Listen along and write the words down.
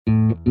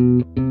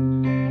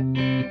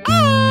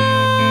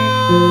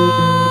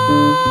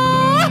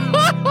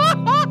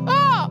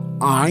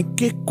Ay,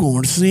 qué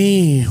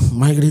cursi.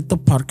 My Grito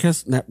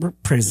Podcast Network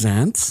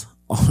presents.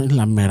 Ay,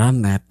 la mera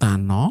neta,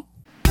 ¿no?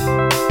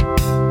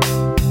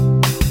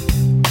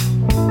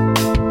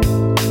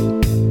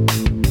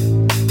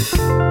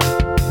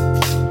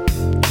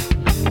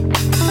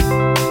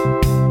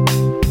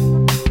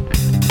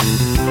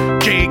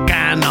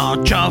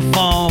 Chicano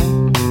chofo,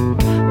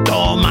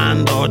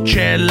 tomando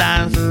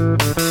chelas,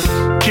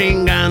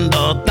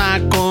 chingando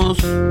tacos,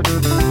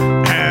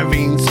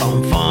 having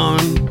some fun.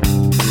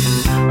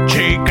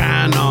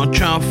 Chicano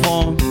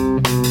chofo,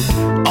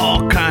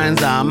 all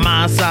kinds of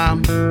masa.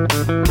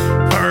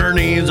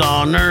 Bernie's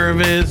all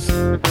nervous,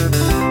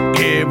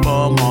 give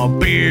him a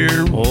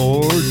beer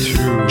or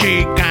two.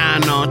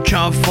 Chicano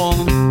chofo,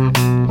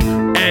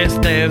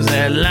 Esteves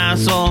el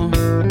Lazo,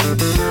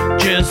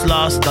 just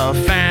lost a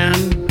fan.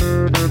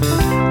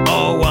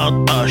 Oh,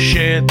 what the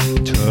shit.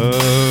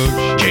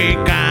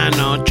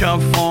 Chicano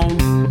chofo,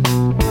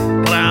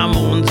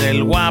 Ramon's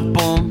el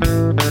guapo.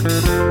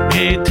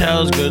 He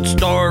tells good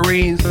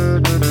stories.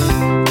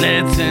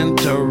 Let's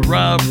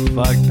interrupt.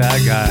 Fuck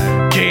that guy.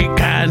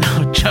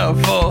 Chicano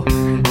chofo.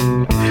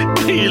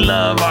 We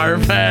love our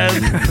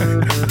fans.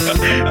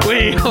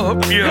 We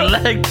hope you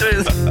like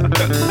this.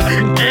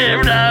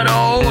 If not,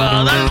 oh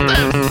well, that's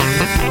them.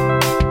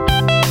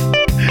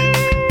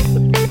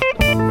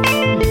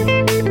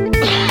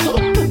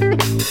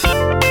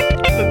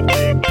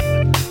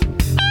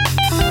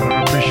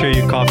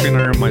 You coughing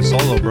under my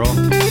solo, bro. I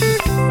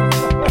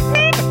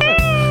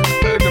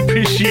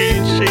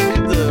appreciate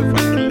changing the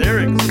fucking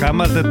lyrics.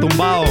 Cámate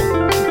tumbao.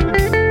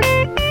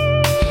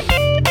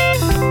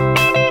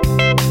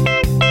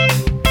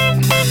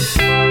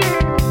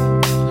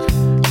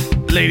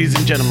 Ladies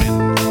and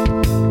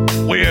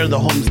gentlemen, we are the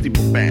Home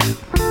Depot Band.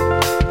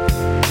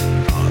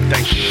 Oh,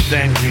 thank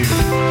you.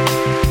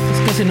 Es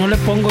que si no le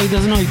pongo, he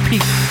doesn't know he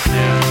peak.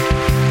 Yeah.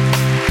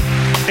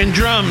 And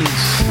drums,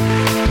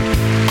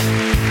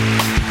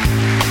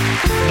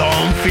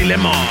 Don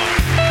Filemon.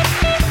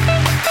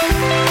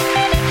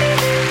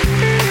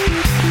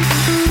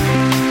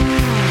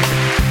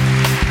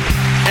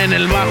 En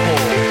el bajo,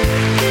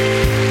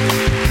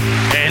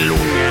 el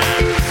Uña.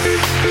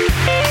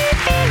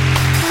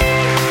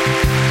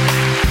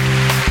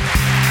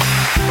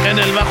 En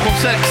el bajo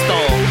sexto,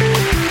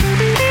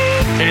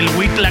 el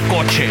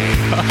Huitlacoche.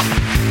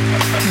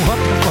 What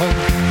the fuck?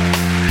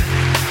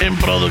 En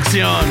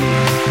producción,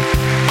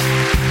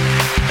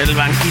 el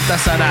Banquita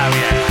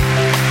Sarabia.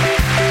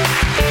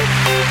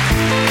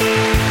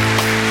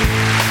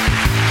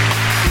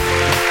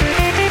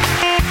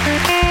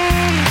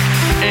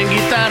 En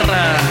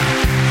guitarra,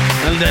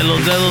 el de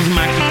los dedos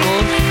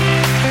mágicos,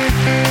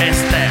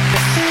 Esteves.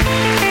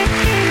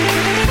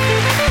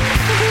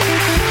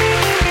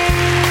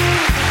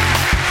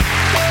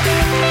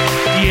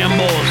 Y en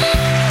voz,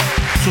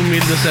 su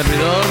humilde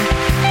servidor,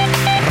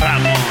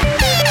 Ramón.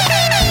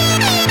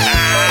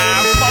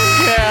 Fuck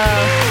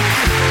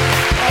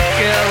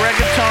yeah,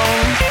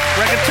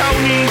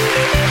 reggaetoni.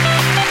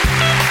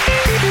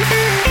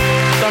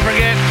 Don't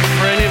forget,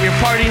 for any of your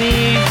party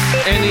needs,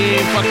 any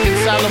fucking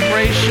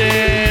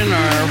celebration,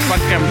 or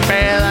fucking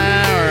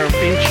peda, or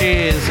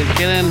pinche, si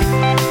quieren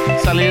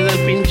salir del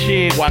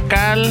pinche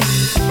guacal,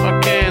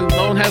 fucking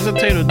don't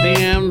hesitate to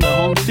DM the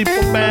Home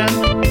Depot Band,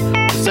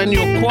 send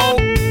you a quote,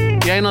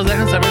 y ahí nos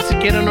dejan saber si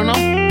quieren o no.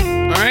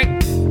 Alright?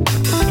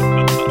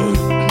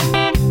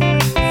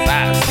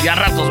 Ya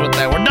ratos with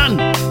that. We're done.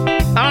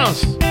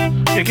 Vámonos.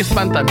 ¿Qué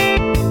espantan?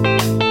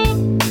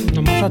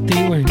 Nomás a ti,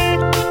 güey.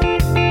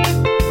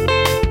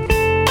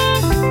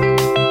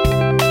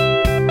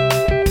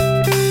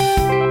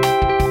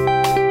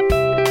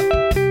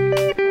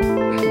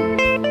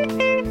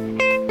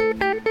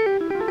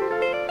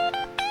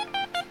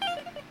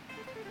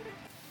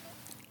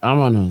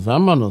 Vámonos.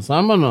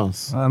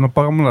 Ah, no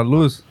pagamos la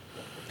luz.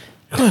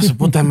 Hijo de su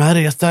puta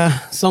madre, ya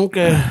está.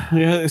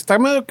 Está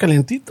medio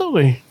calentito,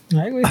 güey.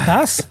 Ay, güey,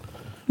 estás.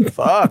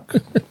 Fuck.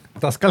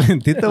 ¿Estás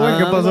calentita, güey?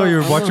 ¿Qué pasó? You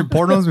were watching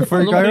pornos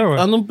before you got here, güey?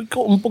 Ando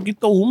un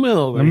poquito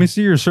húmedo, güey. Let me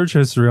see your search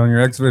history on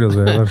your ex videos,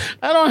 güey.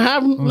 I don't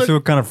have... Let me see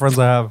what kind of friends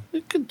I have.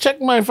 You can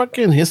check my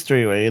fucking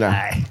history, güey.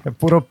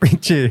 Puro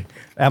pinche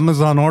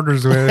Amazon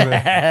orders, güey.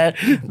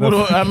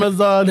 Puro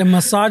Amazon. The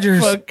massagers.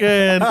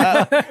 Fucking...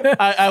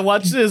 I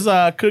watched this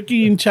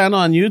cooking channel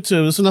on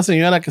YouTube. Es una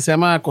señora que se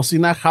llama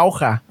Cocina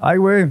Jauja. Ay,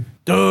 güey.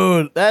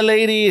 Dude, that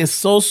lady is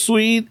so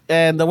sweet.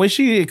 And the way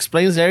she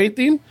explains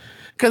everything...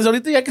 Because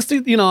ahorita ya que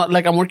estoy,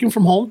 like I'm working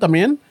from home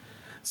también.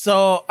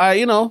 So,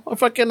 hay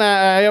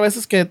a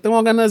veces que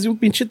tengo ganas de un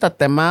pinche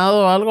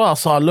tatemado o algo.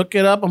 So I look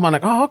it up. I'm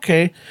like, oh,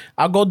 okay.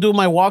 I'll go do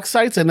my walk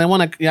sites. And then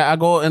I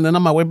go, and then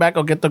on my way back,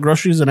 I'll get the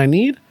groceries that I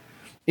need.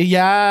 Y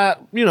ya,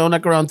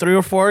 like around 3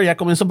 or 4, ya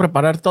comienzo a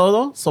preparar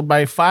todo. So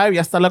by 5,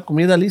 ya está la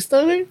comida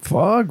lista, güey.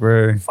 Fuck,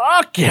 güey.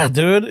 Fuck yeah,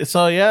 dude.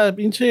 So yeah,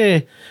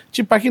 pinche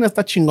página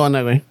está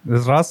chingona, güey.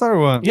 ¿Es raza or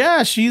what?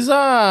 Yeah, she's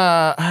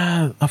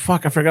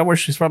fuck, I forgot where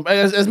she's from.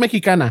 Es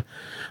mexicana.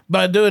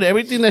 But dude,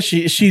 everything that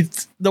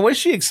the way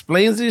she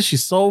explains it,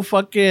 she's so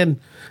fucking,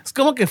 es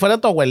como que fuera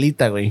tu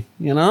abuelita, güey,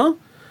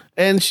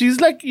 And she's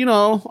like,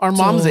 our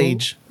mom's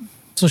age.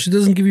 So she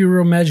doesn't give you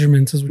real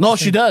measurements. Is what No, you're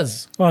she saying.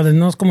 does. Oh, then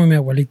no es como mi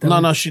abuelita.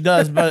 No, she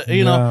does. But,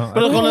 Yeah.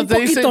 pero cuando te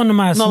dice, poquito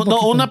nomás, no, un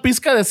poquito. una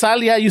pizca de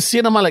sal, yeah, you see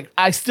it, I'm like,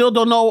 I still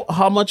don't know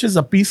how much is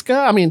a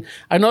pizca. I mean,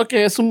 I know que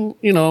es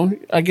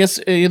I guess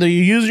either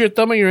you use your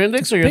thumb and your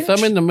index or your pinch.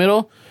 thumb in the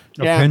middle.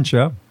 A Yeah. pinch,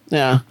 yeah.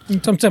 Yeah.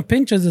 Sometimes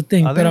pinch is the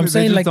thing, I but I'm think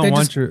saying like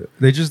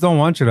they just don't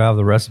want you to have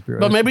the recipe. Right?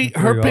 But maybe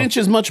There her you go. pinch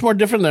is much more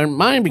different than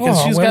mine because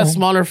Oh, she's well. got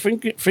smaller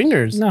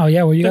fingers. No,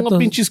 yeah, well, you got Tengo those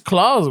pinches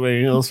claws,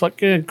 güey. Those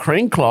fucking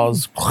crane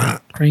claws.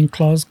 crane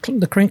claws.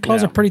 The crane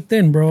claws Yeah. are pretty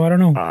thin, bro. I don't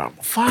know.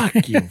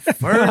 Fuck you,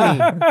 Fernie.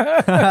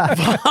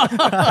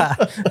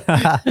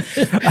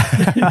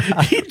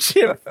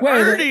 Pinche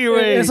Fernie,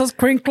 güey. Esos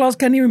crane claws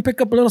can't even pick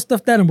up a little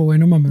stuffed animal, güey.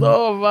 No mames.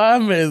 No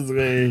mames,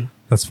 güey.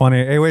 That's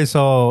funny. Hey, wait,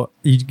 so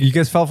you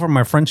guys fell for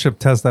my friendship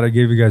test that I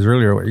gave you guys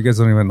earlier. Wait, you guys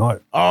don't even know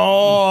it.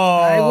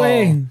 Oh. Ay,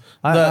 güey.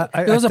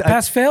 I It was a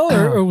pass-fail,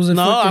 or was it?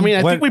 No, I mean,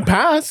 I think we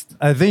passed.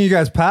 I think you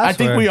guys passed. I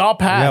think wait. we all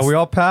passed. Yeah, we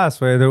all passed.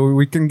 Wait,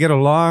 we can get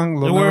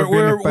along.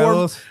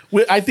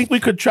 I think we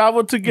could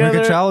travel we together.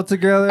 can travel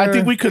together. I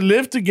think we could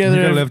live together.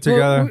 We can live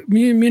together.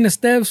 Me and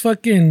Esteves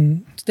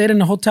fucking stayed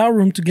in a hotel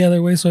room together,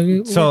 güey. So it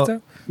worked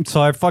out.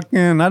 So I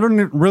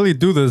don't really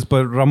do this,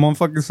 but Ramon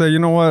fucking said, you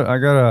know what? I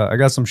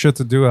got some shit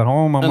to do at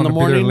home. I'm In gonna the be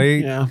there morning.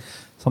 late. Yeah.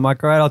 So I'm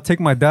like, all right, I'll take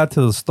my dad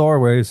to the store,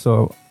 way.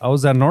 So I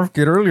was at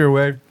Northgate earlier,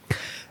 way,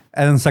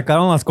 and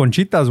sacaron las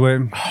conchitas,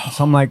 way.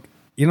 So I'm like,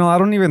 I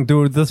don't even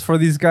do this for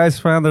these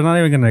guys, man. They're not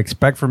even gonna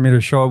expect for me to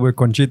show up with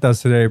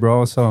conchitas today,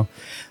 bro. So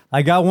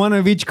I got one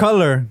of each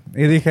color.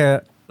 Y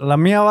dije, la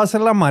mía va a ser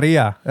la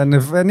María. And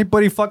if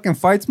anybody fucking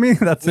fights me,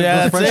 that's it. Yeah,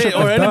 The that's friendship it.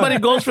 Or is done. anybody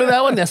goes for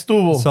that one, ya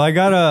estuvo. So I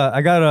got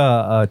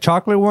a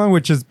chocolate one,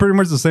 which is pretty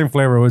much the same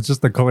flavor. It's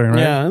just the coloring,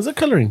 right? Yeah, it's a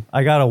coloring.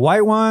 I got a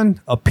white one,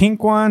 a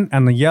pink one,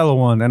 and a yellow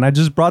one. And I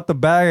just brought the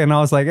bag, and I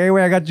was like, hey,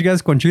 wait, I got you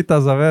guys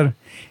conchitas, a ver.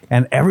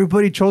 And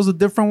everybody chose a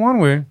different one,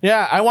 way.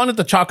 Yeah, I wanted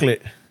the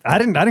chocolate. I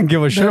didn't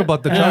give a shit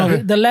about the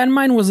chocolate. The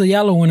landmine was the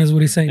yellow one, is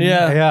what he's saying.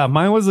 Yeah. Yeah,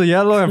 mine was the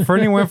yellow, and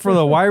Fernie went for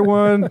the white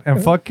one.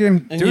 And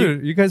fucking,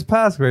 dude, you guys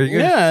passed, right? You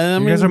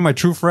guys, you guys are my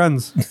true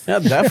friends. Yeah,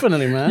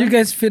 definitely, man. You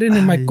guys fit in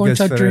my You guys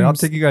concha fit in. dreams. I'll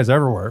take you guys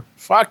everywhere.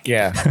 Fuck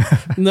yeah.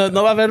 No va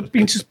a haber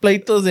pinches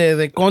pleitos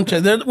de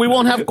concha. We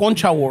won't have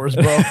concha wars,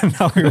 bro.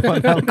 Now we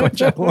want to have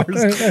concha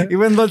wars.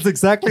 Even though it's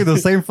exactly the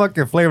same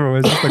fucking flavor,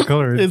 it's just the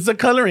color. It's the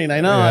coloring,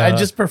 I know. Yeah. I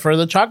just prefer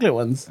the chocolate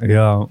ones.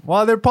 Yeah.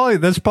 Well,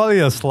 there's probably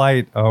a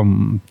slight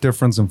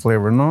difference in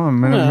flavor. No,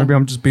 maybe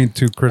I'm just being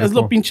too Es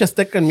critical. lo pinche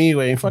Azteca en me,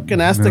 güey.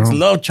 Fucking Aztecs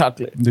love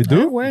chocolate. They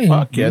do? way.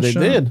 Fuck yeah, they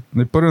Shit. did.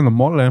 They put it in the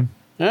mole.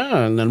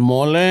 Yeah, and then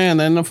mole, and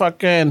then the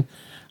fucking...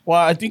 Well,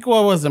 I think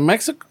what was it?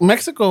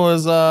 Mexico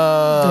was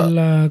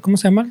 ¿Cómo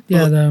se llama?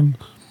 Yeah,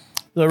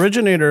 the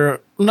originator.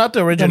 Not the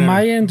the originator.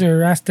 Mayans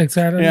or Aztecs.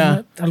 I don't Yeah.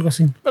 know, algo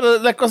así. Pero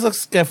la cosa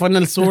es que fue en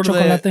el sur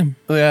chocolate.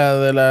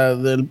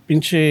 del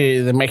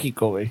pinche de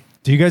México, güey.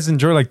 Do you guys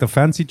enjoy like the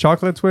fancy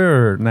chocolates way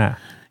or nah?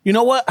 You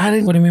know what? I What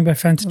didn't... do you mean by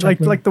fancy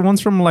chocolate? Like the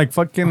ones from like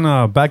fucking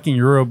back in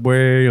Europe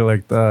way,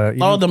 like the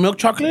Oh, the milk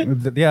chocolate?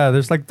 yeah,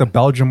 there's like the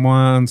Belgium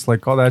ones,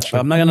 like all that shit.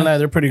 I'm not gonna lie,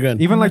 they're pretty good.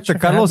 Even I'm like not sure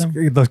if I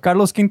had the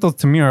Carlos Quintos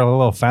to me are a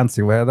little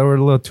fancy way. They were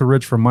a little too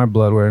rich for my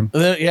blood way.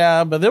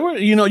 Yeah, but they were,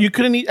 you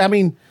couldn't eat. I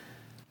mean,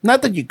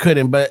 not that you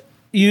couldn't, but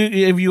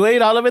if you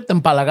ate all of it, te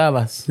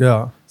empalagabas.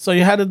 Yeah. So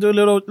you had to do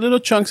little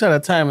chunks at a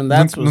time, and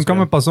that's what's Nunca me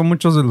good. pasó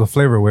mucho de the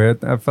flavor way.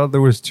 I felt it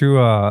was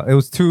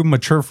too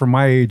mature for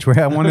my age way.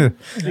 I wanted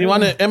You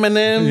wanted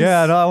M&M's?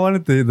 yeah, no, I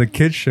wanted the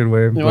kid shit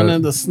way. You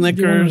wanted the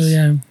Snickers?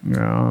 Yeah.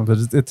 Yeah, but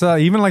it's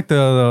even like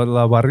the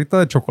la barrita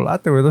de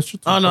chocolate way. That's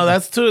just, Oh no,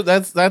 that's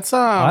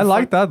I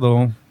like that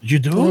though. You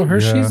do? Oh,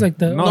 Hershey's Yeah. like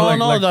the. No,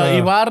 No, like the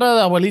Ibarra,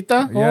 the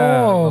abuelita.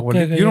 Yeah. Oh, What-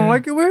 okay, you don't yeah.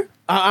 like it way?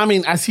 I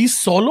mean, así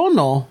solo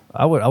no.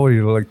 I would eat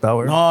it like that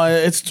way. No,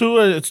 it's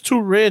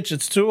too rich.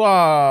 It's too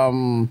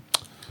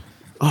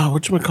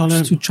what you call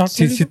it? Too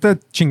chocolate. Si te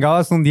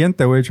chingabas un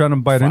diente, güey, trying to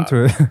bite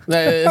into it.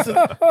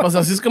 Pues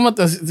así es como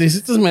te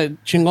hiciste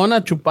chingona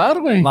a chupar,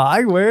 güey.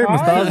 Ay, güey, me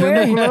estabas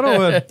viendo culero,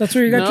 güey. That's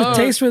where you got No. your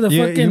taste for the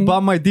You fucking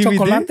bought my DVD?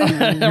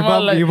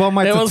 chocolate. You bought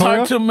my It was tutorial?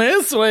 hard to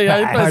miss, güey.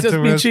 Ahí Hard parecías to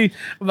miss. pinche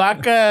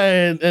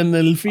vaca en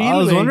el fil, I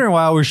was güey. wondering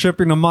why I was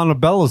shipping to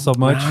Montebello so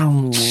much.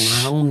 I'm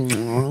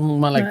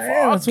like,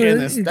 That's fuck where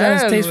it. you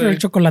got his taste for el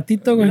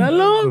chocolatito, güey.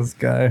 Míralo. This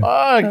guy. Fuck.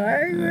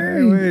 Ay, Hey,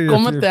 güey. güey,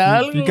 Cómete if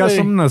algo, you got güey.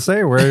 something to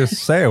say, where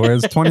say it, where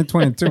it's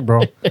 2022,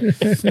 bro.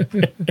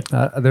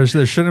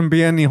 There shouldn't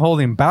be any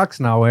holding backs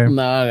now, way.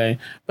 No, güey.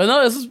 But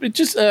no, this is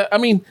just, I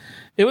mean,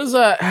 it was,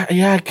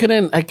 yeah,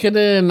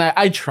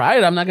 I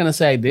tried. I'm not going to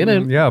say I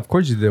didn't. Yeah, of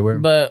course you did, way.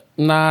 But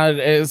nah,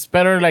 it's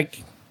better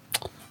like,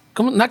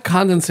 not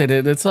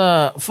condensated. It's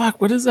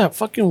fuck, what is that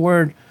fucking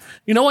word?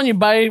 You know when you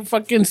buy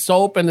fucking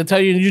soap and they tell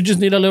you just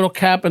need a little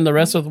cap and the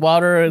rest with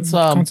water? It's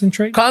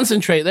Concentrate?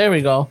 Concentrate. There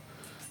we go.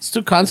 It's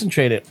too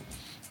concentrated.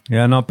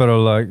 Yeah, no, pero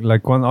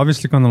like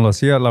obviously cuando lo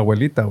hacía la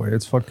abuelita, güey,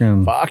 it's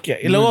fucking... Fuck yeah.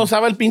 Y luego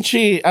usaba el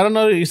pinche, I don't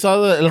know, you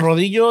saw el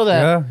rodillo,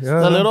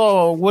 the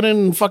little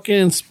wooden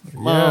fucking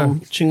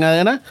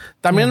chingadera.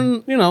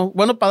 También, you know,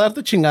 bueno para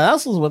darte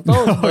chingadazos with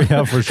those. Oh,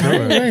 yeah, for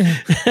sure.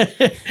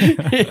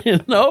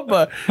 You know,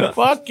 but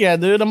fuck yeah,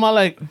 dude. I'm all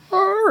like,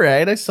 all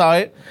right, I saw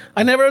it.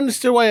 I never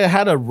understood why it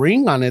had a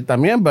ring on it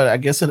también, but I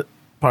guess it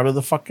part of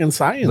the fucking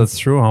science. That's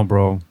true, huh,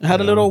 bro? It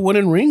had a little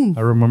wooden ring. I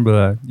remember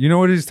that. You know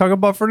what he's talking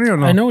about, Fernie, or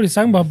no? I know what he's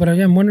talking about, but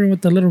I'm wondering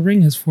what the little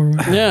ring is for.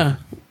 Yeah.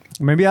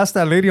 Maybe ask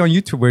that lady on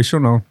YouTube, wait,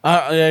 she'll know.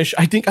 I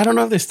think, I don't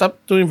know if they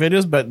stopped doing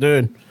videos, but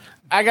dude,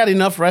 I got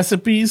enough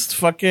recipes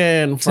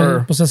fucking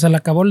for... Pues se le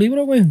acabó el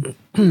libro,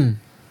 güey.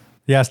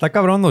 Yeah, está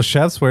cabrón those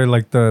chefs where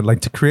like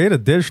to create a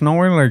dish, no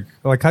way,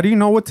 like how do you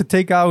know what to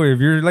take out if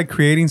you're like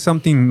creating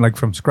something like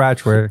from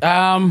scratch? Where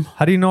how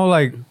do you know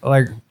like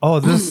oh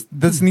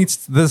this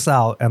needs this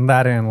out and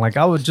that in? Like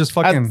I would just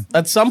fucking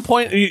at some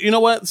point, you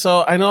know what?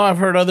 So I know I've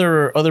heard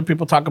other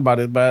people talk about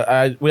it, but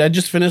I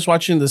just finished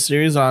watching the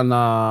series on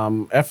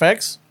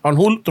FX on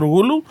Hulu through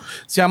Hulu.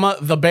 Se llama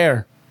The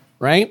Bear,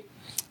 right?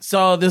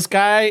 So this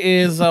guy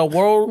is a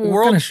world.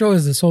 What kind of show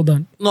is this? Hold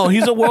on. No,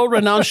 he's a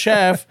world-renowned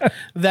chef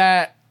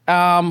that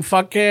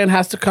fucking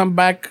has to come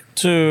back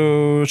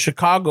to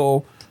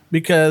Chicago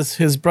because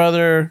his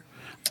brother.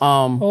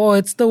 Oh,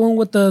 it's the one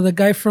with the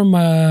guy from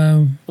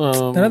that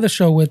other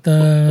show with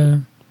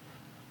the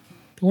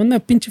one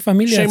that pinche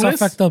familia. It's all Shameless?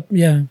 fucked up.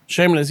 Yeah,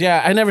 Shameless.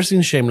 Yeah, I never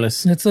seen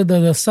Shameless. it's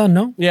the son,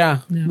 no? Yeah.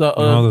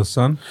 the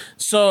son.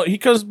 So he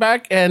comes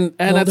back and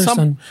at older some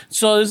son.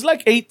 so it's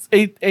like eight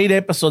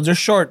episodes. They're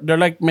short. They're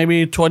like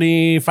maybe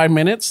 25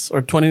 minutes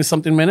or 20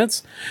 something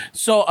minutes.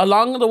 So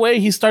along the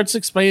way he starts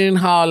explaining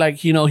how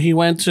like, you know, he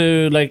went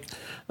to like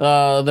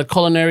the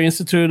Culinary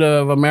Institute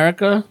of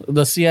America,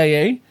 the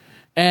CIA,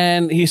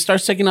 and he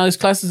starts taking all these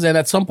classes, and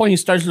at some point he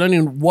starts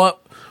learning what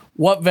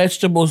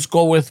vegetables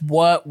go with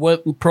what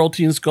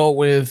proteins go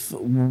with,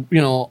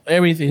 you know,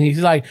 everything.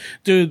 He's like,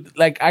 dude,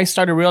 like I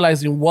started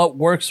realizing what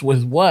works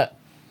with what.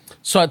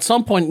 So at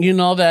some point, you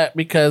know that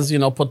because, you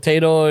know,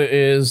 potato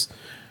is,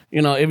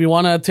 you know, if you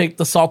want to take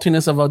the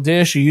saltiness of a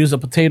dish, you use a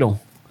potato.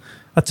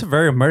 That's a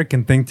very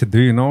American thing to do,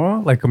 you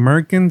know? Like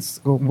Americans,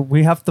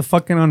 we have to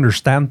fucking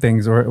understand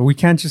things, or we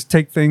can't just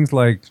take things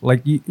like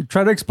you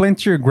try to explain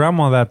to your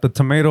grandma that the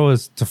tomato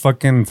is to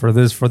fucking for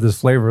this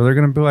flavor. They're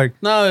gonna be like,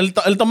 No,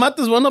 el tomate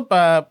es bueno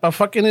para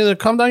fucking either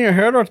calm down your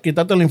hair or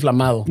quitarte el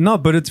inflamado. no,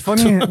 but it's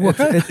funny.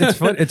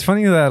 It's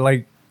funny that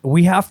like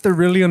we have to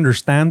really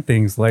understand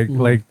things like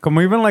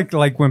como even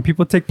like when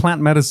people take plant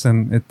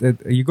medicine,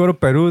 you go to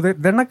Peru,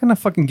 they're not gonna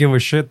fucking give a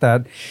shit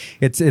that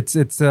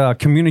it's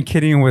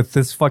communicating with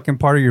this fucking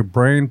part of your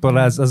brain. But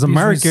as These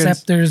Americans,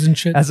 receptors and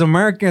shit. as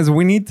Americans,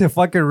 we need to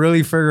fucking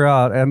really figure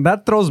out, and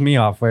that throws me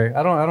off. Way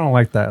I don't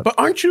like that. But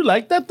aren't you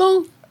like that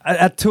though?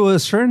 To a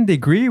certain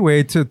degree,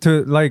 way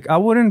to like I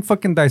wouldn't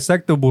fucking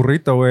dissect a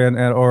burrito way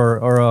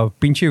or a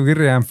pinche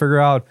birria and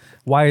figure out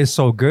why it's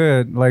so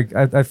good. Like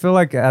I feel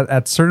like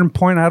at certain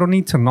point I don't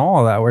need to know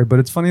all that way. But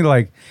it's funny,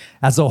 like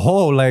as a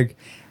whole, like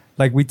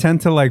we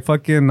tend to like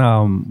fucking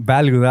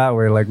value that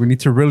way. Like we need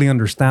to really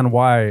understand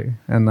why.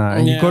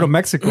 And you go to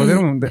Mexico, they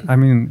don't. I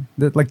mean,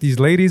 like these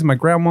ladies, my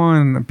grandma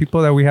and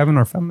people that we have in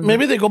our family.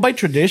 Maybe they go by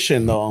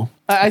tradition though.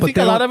 I think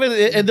a lot of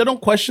it they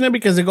don't question it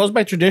because it goes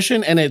by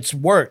tradition and it's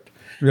worked.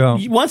 Yeah.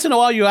 Once in a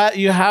while,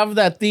 you have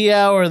that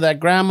tia or that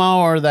grandma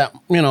or that,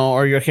 you know,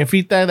 or your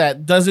jefita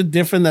that does it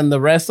different than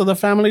the rest of the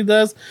family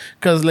does.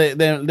 Because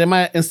they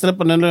might, instead of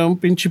ponerle un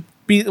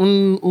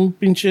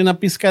pinche una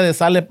pizca de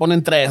sal, le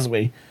ponen tres,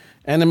 güey.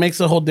 And it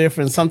makes a whole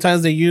difference.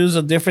 Sometimes they use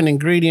a different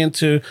ingredient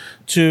to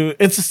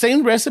it's the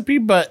same recipe,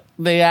 but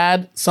they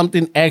add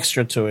something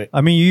extra to it. I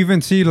mean, you even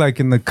see like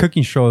in the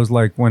cooking shows,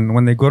 like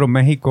when they go to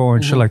Mexico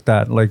and shit like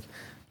that, like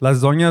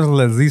las doñas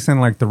les dicen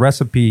like the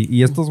recipe,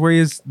 y estos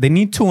güeyes, they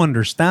need to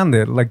understand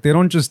it. Like they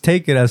don't just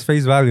take it as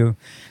face value.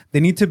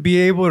 They need to be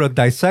able to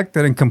dissect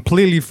it and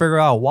completely figure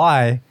out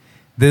why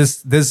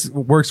this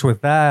works with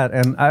that.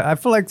 And I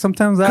feel like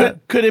sometimes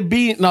that could it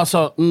be not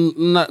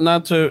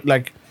to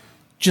like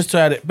just to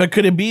add it, but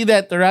could it be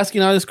that they're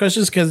asking all these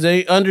questions because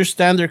they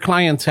understand their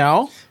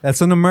clientele?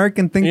 That's an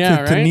American thing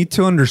to need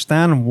to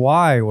understand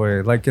why,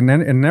 way. Like in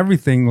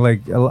everything,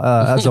 like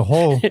as a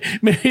whole.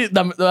 Maybe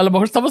a lo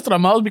mejor estamos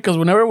tramados because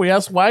whenever we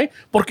ask why,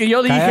 porque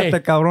yo dije.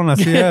 Cállate, cabrón,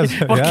 así es.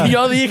 Porque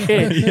yo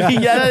dije.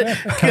 Y ya,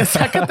 que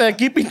sácate de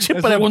aquí, pinche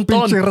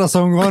preguntón. Pinche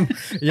razongón.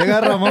 Llega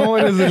Ramón,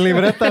 güey, desde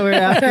libreta, güey.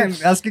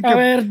 Asking A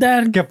ver,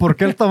 Dan. que por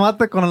qué el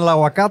tomate con el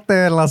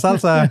aguacate en la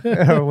salsa,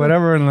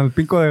 whatever, en el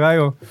pico de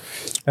gallo.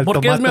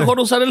 Porque es mejor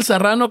usar el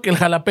serrano que el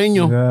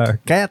jalapeño.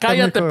 Yeah.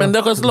 Cállate,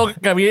 pendejo. Es lo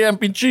que había en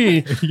pinche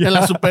en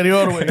la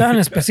superior, güey. Estaba en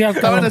especial.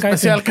 Estaba en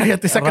especial.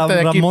 Cállate, sácate de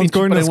aquí, Ramon's pinche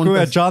going to school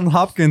at preguntas. John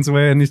Hopkins,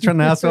 güey, and he's trying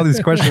to ask all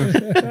these questions.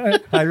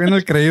 Ahí viene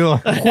el creído.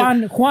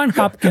 Juan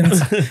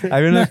Hopkins.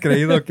 Ahí viene el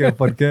creído que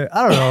porque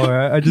I don't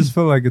know. I just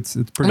feel like it's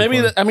pretty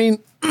Maybe fun. I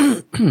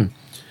mean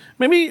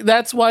maybe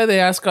that's why they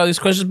ask all these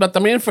questions. But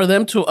I mean, for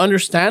them to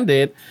understand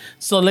it,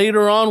 so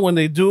later on when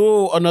they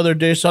do another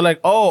dish, they're like,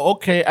 oh,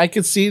 okay, I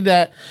can see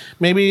that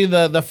maybe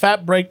the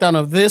fat breakdown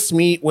of this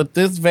meat with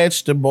this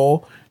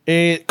vegetable,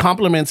 it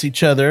complements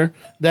each other,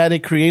 that it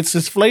creates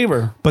this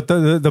flavor. But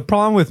the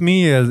problem with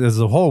me is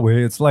the whole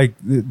way. It's like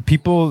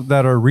people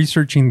that are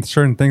researching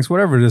certain things,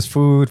 whatever it is,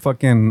 food,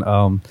 fucking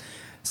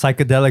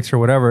psychedelics or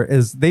whatever,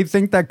 is they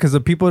think that because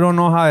the people don't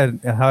know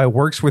how it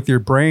works with your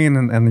brain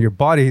and your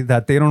body,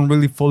 that they don't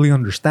really fully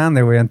understand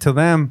that way. And to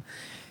them,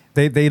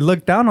 they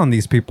look down on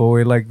these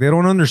people. Like they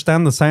don't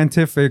understand the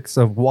scientifics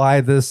of why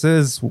this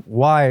is,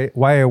 why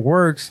it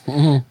works.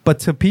 Mm-hmm. But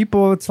to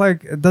people, it's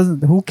like it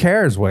doesn't. Who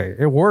cares? Way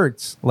it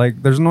works.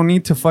 Like there's no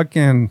need to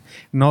fucking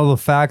know the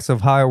facts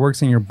of how it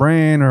works in your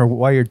brain or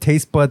why your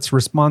taste buds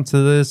respond to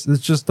this.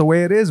 It's just the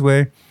way it is.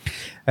 Way.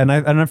 And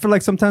I feel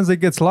like sometimes it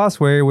gets lost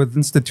way with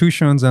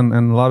institutions and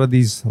a lot of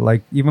these,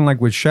 like even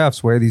like with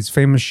chefs, where these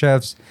famous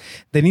chefs,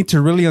 they need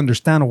to really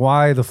understand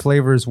why the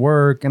flavors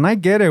work. And I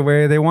get it,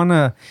 where they want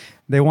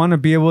to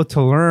be able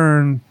to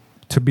learn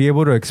to be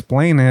able to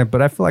explain it,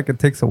 but I feel like it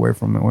takes away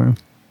from it. Way.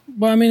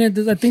 Well, I mean, it's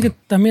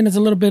a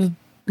little bit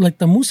like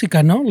the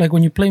música, no? Like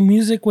when you play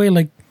music, way,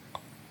 like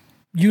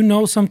you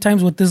know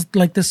sometimes what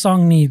this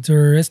song needs,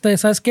 or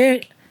 ¿sabes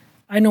qué?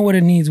 I know what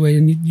it needs, way,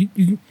 and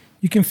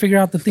you can figure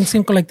out the things.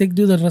 Same like they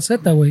do the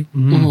receta way.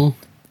 Mm-hmm.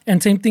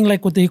 And same thing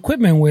like with the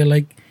equipment way.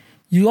 Like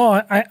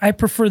I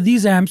prefer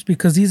these amps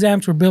because these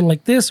amps were built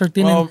like this, or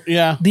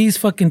these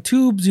fucking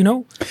tubes, you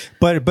know.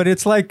 But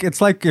it's like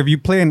if you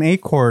play an A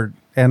chord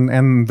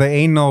and the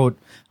A note,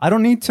 I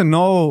don't need to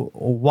know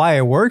why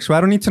it works. Right?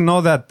 I don't need to know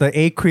that the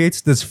A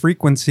creates this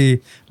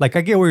frequency. Like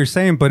I get what you're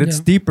saying, but it's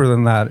deeper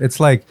than that. It's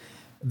like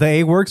the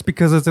A works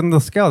because it's in the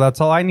scale. That's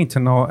all I need to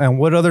know. And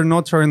what other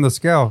notes are in the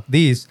scale?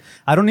 These.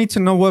 I don't need to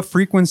know what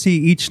frequency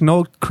each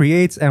note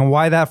creates and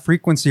why that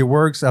frequency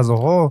works as a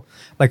whole.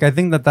 Like, I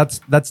think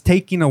that's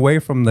taking away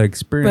from the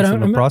experience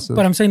and the process.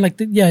 But I'm saying, like,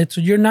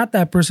 so you're not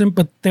that person,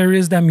 but there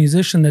is that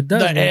musician that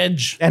does. The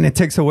edge. And it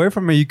takes away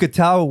from it. You could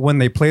tell when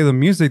they play the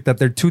music that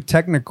they're too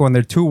technical and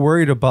they're too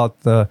worried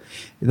about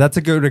that's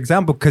a good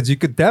example, because you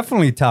could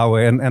definitely tell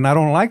it. And I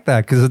don't like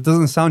that because it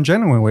doesn't sound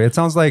genuine way. It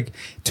sounds like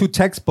too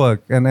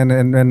textbook.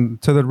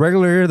 And to the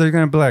regular ear, they're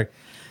going to be like,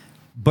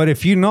 but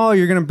if you know,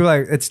 you're going to be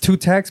like, it's too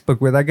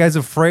textbook where that guy's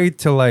afraid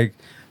to like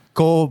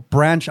go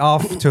branch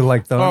off to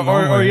like the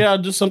or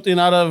do something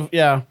out of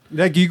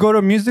like you go to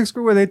music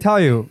school where they tell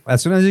you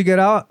as soon as you get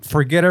out,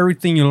 forget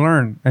everything you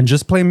learn and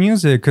just play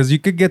music, because you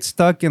could get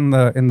stuck in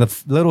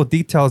the little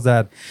details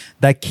that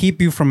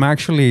keep you from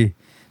actually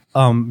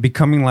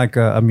becoming like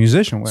a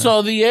musician.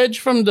 So the Edge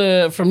from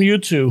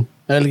U2,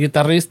 El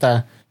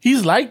Guitarrista,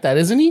 he's like that,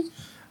 isn't he?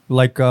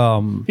 Like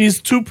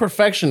he's too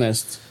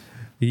perfectionist.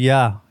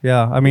 Yeah.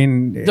 I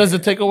mean, does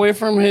it take away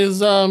from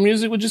his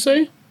music, would you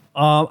say?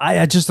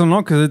 I just don't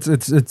know, because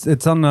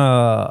it's on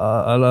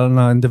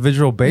an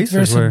individual basis.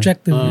 It's very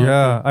subjective.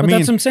 Yeah, I mean,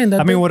 that's what I'm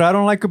saying. What I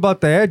don't like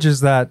about the Edge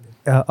is that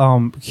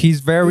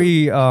he's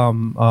very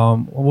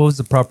what was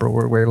the proper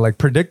word? Like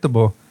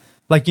predictable.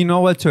 Like you know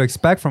what to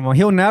expect from him.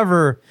 He'll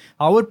never.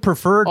 I would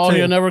prefer.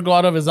 He'll never go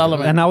out of his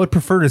element. And I would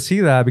prefer to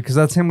see that, because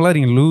that's him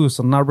letting loose.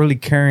 I'm not really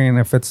caring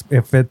if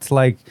it's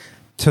like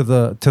to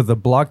the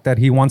block that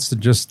he wants to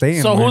just stay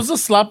in. So who's the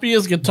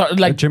sloppiest guitar?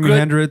 Like Jimi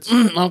Hendrix.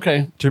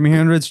 Okay. Jimi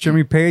Hendrix,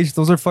 Jimmy Page.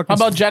 Those are fucking. How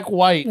about Jack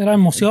White? Era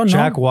emoción,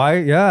 Jack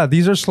White. Yeah,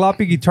 these are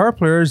sloppy guitar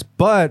players,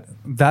 but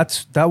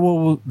that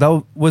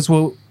was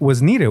what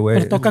was needed.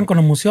 Pero tocan con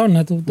emoción,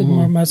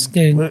 más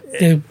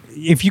que.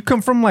 If you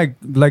come from like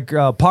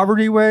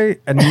poverty way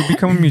and you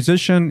become a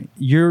musician,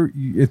 you're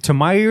to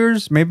my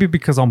ears, maybe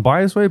because I'm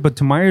biased way, but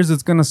to my ears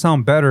it's gonna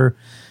sound better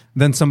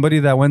than somebody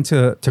that went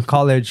to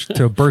college,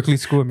 to Berkeley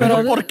School.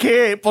 Pero ¿por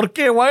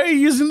qué? Why are you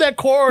using that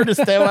chord,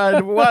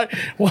 Esteban? Why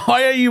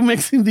are you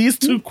mixing these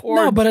two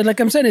chords? No, but like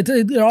I'm saying,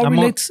 it all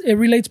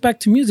relates back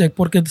to music.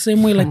 Porque the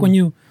same way, like when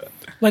you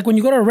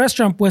go to a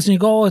restaurant, pues, and you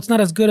go, oh, it's not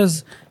as good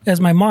as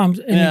my mom's,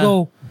 and you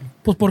go,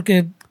 pues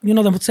porque, you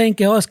know, they're saying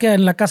que, es que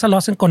en la casa lo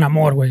hacen con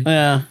amor, güey.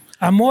 Yeah.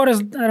 Amor is,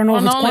 I don't know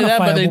if it's quantifiable. That,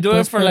 but they do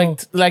it for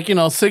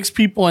like 6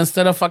 people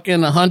instead of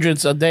fucking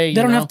hundreds a day.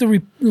 They don't have to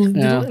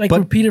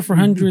repeat it for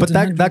hundreds.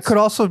 But that could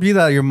also be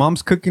that your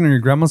mom's cooking or your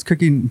grandma's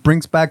cooking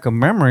brings back a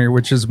memory,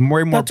 which is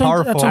way more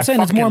powerful. That's what I'm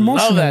saying. It's more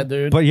emotional. Love that,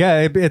 dude. But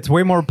yeah, it's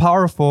way more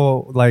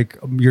powerful, like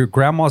your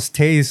grandma's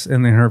taste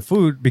in her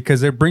food,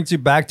 because it brings you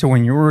back to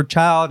when you were a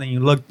child and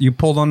you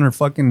pulled on her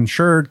fucking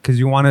shirt because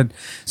you wanted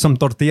some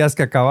tortillas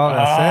que acababa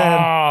de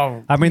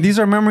hacer. I mean, these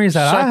are memories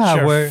that I have.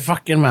 Shut your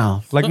fucking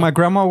mouth. Like my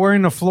grandma wearing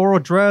a floral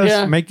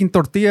dress, making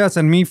tortillas,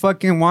 and me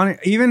fucking wanting,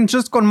 even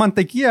just con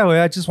mantequilla, güey.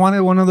 I just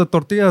wanted one of the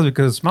tortillas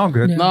because it smelled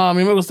good. Yeah. No, a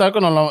mí me gustaba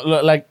cuando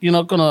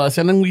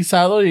hacían un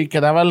guisado y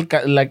quedaba los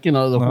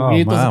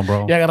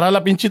juguitos y agarraba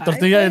la pinche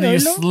tortilla and you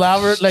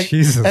slobber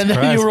Jesus and then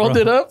Christ, you rolled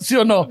it up, ¿sí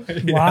o no?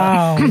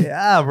 Wow.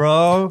 Yeah,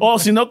 bro. O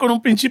si no, con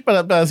un pinche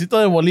pedacito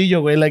de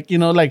bolillo, güey.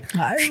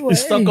 You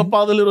stuck up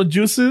all the little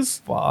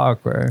juices.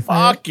 Fuck, güey.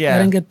 Fuck yeah. I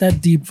didn't get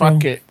that deep, bro.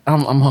 Fuck it.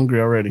 I'm hungry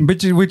already.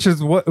 Which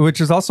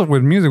is also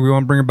with music. We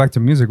want to bring it back to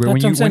music. That's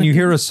what I'm saying. When you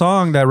hear a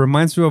song that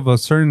reminds you of a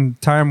certain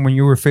time when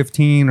you were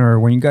 15 or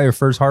when you got your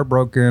first heart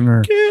broken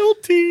or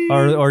Guilty.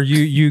 or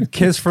you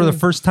kiss for the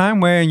first time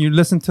way and you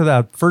listen to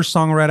that first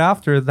song right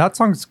after, that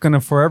song's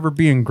gonna forever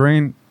be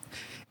ingrained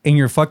in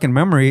your fucking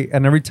memory,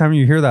 and every time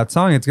you hear that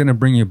song it's gonna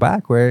bring you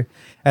back way.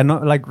 And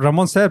like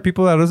Ramon said,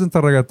 people that listen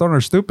to reggaeton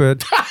are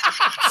stupid.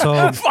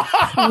 So Dude,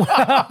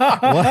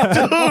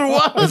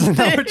 what? isn't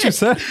that what you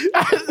said?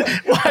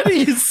 Why do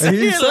you say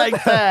He it said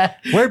like that?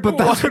 Wait, but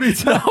that's what he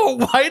said. No,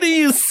 why do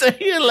you say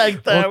it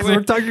like that? Because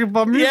we're talking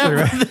about music, yeah,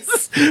 right? but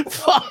this is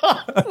fuck.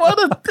 What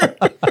a thing.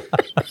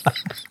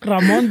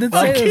 Ramon did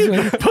say this. Fucking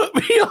Way. put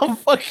me on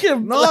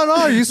fucking.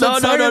 No, you said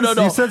science.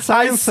 You said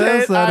science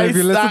says that if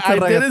you listen to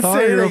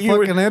reggaeton, you're a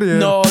fucking idiot.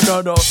 No. With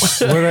an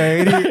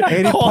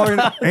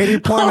 80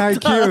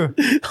 point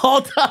IQ.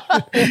 Hold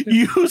on.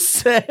 You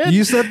said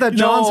that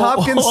Johns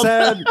Hopkins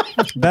said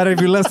that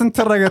if you listen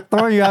to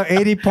reggaeton, you have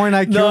 80 point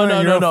IQ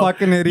and you're a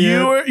fucking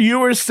idiot. You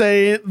were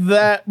saying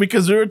that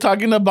because we were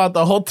talking about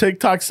the whole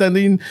TikTok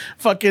sending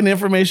fucking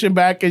information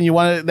back, and you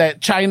wanted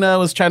that China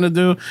was trying to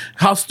do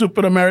how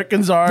stupid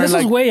Americans are. This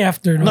like, is way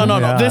after. No.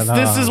 Yeah,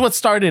 This is what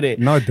started it.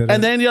 No, it didn't.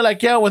 And then you're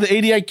like, yeah, with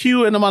 80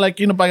 IQ, and I'm like,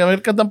 para ver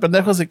qué tan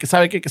pendejos y que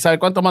sabe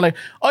cuánto. I'm like,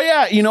 oh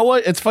yeah, you know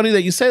what? It's funny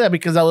that you say that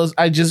because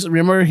I just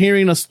remember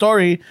hearing a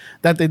story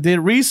that they did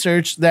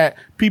research that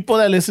people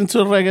that listen to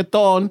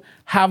reggaeton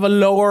have a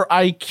lower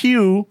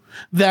IQ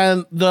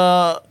than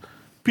the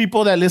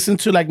people that listen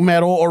to like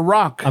metal or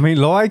rock. I mean,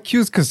 low IQ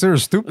is considered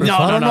stupid. No,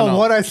 so I don't know no.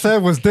 what I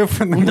said was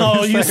different than No,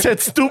 what you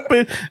said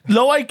stupid.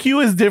 Low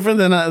IQ is different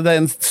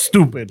than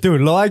stupid.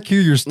 Dude, low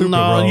IQ, you're stupid,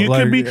 No, bro. you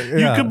Like, could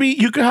be,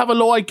 yeah. you could have a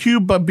low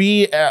IQ, but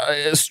be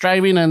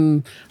striving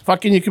and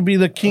fucking. You could be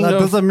the king That of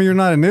doesn't mean you're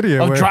not an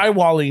idiot. way.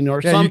 drywalling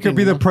or Yeah, something. you could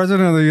be the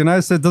president of the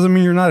United States. Doesn't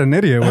mean you're not an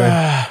idiot.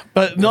 way.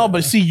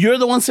 but see, you're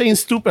the one saying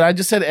stupid. I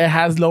just said it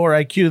has lower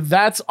IQ.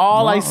 That's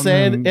all I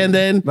said, man. and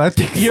then I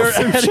think it's you're the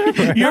same shit,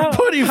 right? you're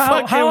putting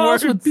fucking how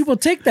else words. would people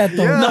take that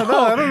though? Yeah, no,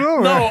 I don't know.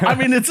 No, man. I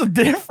mean it's a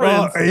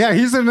difference. Yeah,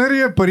 he's an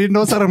idiot, but he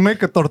knows how to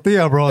make a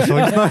tortilla, bro. So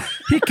he's not.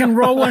 He can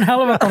roll one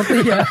hell of a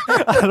tortilla.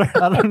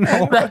 I don't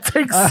know. That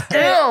takes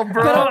skill,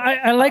 bro. But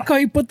I like how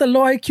he put the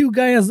low IQ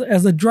guy as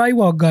a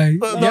drywall guy.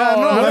 Yeah,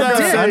 no, what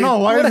like, a I know.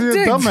 Why What is a he a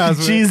dick. dumbass?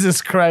 man?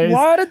 Jesus Christ.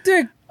 What a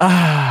dick.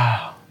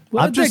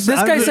 What a I'm dick. just- This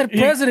I'm guy just- said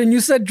president. You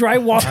said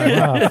drywall.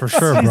 Yeah, for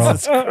sure, bro.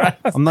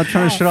 I'm not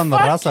trying to shit on the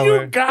Fuck raza. you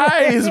way.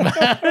 guys,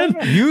 man.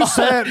 You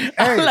said,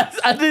 hey,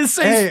 I didn't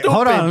say hey, stupid.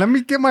 hold on. Let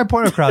me get my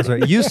point across.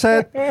 Right? You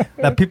said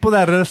that people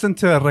that listen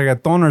to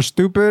reggaeton are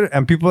stupid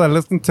and people that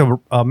listen to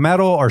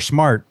metal are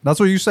smart.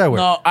 That's what you said. Way.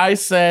 No, I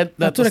said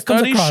that That's what the it comes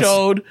study across.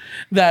 showed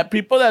that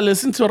people that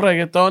listen to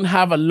reggaeton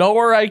have a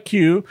lower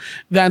IQ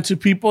than to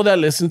people that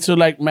listen to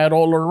like metal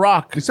or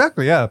rock.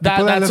 Exactly, yeah.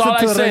 People that That's all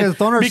I listen to said.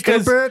 reggaeton are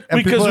stupid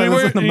and people that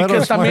listen to metal are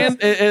because smart.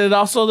 también it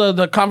also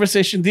the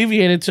conversation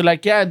deviated to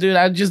like, yeah, dude,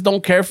 I just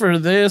don't care for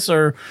this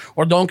or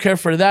don't care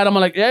for that. I'm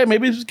like, yeah,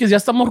 maybe it's because ya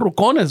estamos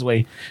rucones,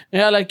 way.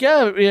 Yeah, like,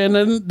 yeah, and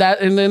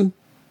then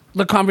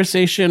the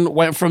conversation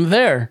went from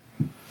there.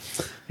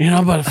 You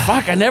know, but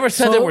fuck, I never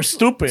said they were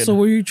stupid. So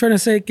were you trying to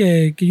say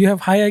que you have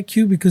high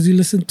IQ because you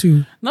listen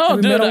to No,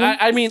 heavy dude. metal?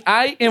 I mean,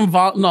 I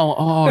involve.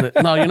 No,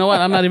 no. You know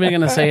what? I'm not even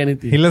gonna say He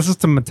anything. listens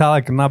to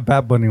Metallica, not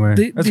Bad Bunny. Way.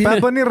 The- Is the- Bad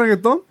Bunny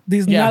reggaeton?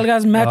 These Yeah.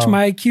 nalgas match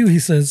my IQ, he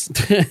says.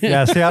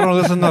 Yeah, see, I don't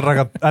listen to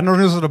reggaeton. I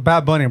don't listen to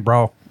Bad Bunny,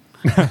 bro.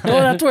 Oh,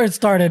 that's where it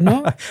started,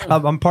 no?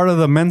 I'm part of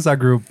the Mensa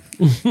group.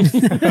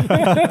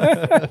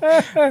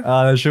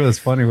 That shit was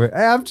funny. Wait.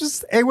 Hey, I'm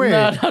just. Hey, wait.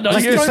 No,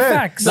 like you you're- said,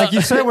 facts. like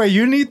you said, wait.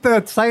 You need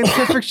the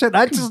scientific shit.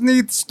 I just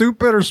need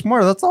stupid or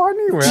smart. That's all I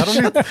need. Wait. I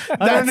don't need.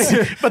 I don't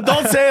need But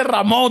don't say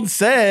Ramon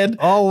said.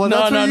 Oh, well,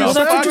 that's what you no.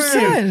 said. That's what you fuck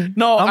said.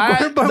 No, I'm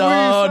going by what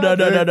you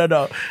said,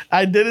 no.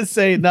 I didn't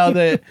say now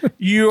that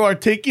you are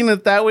taking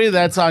it that way.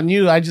 That's on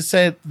you. I just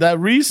said that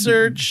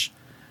research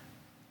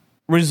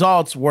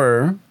results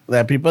were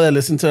that people that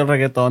listen to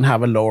reggaeton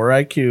have a lower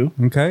IQ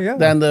Okay, yeah.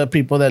 than the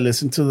people that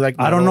listen to like.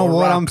 I don't know metal or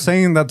what rock. I'm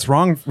saying that's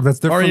wrong. That's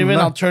different. or even than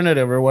that.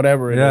 alternative or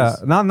whatever it is. Yeah.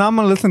 Now I'm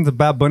gonna listen to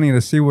Bad Bunny to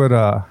see what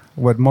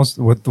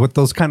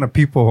those kind of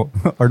people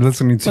are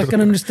listening to. So I can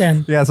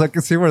understand. Yeah, so I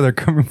can see where they're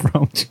coming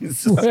from.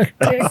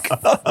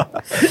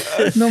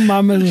 No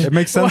mames. It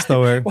makes sense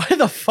though. Why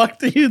the fuck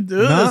do you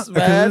do Nah, this,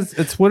 man? because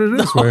it's what it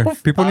is. Where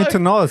people need to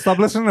know. Stop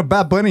listening to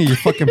Bad Bunny, you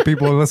fucking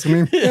people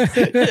listening.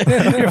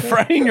 You're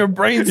frying your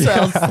brain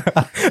cells.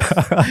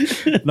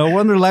 No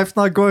wonder life's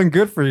not going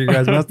good for you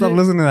guys, man. Stop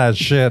listening to that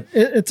shit.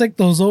 It's like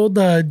those old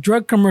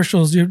drug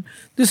commercials.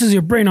 This is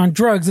your brain on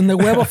drugs and the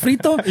huevo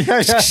frito. Yeah.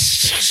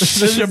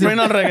 This is your brain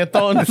on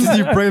reggaeton. This is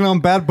your brain on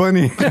Bad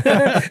Bunny.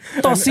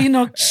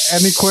 Tocino.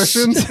 Any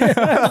questions?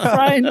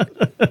 Frying.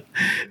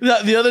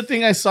 The other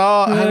thing I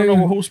saw, I don't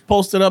know who's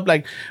posted up,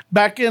 like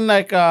back in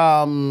like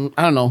I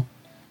don't know,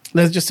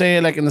 let's just say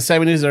like in the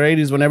 70s or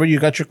 80s, whenever you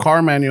got your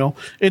car manual,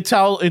 it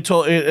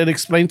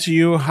explained to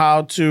you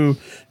how to,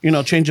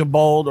 change a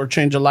bulb or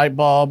change a light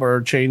bulb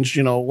or change,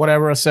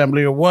 whatever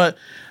assembly or what,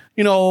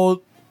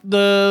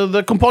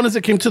 the components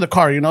that came to the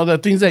car, the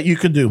things that you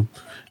could do.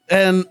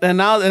 And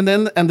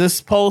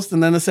this post,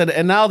 and then it said,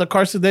 and now the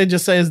cars today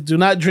just says, do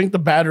not drink the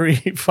battery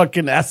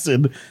fucking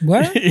acid.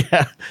 What?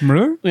 Yeah.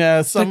 Really?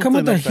 Yeah. They come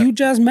with a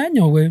huge ass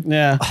manual, way.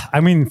 Yeah. I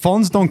mean,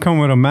 phones don't come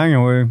with a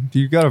manual. Way.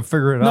 You got to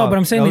figure it out. No, but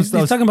I'm saying he's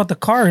talking about the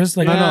cars.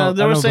 Like, Yeah,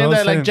 they were saying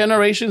that like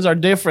generations are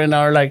different,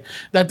 or like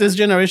that this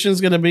generation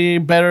is going to be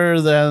better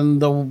than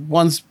the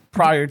ones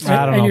prior to.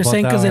 I don't know and you're about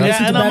saying that because they one.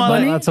 listen Yeah, to and Bad I'm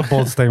Bunny? That's a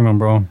bold statement,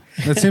 bro.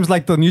 It seems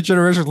like the new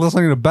generation is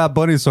listening to Bad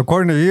Bunny, so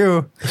according to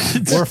you,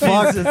 we're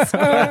fucked.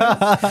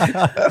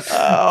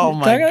 Oh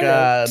my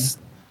god.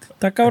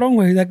 Está cabrón,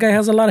 güey. That guy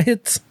has a lot of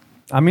hits.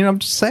 I mean, I'm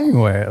just saying,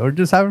 way. We're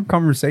just having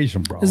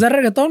conversation, bro. Is that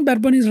reggaeton? Bad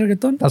Bunny's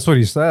reggaeton? That's what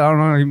he said. I don't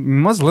know. You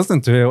must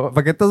listen to it.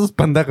 ¿Para qué estás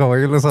pendejo,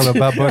 güey? You listen to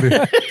Bad Bunny.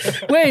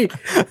 Wait,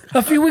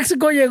 a few weeks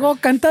ago llegó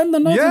cantando,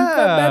 ¿no? Some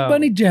Bad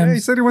Bunny Yeah, he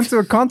jams. said he went to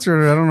a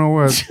concert. I don't know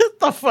what. Shut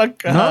the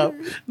fuck up.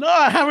 No,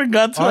 I haven't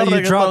got to a You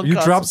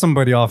reggaeton dropped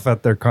somebody off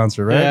at their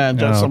concert, right? Yeah,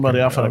 dropped somebody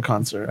okay. off at a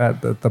concert.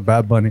 At the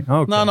Bad Bunny.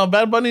 Okay. No,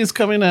 Bad Bunny is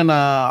coming in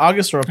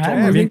August or October.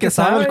 Muy Bien bien que que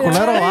sabe el sabe.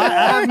 culero. I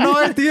have no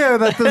idea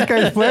that this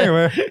guy's playing,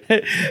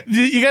 güey.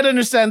 You got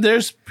to understand,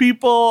 there's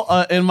people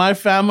in my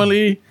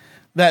family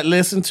that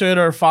listen to it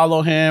or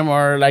follow him,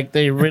 or like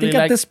they I really think at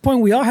like. this point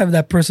we all have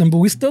that person, but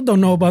we still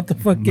don't know about the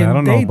fucking I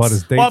don't know dates. about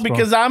his dates. Well, bro.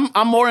 because I'm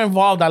more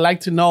involved. I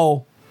like to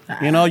know.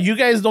 You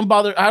guys don't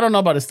bother. I don't know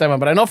about Esteban,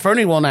 but I know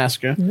Fernie won't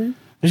ask you. Mm-hmm.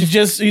 He's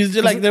just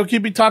like they'll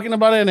keep talking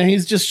about it, and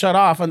he's just shut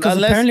off. Because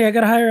Unless, apparently I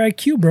got a higher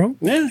IQ, bro.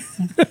 yeah,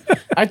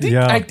 I think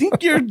Yeah. I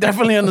think you're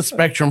definitely on the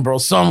spectrum, bro.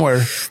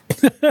 Somewhere.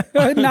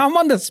 Now I'm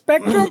on the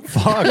spectrum.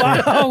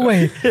 Wow,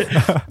 wait.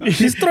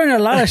 He's throwing a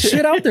lot of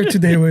shit out there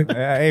today, wait.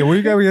 Hey, what do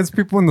you got against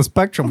people in the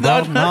spectrum,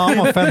 bro? Now I'm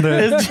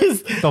offended. It's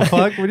just The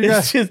fuck? What do you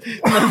got? It's just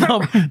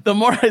no. The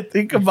more I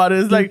think about it,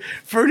 it's like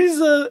Fernie's.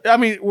 I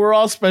mean, we're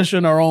all special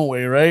in our own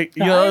way, right?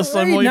 Now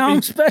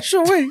I'm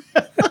special, wait.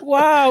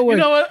 Wow, wait.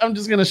 You know what? I'm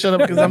just gonna shut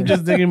up because I'm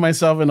just digging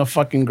myself in a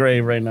fucking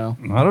grave right now.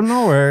 I don't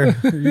know where.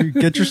 You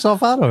get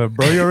yourself out of it,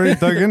 bro. You already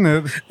dug in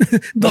it.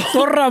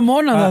 Dr.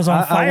 Ramona was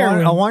on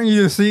fire. I want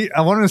you to see.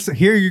 I want to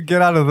hear you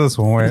get out of this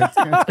one. Way. It's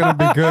gonna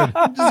be good.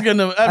 I'm just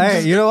gonna.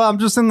 Hey, you know what? I'm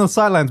just in the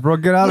sidelines, bro.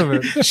 Get out of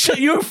it. Shit,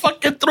 you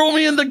fucking threw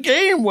me in the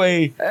game,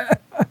 way.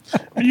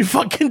 You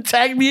fucking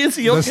tagged me in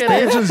si yo The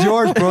stage is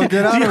yours, bro.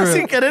 Get out Yo of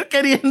sin it. querer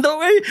queriendo,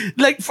 güey.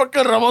 Like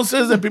fucking Ramon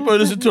says that people who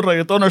listen to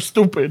reggaeton are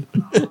stupid.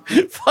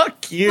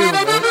 Fuck you, bro.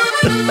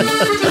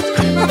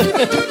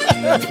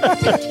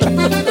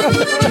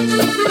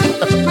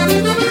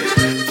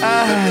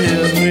 Ay,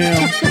 Dios mío.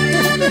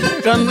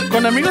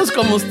 Con amigos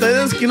como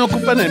ustedes, ¿quién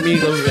ocupa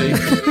enemigos, güey?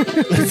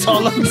 That's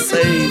all I'm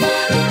saying.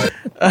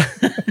 I'm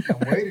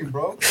waiting,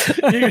 bro.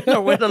 You're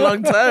gonna wait a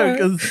long time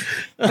because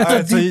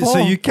Alright, so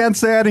you can't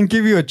say I didn't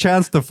give you a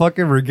chance to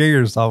fucking regain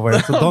yourself, way.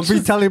 So don't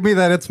be telling me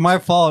that it's my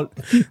fault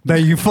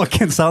that you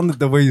fucking sounded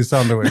the way you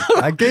sounded. Way.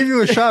 I gave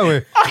you a shot,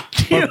 way.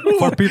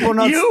 For people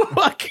not you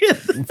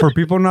fucking for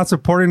people not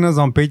supporting us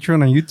on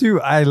Patreon and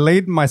YouTube, I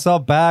laid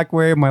myself back,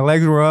 way. My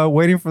legs were up,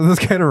 waiting for this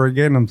guy to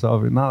regain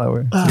himself. Not that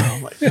way. Oh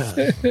my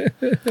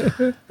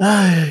god.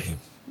 Ay,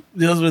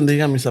 Dios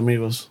bendiga mis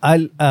amigos.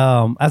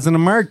 As an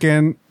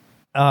American,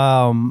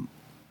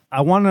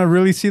 I want to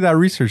really see that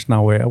research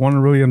now, way. I want to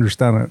really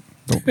understand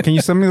it. Can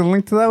you send me the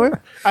link to that, way?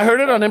 I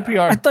heard it on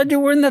NPR. I thought you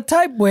were in the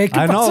type, way.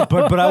 I know,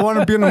 but I want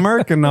to be an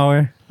American now,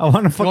 way. I want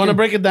to You fucking. want to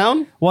break it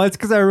down? Well, it's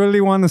because I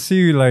really want to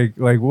see like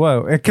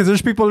what? Because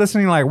there's people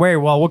listening like, wait,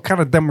 well, what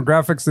kind of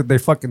demographics did they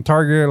fucking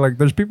target? Like,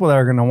 there's people that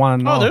are gonna want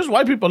to know. Oh, there's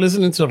white people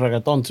listening to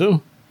reggaeton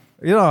too.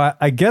 You know,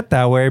 I get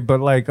that way,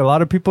 but like a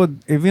lot of people,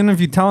 even if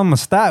you tell them a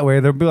stat way,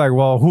 they'll be like,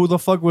 well, who the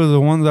fuck was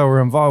the ones that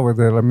were involved with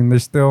it? I mean,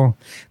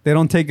 they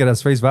don't take it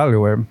as face value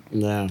way.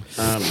 Yeah,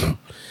 I don't know.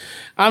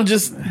 I'm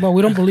just But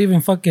we don't believe in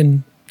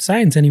fucking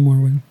science anymore,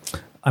 way.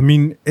 I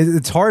mean,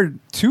 it's hard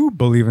to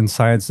believe in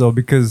science though,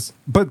 because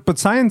but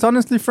science,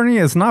 honestly, for me,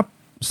 is not.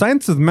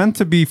 Science is meant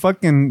to be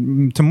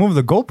fucking to move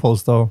the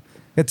goalpost though.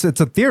 It's a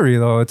theory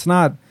though. It's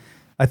not.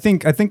 I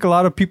think a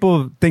lot of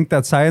people think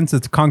that science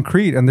is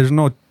concrete and there's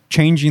no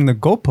changing the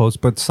goalpost,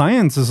 but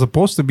science is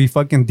supposed to be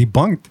fucking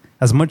debunked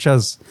as much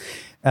as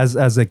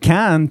it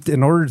can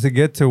in order to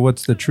get to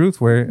what's the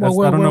truth. Where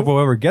Well, I don't know if we'll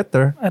ever get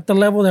there. At the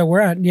level that we're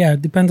at, yeah,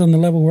 it depends on the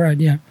level we're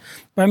at, yeah.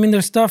 But I mean,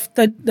 there's stuff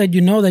that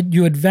you know that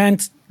you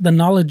advance the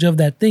knowledge of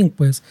that thing,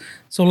 pues.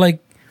 So like,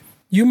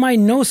 you might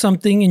know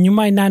something and you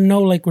might not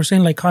know, like we're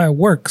saying, like how it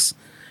works.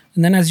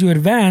 And then as you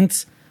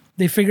advance,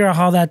 they figure out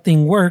how that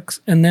thing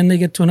works, and then they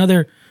get to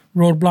another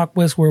roadblock,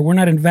 pues, where we're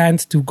not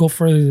advanced to go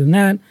further than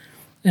that,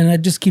 and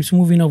that just keeps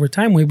moving over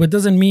time, way. But it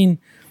doesn't mean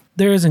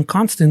there isn't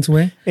constants,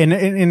 way. In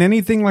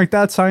anything like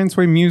that, science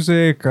way,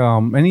 music,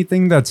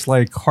 anything that's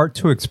like hard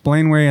to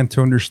explain way and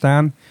to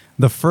understand,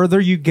 the further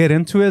you get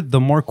into it, the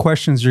more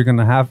questions you're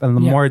gonna have, and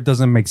the more it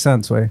doesn't make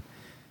sense way.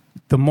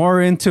 The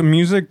more into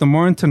music, the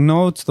more into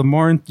notes, the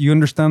more you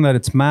understand that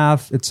it's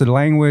math, it's a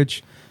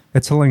language,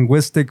 it's a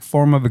linguistic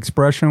form of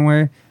expression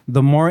way.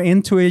 The more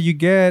into it you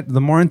get,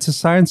 the more into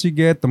science you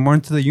get, the more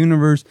into the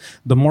universe,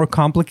 the more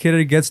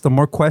complicated it gets, the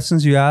more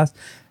questions you ask.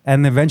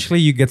 and eventually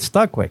you get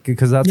stuck, like,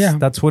 because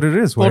that's what it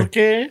is. ¿Por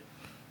qué?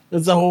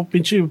 It's a whole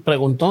pinche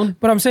preguntón.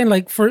 But I'm saying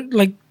like for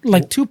like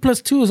 2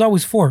 + 2 is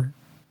always 4.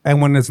 And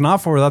when it's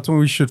not 4, that's when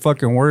we should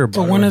fucking worry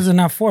about. But when is it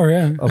not 4?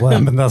 Yeah. Well, I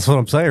mean, that's what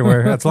I'm saying.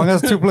 Where as long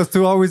as 2 +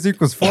 2 always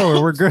equals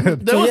 4, we're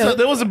good.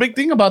 There was a big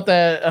thing about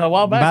that a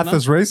while back. Math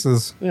is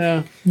racist.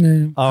 Yeah.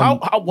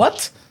 How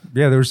what?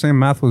 Yeah, they were saying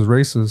math was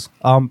racist.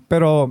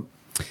 Pero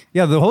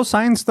yeah, the whole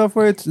science stuff,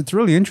 way it's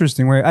really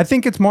interesting. Way I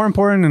think it's more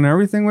important in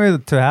everything way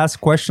to ask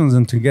questions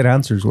and to get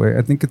answers. Way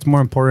I think it's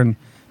more important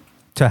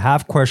to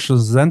have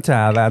questions than to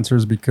have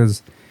answers,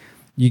 because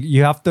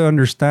you have to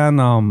understand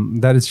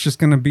that it's just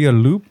going to be a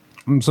loop.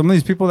 Some of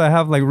these people that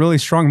have like really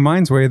strong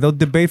minds, way they'll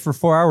debate for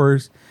 4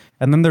 hours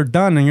and then they're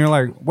done, and you're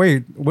like,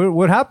 wait,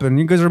 what happened?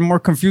 You guys are more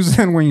confused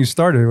than when you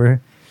started, right?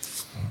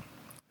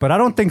 But I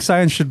don't think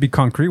science should be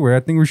concrete. Way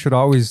I think we should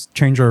always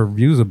change our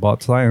views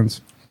about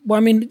science. Well,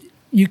 I mean,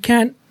 you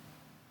can't.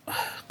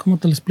 ¿Cómo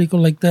te lo explico?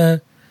 Like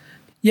the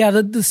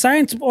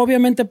science.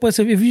 Obviamente, pues,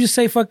 if you just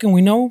say fucking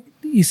we know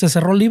y se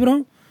cerró el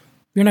libro,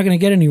 you're not going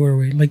to get anywhere.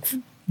 Way like.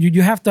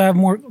 You have to have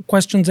more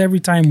questions every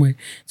time. Way.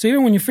 So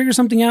even when you figure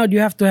something out, you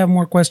have to have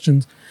more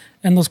questions.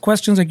 And those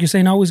questions, like you're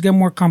saying, always get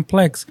more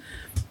complex.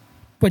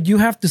 But you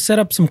have to set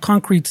up some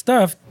concrete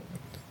stuff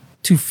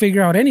to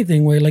figure out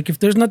anything. Way. Like if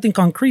there's nothing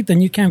concrete, then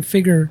you can't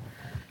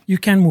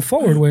move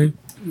forward. Way.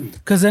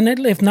 Because then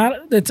if not,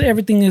 it's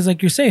everything is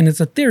like you're saying, it's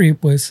a theory.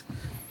 Pues.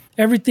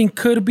 Everything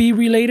could be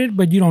related,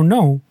 but you don't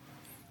know.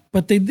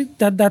 But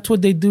that's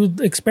what they do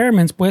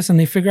experiments, pues, and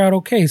they figure out,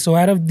 okay, so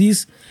out of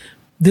this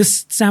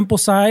sample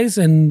size,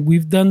 and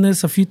we've done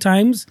this a few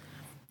times,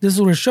 this is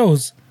what it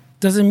shows.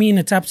 Doesn't mean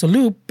it's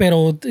absolute,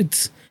 pero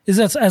it's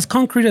as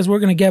concrete as we're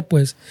going to get,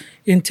 pues,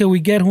 until we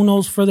get, who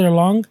knows, further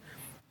along,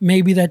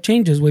 maybe that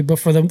changes. But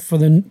for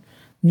the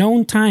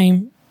known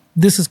time,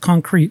 this is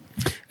concrete.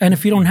 And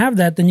if you don't have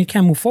that, then you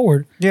can't move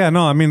forward. Yeah,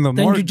 no, I mean, then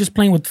you're just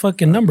playing with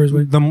fucking numbers.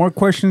 The more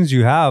questions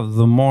you have,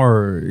 the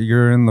more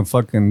you're in the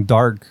fucking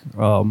dark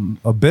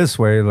abyss.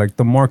 Way, like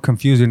the more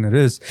confusing it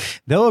is.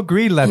 They'll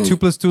agree that 2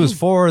 + 2 is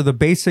 4, the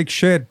basic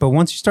shit. But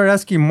once you start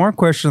asking more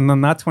questions,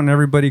 then that's when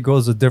everybody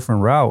goes a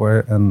different route.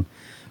 Way, and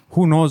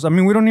who knows? I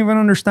mean, we don't even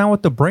understand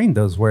what the brain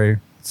does. Way,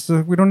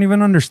 we don't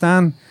even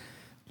understand,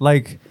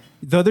 like.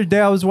 The other day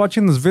I was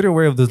watching this video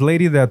way of this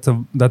lady that's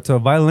a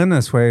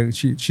violinist. Way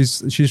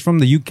she's from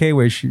the UK.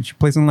 Way she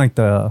plays in like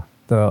the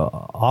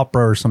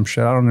opera or some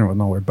shit. I don't even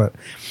know where. But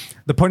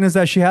the point is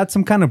that she had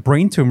some kind of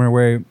brain tumor.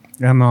 Way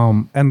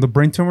and the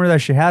brain tumor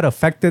that she had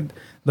affected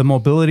the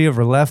mobility of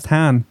her left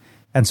hand.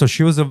 And so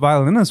she was a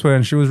violinist. Way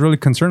and she was really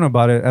concerned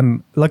about it.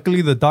 And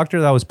luckily the doctor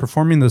that was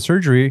performing the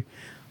surgery,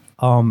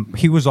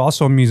 he was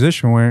also a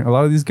musician. Way a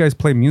lot of these guys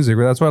play music.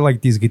 Right? That's why like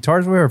these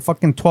guitars are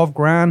fucking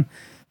 $12,000.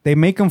 They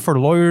make them for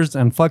lawyers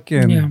and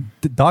fucking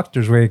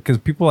doctors, way, because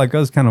people like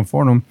us can't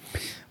afford them.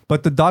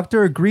 But the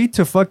doctor agreed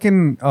to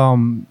fucking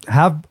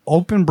have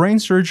open brain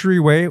surgery,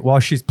 way, while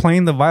she's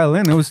playing the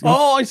violin.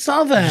 I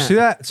saw that. Did you see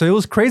that? So it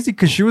was crazy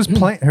because she was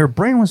playing. Her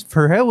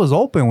head was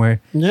open, way.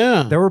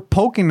 Yeah, they were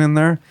poking in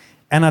there,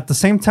 and at the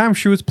same time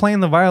she was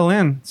playing the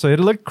violin. So it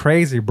looked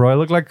crazy, bro. It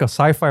looked like a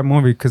sci-fi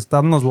movie because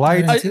on those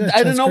lights. I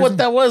didn't know what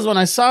that was when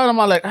I saw it. I'm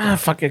like,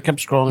 fuck it. I kept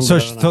scrolling.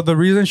 So the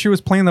reason she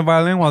was playing the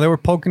violin while they were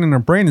poking in her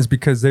brain is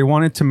because they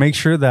wanted to make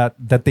sure that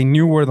they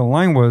knew where the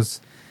line was.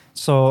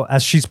 So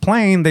as she's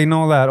playing, they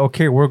know that,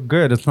 okay, we're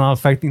good. It's not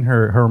affecting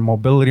her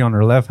mobility on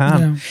her left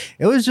hand. Yeah.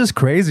 It was just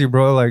crazy,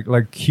 bro.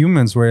 Like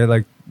humans were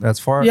like as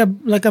far. Yeah,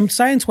 like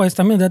science-wise,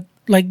 I mean that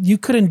like you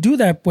couldn't do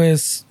that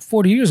pues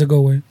 40 years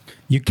ago. Way.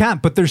 You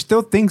can't, but there's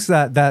still things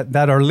that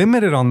are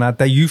limited on that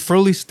you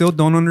fully still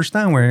don't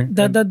understand. Where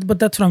but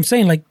that's what I'm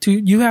saying. Like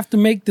you have to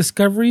make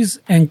discoveries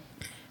and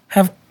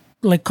have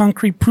like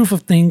concrete proof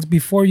of things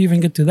before you even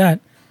get to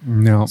that.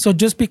 No. So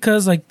just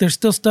because like there's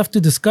still stuff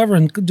to discover,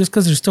 and just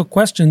because there's still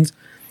questions,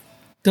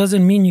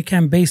 doesn't mean you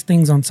can't base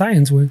things on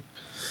science. With.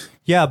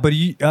 Yeah, but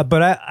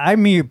I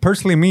mean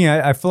personally,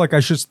 I feel like I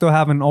should still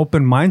have an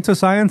open mind to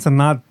science and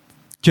not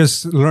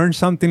just learn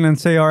something and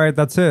say, all right,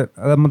 that's it.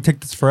 I'm going to take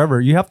this forever.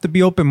 You have to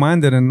be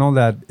open-minded and know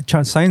that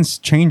science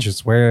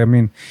changes. Where, I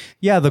mean,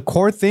 yeah, the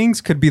core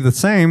things could be the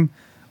same,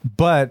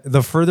 but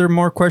the further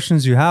more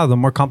questions you have, the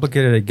more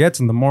complicated it gets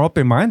and the more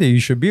open-minded you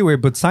should be.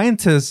 But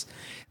scientists,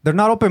 they're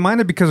not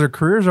open-minded because their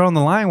careers are on the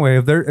line.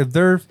 If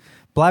they're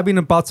blabbing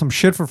about some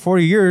shit for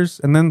 40 years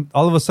and then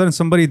all of a sudden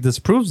somebody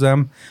disproves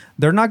them,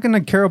 they're not going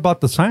to care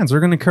about the science. They're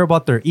going to care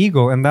about their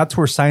ego. And that's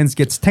where science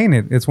gets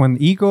tainted. It's when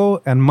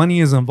ego and money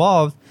is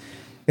involved.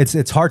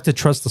 It's hard to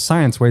trust the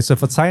science. Way. So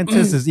if a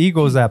scientist's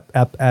ego is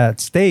at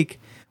stake,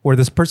 where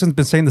this person's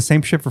been saying the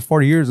same shit for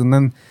 40 years, and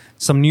then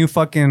some new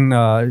fucking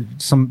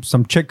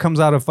some chick comes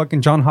out of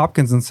fucking John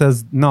Hopkins and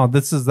says, no,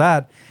 this is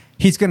that,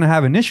 he's gonna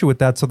have an issue with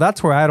that. So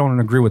that's where I don't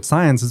agree with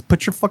science. Is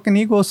put your fucking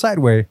ego aside.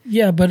 Way.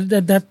 Yeah, but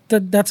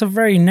that's a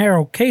very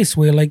narrow case.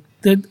 Way like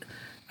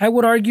I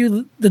would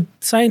argue the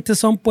scientists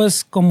son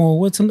pues como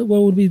what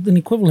would be an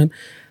equivalent?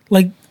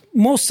 Like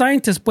most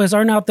scientists pues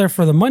aren't out there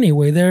for the money.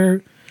 Way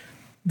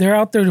they're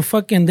out there to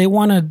fucking, they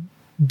want to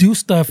do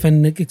stuff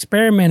and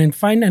experiment and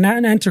find and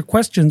answer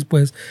questions.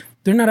 Pues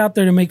They're not out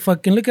there to make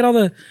fucking. Look at all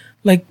the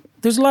like.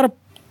 There's a lot of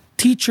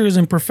teachers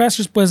and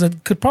professors, pues,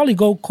 that could probably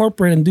go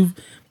corporate and do.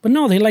 But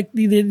no, they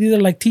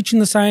either like teaching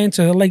the science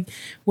or they like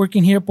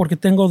working here porque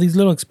tengo these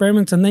little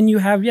experiments. And then you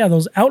have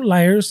those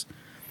outliers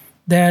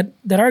that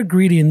are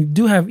greedy and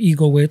do have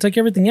ego. Way it's like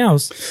everything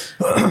else.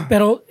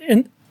 Pero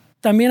and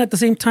también at the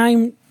same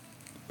time,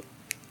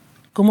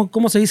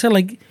 como se dice,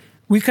 like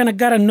we kind of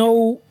gotta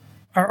know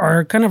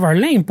our kind of our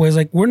lane. Pues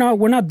like we're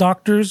not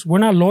doctors, we're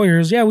not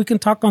lawyers. Yeah, we can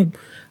talk on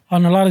a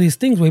lot of these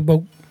things, way,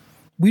 but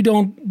we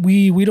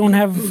don't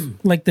have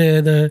like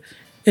the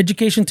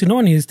education to know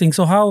any of these things.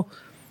 So how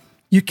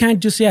you can't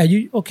just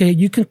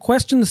you can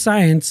question the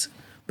science,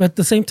 but at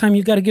the same time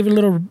you got to give it a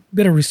little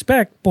bit of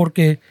respect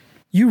porque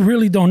you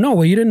really don't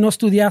know. You didn't know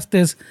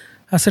estudiaste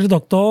a ser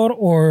doctor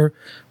or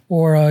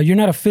you're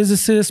not a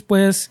physicist,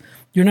 pues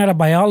you're not a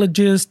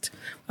biologist.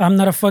 I'm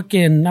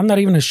not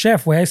even a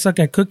chef. I suck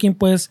at cooking,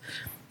 pues.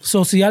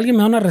 So si alguien me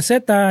da una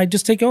receta, I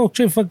just take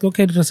okay,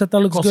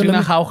 receta looks good.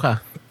 Cocina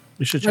Jauja.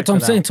 You should check That's what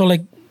I'm saying. So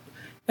like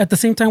at the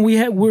same time we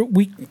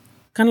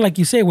kind of like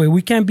you say,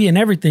 we can't be in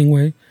everything,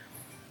 way.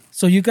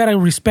 So you got to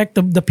respect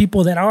the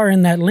people that are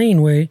in that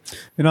lane, way.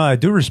 You know, I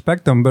do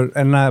respect them, but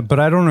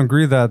I don't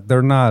agree that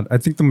they're not. I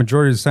think the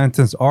majority of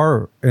scientists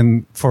are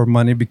in for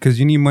money because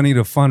you need money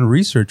to fund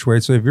research,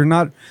 way. So if you're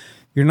not,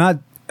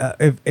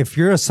 if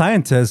you're a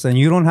scientist and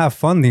you don't have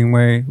funding,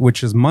 way,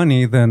 which is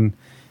money, then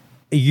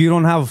you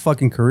don't have a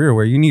fucking career,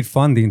 where you need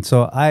funding.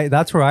 So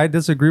that's where I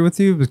disagree with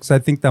you because I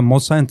think that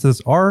most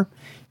scientists are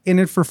in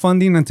it for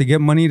funding and to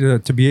get money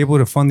to be able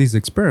to fund these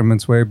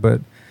experiments, way.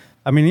 But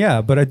I mean,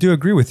 yeah, but I do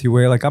agree with you,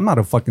 way. Like I'm not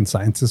a fucking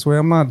scientist, way.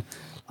 I'm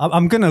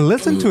gonna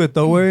listen to it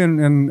though, way,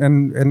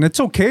 and it's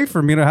okay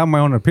for me to have my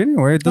own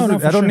opinion, way. It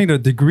doesn't. I don't need a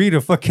degree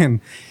to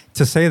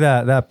say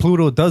that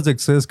Pluto does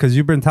exist because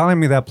you've been telling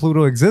me that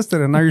Pluto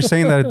existed, and now you're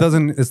saying that it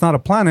doesn't. It's not a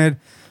planet.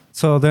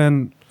 So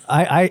then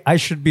I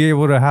should be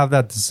able to have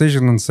that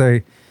decision and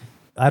say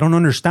I don't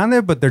understand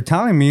it, but they're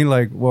telling me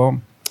like,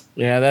 well.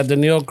 Yeah, that the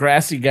Neil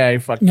Grassy guy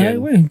fucking. Yeah,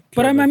 way.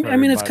 But I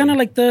mean, it's kind of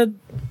like the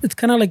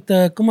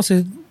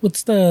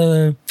what's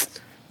the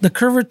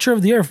curvature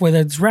of the Earth, way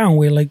that's round,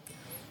 way like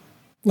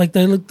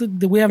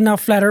the we have now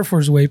flat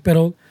earthers, way.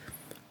 But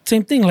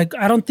same thing. Like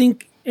I don't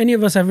think any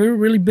of us have ever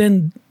really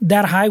been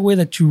that high, way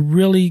that you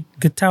really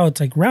could tell it's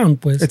like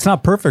round, pues. It's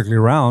not perfectly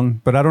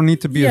round, but I don't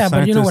need to be a scientist. Yeah,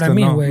 but you know what I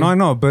mean, way. No, I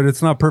know, but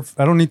it's not perfect.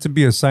 I don't need to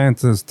be a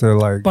scientist to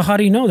like. But how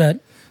do you know that?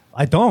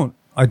 I don't.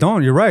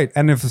 You're right.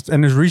 And if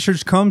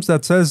research comes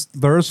that says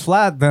the Earth's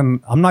flat,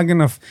 then I'm not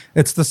gonna.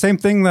 It's the same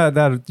thing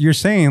that you're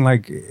saying.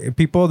 Like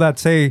people that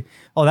say,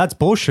 "Oh, that's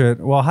bullshit."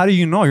 Well, how do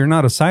you know? You're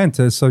not a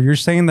scientist, so you're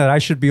saying that I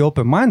should be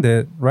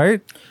open-minded,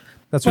 right?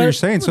 That's what you're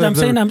saying. So I'm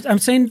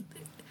saying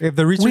if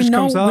the research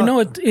comes out, we know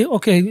it.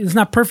 Okay, it's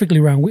not perfectly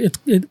round.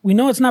 We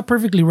know it's not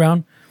perfectly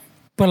round,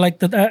 but like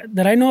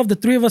that I know of, the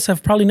three of us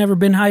have probably never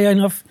been high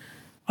enough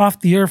off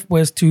the Earth,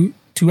 was to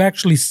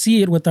actually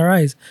see it with our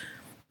eyes.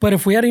 But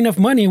if we had enough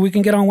money, we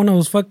can get on one of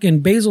those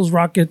fucking Bezos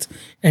rockets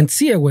and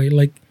see it, way.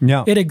 Like,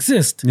 it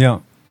exists. Yeah.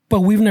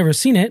 But we've never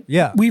seen it.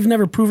 Yeah. We've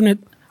never proven it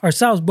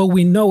ourselves, but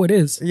we know it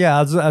is. Yeah,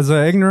 as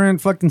an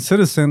ignorant fucking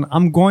citizen,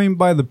 I'm going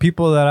by the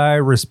people that I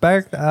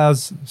respect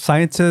as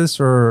scientists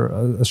or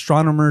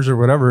astronomers or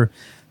whatever,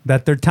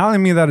 that they're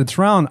telling me that it's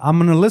round. I'm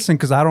going to listen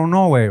because I don't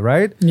know, way,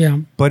 right? Yeah.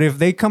 But if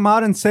they come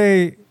out and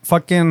say,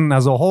 fucking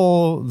as a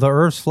whole, the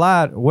Earth's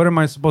flat, what am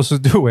I supposed to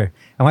do, way?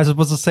 Am I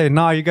supposed to say,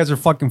 nah, you guys are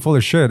fucking full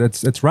of shit.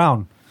 It's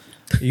round.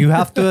 You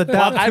have to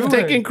adapt. Well, I've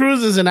taken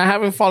cruises and I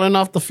haven't fallen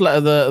off the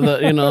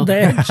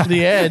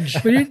the edge.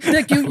 But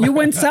you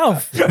went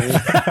south.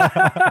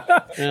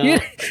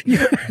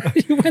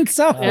 You went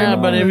south. Yeah,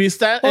 but if you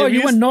start,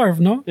 you went north,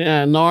 no?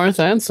 Yeah, north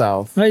and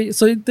south. Right,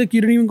 so you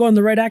didn't even go on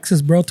the right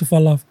axis, bro, to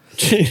fall off.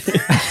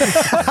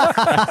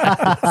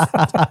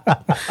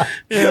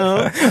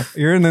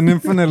 You're in an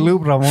infinite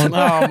loop, Ramon.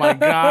 Oh my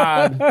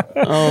god.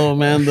 Oh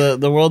man,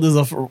 the world is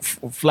a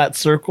flat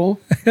circle.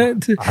 I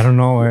don't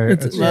know, way.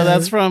 No,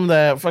 that's from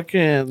the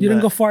fucking. You didn't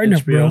go far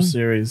enough, HBO bro.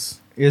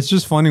 Series. It's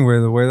just funny, way,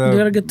 the way that you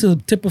gotta get to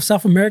the tip of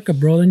South America,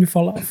 bro. Then you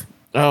fall off.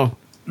 Oh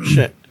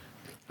shit!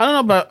 I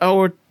don't know, but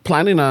we're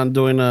planning on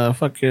doing a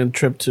fucking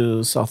trip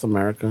to South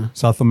America.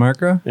 South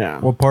America? Yeah.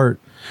 What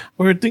part?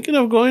 We're thinking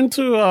of going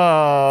to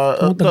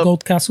the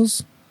gold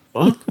castles.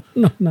 Huh?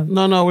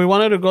 No. We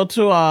wanted to go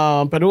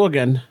to Peru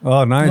again.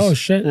 Oh, nice. Oh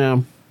shit.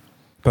 Yeah.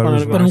 Pero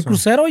un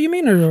crucero, you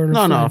mean, or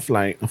no, a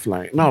flight.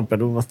 No,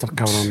 Peru va a estar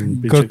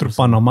cabrón. Go to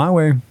Panama,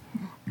 way.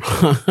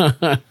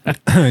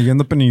 You end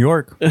up in New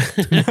York. Let's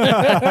take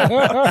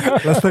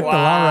the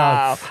long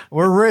route.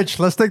 We're rich.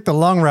 Let's take the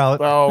long route.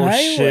 Oh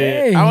shit!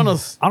 Way. I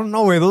don't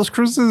know, way. Those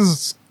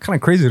cruises kind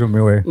of crazy to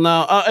me, way.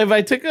 No, if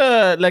I take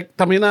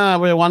también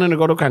we wanted to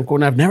go to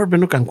Cancun. I've never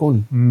been to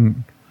Cancun.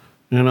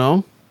 You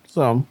know,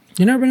 so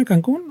you never been to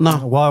Cancun?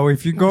 No. Well,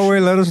 if you go away,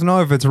 let us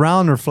know if it's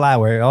round or flat,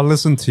 way. I'll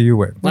listen to you,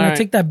 way. When I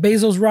take that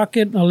Bezos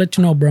rocket, I'll let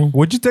you know, bro.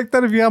 Would you take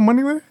that if you have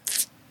money, way?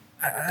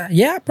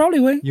 Yeah, probably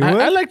would. You would?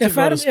 I like to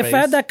go to space. If I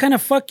had that kind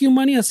of fuck you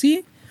money, I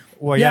see.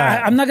 Well,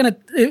 I'm not gonna.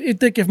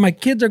 If my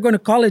kids are going to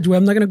college,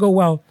 I'm not gonna go.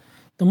 Wow,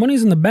 the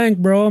money's in the bank,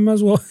 bro. I might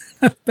as well.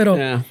 Pero,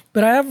 Yeah.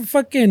 but I have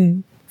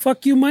fucking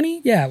fuck you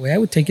money. Yeah, I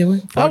would take it.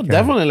 Way. I would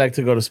definitely like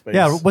to go to space.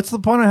 Yeah, what's the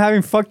point of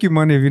having fuck you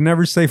money if you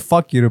never say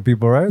fuck you to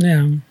people, right?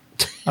 Yeah.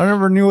 I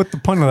never knew what the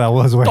point of that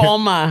was. Wait.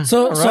 Toma.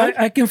 So Right?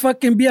 I can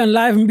fucking be on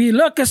live and be,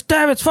 look, it's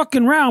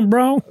fucking round,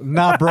 bro.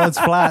 Nah, bro, it's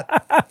flat.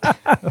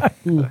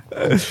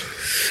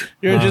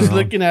 You're just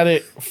looking at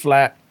it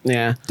flat.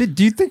 Yeah.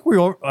 Do you think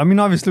I mean,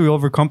 obviously we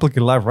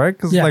overcomplicate life, right?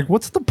 Because Yeah. like,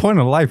 what's the point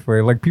of life,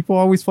 right? Like, people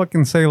always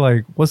fucking say,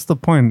 like, what's the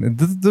point?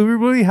 Do we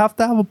really have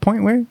to have a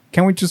point, way?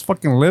 Can't we just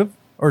fucking live?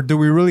 Or do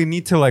we really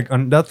need to, like,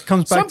 that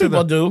comes back Some to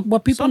people the... do. Well,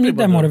 people Some need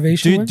that do.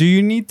 motivation. way. Do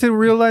you need to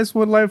realize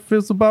what life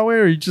is about, way?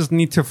 Or you just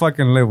need to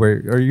fucking live, way?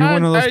 Are you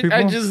one of those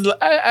people?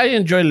 I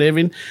enjoy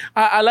living.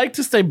 I like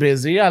to stay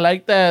busy. I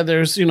like that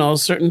there's,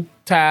 certain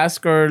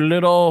tasks or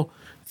little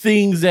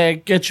things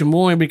that get you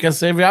moving,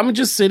 because if I'm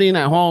just sitting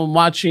at home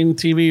watching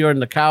TV or in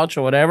the couch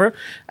or whatever,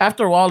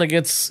 after a while it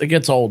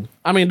gets old.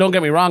 I mean, don't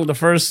get me wrong, the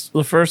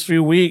first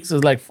few weeks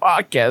is like,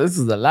 fuck yeah, this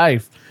is the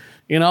life.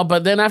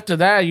 But then after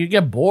that, you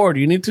get bored.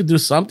 You need to do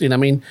something. I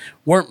mean,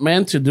 we're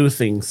meant to do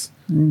things.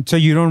 So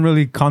you don't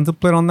really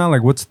contemplate on that?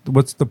 Like, what's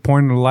the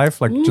point of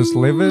life? Like, just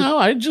live it? No,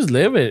 I just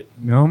live it.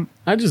 You know?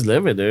 I just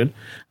live it, dude.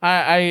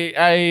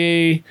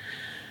 I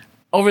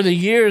over the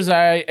years,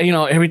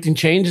 everything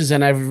changes,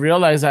 and I've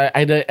realized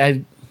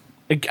I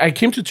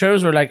came to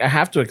terms where, like, I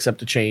have to accept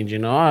the change.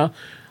 I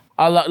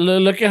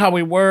look at how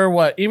we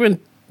were. Even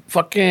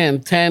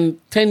fucking 10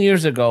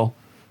 years ago.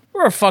 We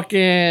were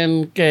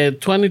fucking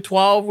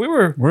 2012.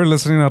 We're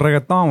listening to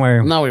reggaeton, way.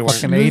 No, we weren't.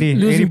 Fucking 80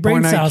 Losing brain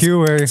point cells.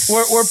 IQ, way.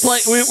 We're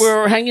playing.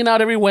 We're hanging out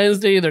every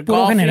Wednesday, either Puro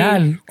golfing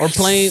general. or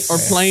playing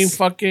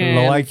fucking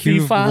Low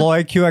IQ, FIFA. low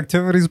IQ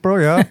activities, bro.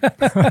 Yeah.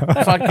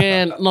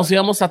 Fucking nos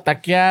íbamos a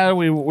taquear.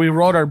 We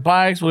rode our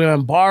bikes. We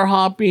went bar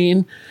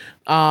hopping.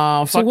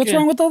 So what's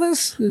wrong with all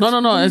this?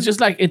 No. It's just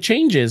like it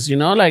changes.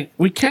 Like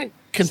we can't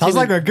continue. Sounds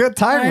like a good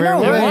time, I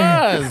know, man. It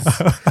right?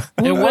 was.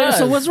 It was.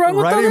 So what's wrong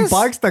with all Riding this?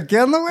 bikes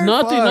taqueando, way?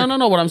 Nothing. Fuck.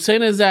 No. What I'm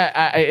saying is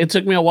that it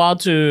took me a while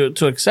to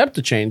accept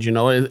the change.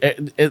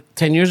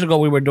 10 years ago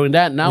we were doing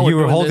that. Now You we're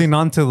were doing holding this.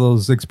 on to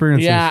those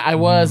experiences. Yeah, I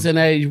was, and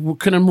I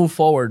couldn't move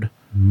forward.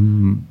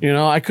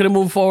 I couldn't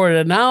move forward,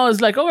 and now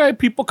it's like, all right,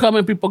 people come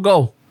and people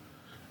go,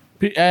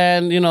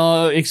 and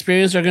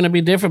experiences are going to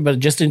be different, but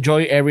just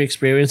enjoy every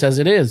experience as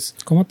it is.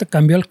 ¿Cómo te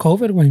cambió el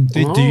COVID,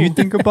 güey? Do you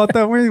think about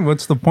that way?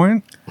 What's the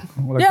point?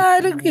 Like, Yeah,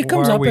 it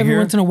comes why are up we every here?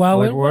 once in a while.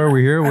 Like, why are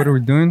we here? What are we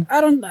doing?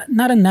 I don't,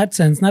 not in that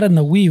sense, not in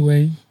the we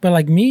way, but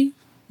like me,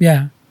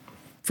 yeah,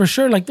 for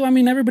sure. Like, I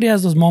mean, everybody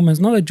has those moments,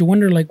 no? That you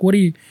wonder, like, what are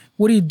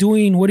you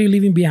doing? What are you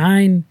leaving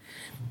behind?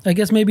 I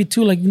guess maybe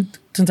too, like,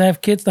 since I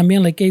have kids,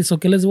 también, like, hey, so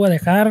 ¿qué les voy a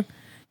dejar?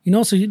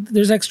 So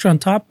there's extra on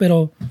top,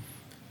 pero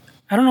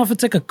I don't know if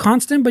it's like a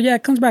constant, but yeah,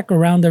 it comes back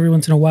around every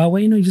once in a while.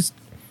 Way,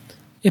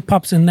 it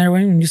pops in there,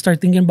 way, and you start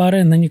thinking about it,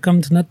 and then you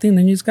come to nothing,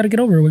 then you just got to get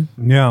over it, way.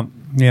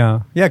 Yeah.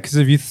 Because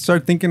if you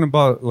start thinking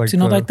about like, Si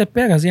no, ahí te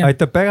pegas, yeah. ahí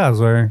te pegas,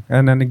 way,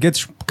 and then it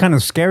gets kind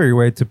of scary,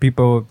 way, to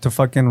people to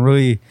fucking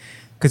really.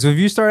 Because if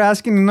you start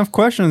asking enough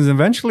questions,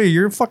 eventually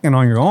you're fucking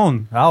on your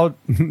own out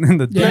in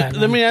the Yeah. dirt.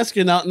 Let me ask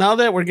you now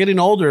that we're getting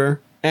older,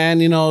 and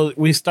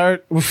we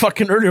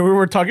fucking earlier we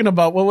were talking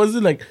about, what was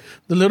it, like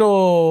the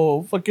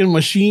little fucking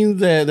machine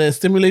that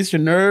stimulates your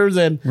nerves,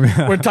 and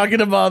we're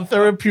talking about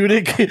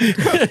therapeutic. Old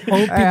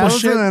Hey, I people was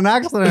shit. in an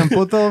accident,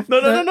 puto.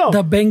 No.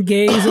 The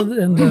Bengays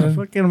and the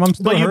Fucking, I'm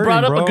still But you hurting,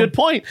 brought up bro. a good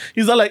point.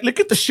 He's all like, look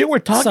at the shit we're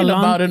talking Salon-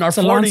 about in our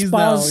salon 40s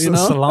spas.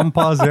 now,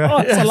 Salampas,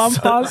 yeah.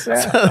 Salampas,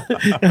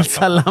 yeah. El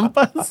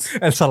Salampas.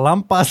 El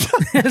salampas.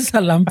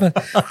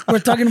 Salampa. We're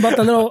talking about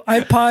the little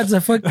iPods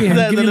that fucking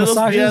give you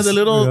massages. Yeah.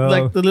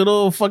 The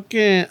little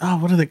fucking,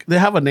 what are they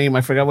have a name,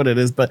 I forgot what it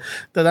is, but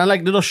they're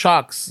like little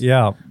shocks.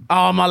 Yeah.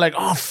 I'm all like,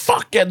 oh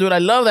fuck yeah, dude, I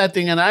love that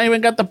thing, and I even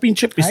got the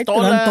pinche Ay, ¿te dan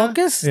pistola.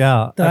 toques?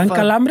 Yeah. ¿Te dan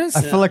calambres?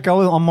 I feel like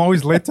I'm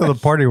always late to the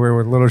party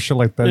with little shit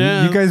like that.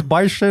 Yeah. You guys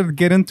buy shit,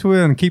 get into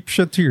it, and keep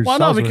shit to Well,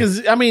 yourself. no,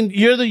 because I mean,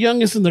 you're the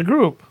youngest in the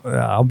group.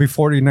 I'll be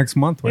 40 next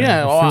month. Wait, Yeah,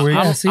 in a well, few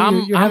weeks. Yeah, see,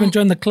 I'm- you haven't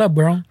joined the club,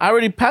 bro. I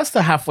already passed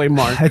the halfway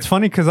mark. It's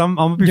funny because I'm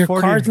gonna be Your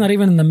 40. card's not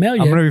even in the mail I'm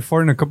yet. gonna be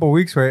 40 in a couple of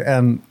weeks, right?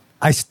 And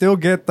I still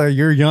get the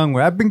you're young.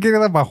 I've been getting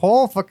that my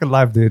whole fucking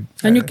life, dude.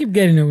 And you keep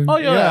getting it. Oh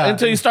yeah, Yeah.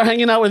 until you start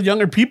hanging out with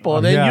younger people,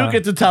 then Yeah. you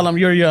get to tell them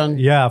you're young.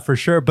 Yeah, for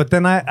sure. But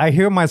then I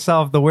hear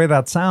myself the way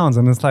that sounds,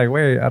 and it's like,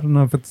 wait, I don't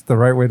know if it's the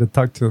right way to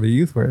talk to the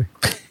youth, way.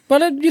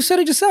 But you said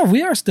it yourself.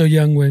 We are still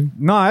young, way.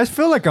 No, I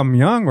feel like I'm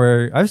young,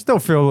 way. I still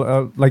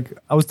feel like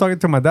I was talking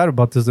to my dad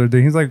about this the other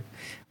day. He's like,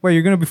 wait,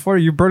 you're gonna be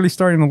 40, you're barely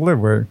starting to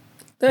live, way.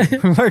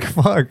 I'm like,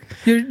 fuck.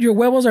 Your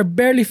huevos are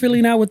barely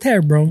filling out with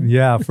hair, bro.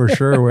 Yeah, for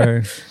sure,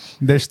 way.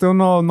 There's still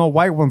no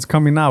white ones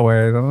coming out,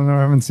 way.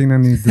 I haven't seen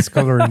any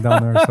discoloring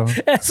down there, so.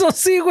 Eso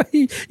sí,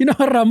 güey. You know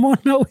how Ramon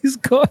always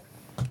go.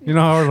 You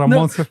know how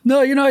Ramon said?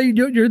 No, you know,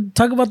 you're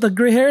talking about the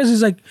gray hairs.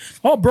 He's like,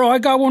 oh, bro, I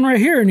got one right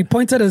here. And he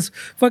points at his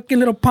fucking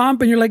little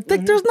pomp, and you're like,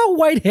 there's no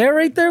white hair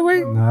right there,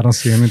 güey. No, I don't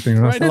see anything.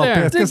 No, Right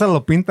there. es que se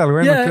lo pinta,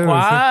 güey. Yeah. No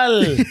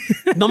quiere decir.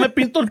 ¿Cuál? No me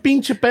pinto el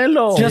pinche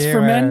pelo. Just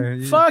for men?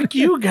 güey. Fuck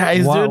you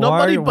guys, dude.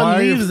 Nobody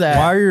believes that.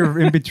 Why are you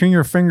in between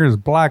your fingers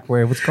black,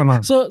 way? What's going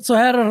on? So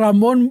I had a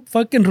Ramon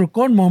fucking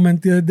Rucon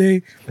moment the other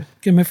day.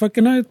 Que me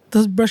fucking,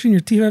 just brushing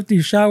your teeth after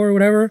you shower or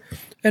whatever.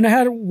 And I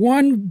had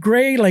one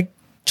gray, like,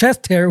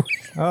 chest hair.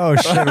 Oh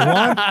shit!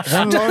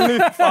 One lonely.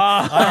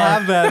 I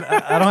have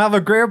that. I don't have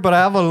a gray, but I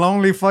have a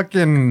lonely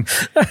fucking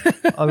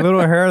a little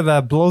hair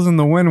that blows in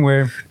the wind.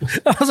 Way.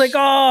 I was like,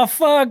 oh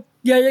fuck,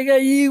 ya llegué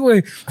ahí,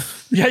 güey.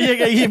 Ya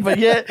llegué ahí, but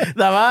yeah,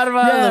 la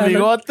barba, the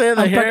bigote, the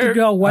I'm hair.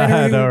 practically all white.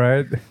 I know,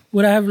 right?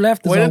 What I have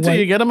left is Wait all until white.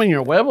 you get them in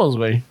your huevos,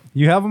 güey.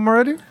 You have them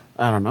already?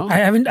 I don't know. I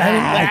haven't. I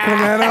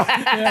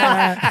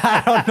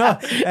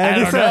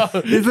don't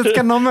know. Dices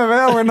que no me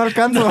veo, güey. No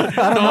alcanzo.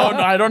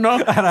 I don't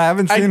know. I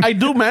haven't seen. I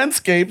do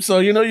Manscaped, so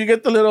you know you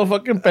get the little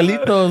fucking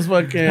pelitos,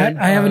 fucking.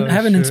 I haven't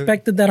shit.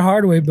 inspected that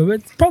hard way, but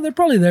it's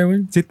probably there,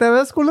 güey. ¿Sí te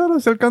ves, culero?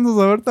 ¿Sí alcanzas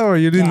a verte or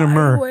you in the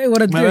mirror? Güey,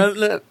 what a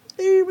dick.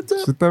 Hey, what's up?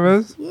 ¿Sí te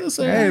ves?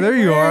 Hey, there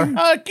you are.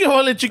 Ah, qué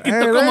jole, chiquito,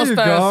 Hey, ¿cómo there you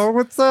estás? go.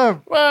 What's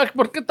up? Fuck,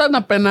 ¿por qué tan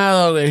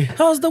apenado, güey?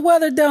 How's the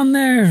weather down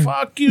there?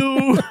 Fuck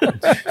you.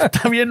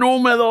 Está bien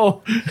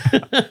húmedo.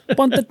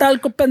 Ponte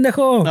talco,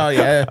 pendejo. Oh,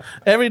 yeah.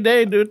 Every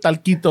day, dude,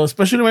 talquito.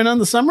 Especially right now in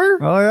the summer.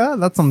 Oh, yeah?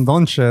 That's some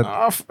don shit.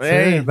 Oh, See,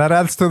 hey. that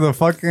adds to the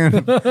fucking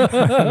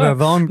the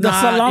don. The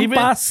salon even,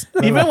 pass.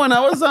 even when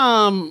I was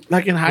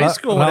like in high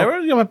school, whatever,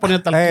 yo me ponía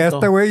talquito. Hey,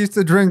 este güey used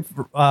to drink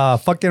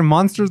fucking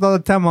monsters all the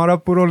time. Ahora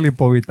puro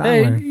lipovitan,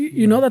 Hey, güey.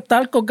 you know that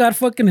talco got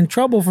fucking in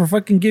trouble for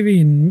fucking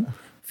giving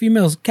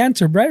females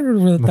cancer, right?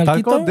 For the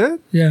Talco talquito? did?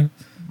 Yeah.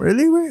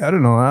 Really, güey? I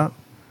don't know that.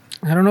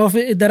 I don't know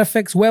if that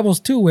affects huevos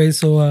too, way.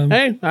 So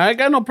Hey, I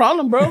got no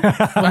problem, bro.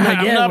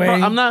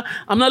 I'm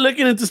not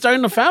looking into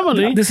starting a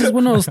family. this is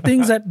one of those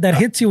things that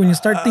hits you when you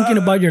start thinking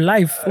about your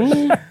life.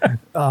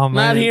 Oh, man.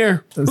 Not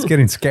here. It's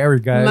getting scary,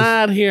 guys.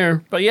 Not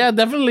here. But yeah,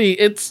 definitely.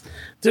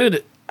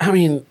 Dude, I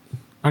mean,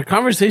 our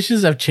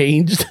conversations have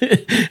changed.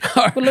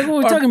 But look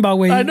what we're talking about,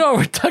 Wade. I know.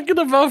 We're talking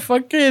about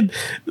fucking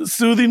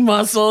soothing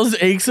muscles,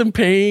 aches and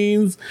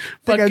pains.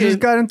 I think I just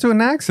got into an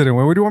accident.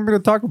 What do you want me to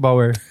talk about?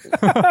 Where?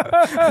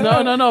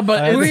 No.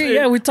 But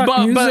we talk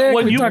music, But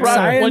when we you talk brought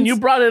science. when you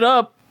brought it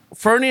up,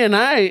 Fernie and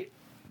I,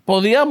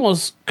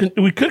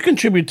 we could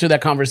contribute to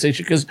that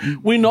conversation because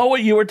we know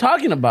what you were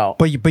talking about.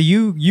 But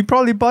you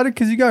probably bought it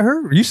because you got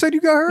hurt. You said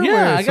you got hurt. Yeah,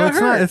 Wade. I got it's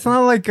hurt. Not, it's not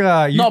like you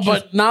No, just,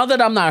 but now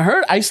that I'm not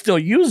hurt, I still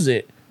use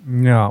it.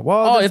 yeah.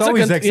 Well, there's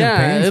always aches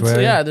and pains.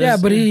 Wade. Yeah,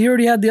 but he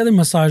already had the other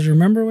massager.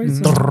 Remember? Wade?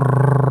 So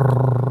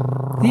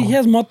he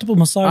has multiple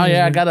massages. Oh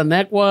yeah, I Wade. got a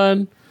neck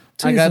one.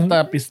 I got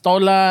the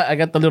pistola. I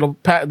got the little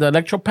the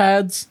electro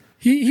pads.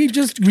 He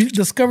just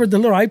discovered the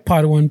little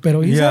iPod one,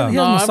 pero he Yeah. has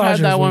No, I've had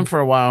massagers. that one Wade. for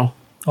a while.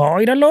 Oh,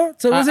 míralo.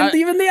 So it wasn't I-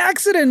 even the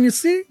accident, you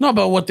see? No,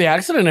 but with the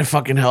accident, it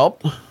fucking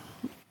helped.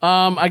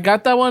 I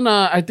got that one.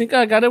 I think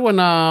I got it when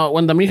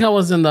the Mija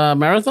was in the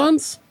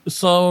marathons.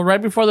 So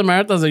right before the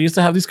marathons, they used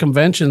to have these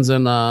conventions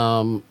in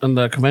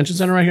the convention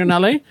center right here in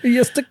LA.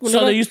 So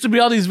there used to be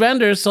all these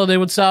vendors. So they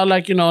would sell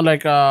like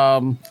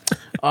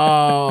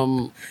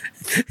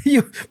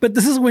But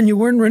this is when you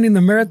weren't running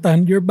the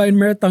marathon. You're buying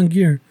marathon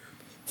gear.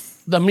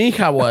 the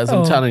Mija was. I'm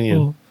Oh, telling you.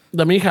 oh.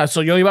 The Mija.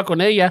 So yo iba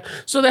con ella.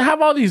 So they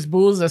have all these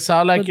booths that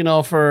sell like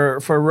for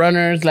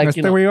runners, like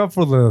Este way up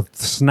for the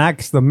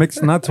snacks, the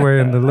mixed nuts way,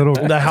 and the little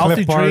the healthy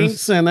Clif bars.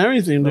 drinks and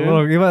everything, dude.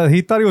 Look,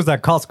 he thought he was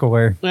at Costco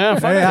way. Yeah,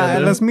 fuck Hey, that,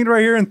 dude. let's meet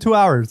right here in 2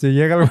 hours. Y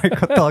llega el güey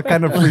con all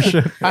kind of free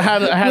shit. I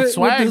had With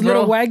swag, this bro.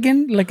 little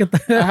wagon, like at the,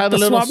 I had the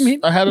a little swap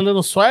meet. I had a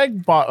little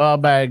swag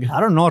bag.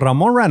 I don't know.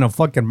 Ramon ran a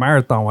fucking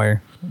marathon way.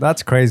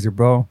 That's crazy,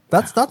 bro.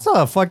 That's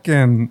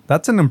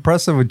an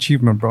impressive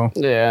achievement, bro.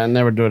 Yeah, I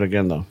never do it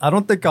again though. I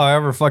don't think I'll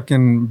ever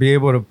fucking be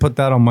able to put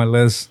that on my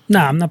list.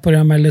 Nah, I'm not putting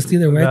it on my list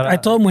either. Way. That- I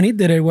told him when he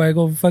did it, where I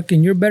go,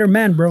 fucking, you're a better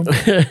man, bro.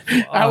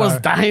 I was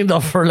dying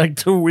though for like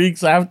 2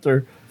 weeks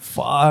after.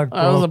 Fuck,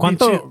 I was bro. a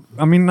 ¿Cuánto?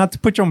 I mean, not to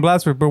put you on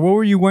blast, but what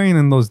were you weighing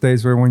in those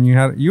days where when you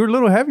were a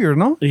little heavier,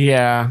 no?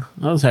 Yeah,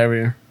 I was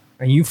heavier.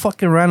 And you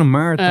fucking ran a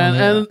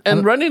marathon.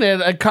 And running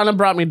it kind of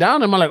brought me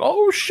down. And I'm like,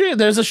 oh shit,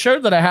 there's a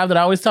shirt that I have that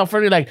I always tell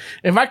Freddie, like,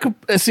 if I could,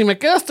 si me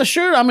quedas the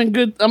shirt, I'm in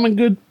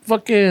good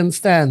fucking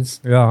stands.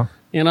 Yeah.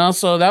 You know,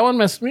 so that one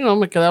me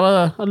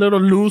quedaba a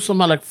little loose. I'm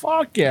like,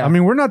 fuck yeah. I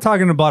mean, we're not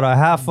talking about a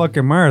half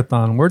fucking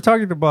marathon. We're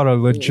talking about a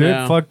legit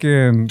Yeah.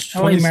 fucking I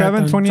like 27,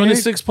 marathon. 28?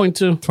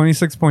 26.2.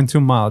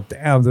 26.2 mile.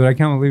 Damn, dude. I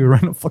can't believe you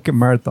ran a fucking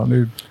marathon,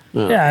 dude.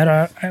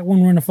 Yeah, I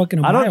won't run a fucking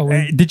I mile. don't.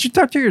 Way. Did you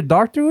talk to your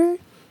doctor, güey?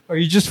 Or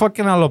you just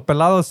fucking a lo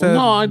pelado said,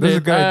 No, I this is a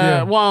did. good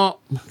idea?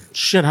 Well,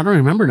 shit, I don't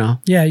remember now.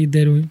 Yeah, you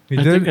did. Way. You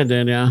I did? think I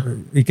did, yeah.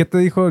 ¿Y qué te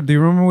dijo? Do you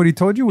remember what he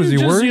told you? Was he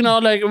Just, worried? you know,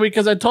 like,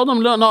 because I told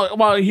him, no,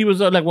 well, he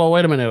was like, well,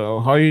 wait a minute.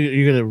 How are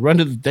you going to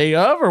run it the day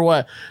of or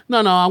what?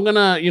 No, I'm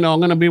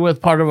going to be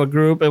with part of a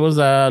group. It was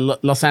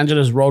Los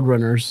Angeles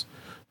Roadrunners.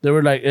 They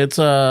were like, it's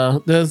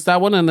there's that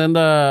one, and then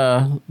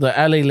the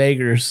LA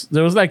Lakers.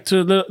 There was like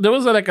there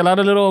was like a lot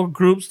of little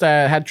groups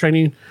that had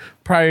training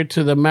prior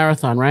to the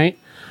marathon, right?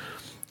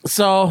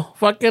 So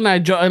fucking I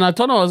told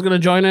them I was gonna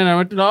join in. I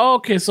went, oh,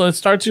 okay. So it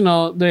starts,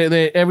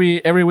 they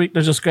every week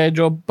there's a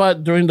schedule,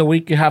 but during the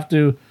week you have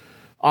to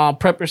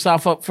prep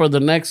yourself up for the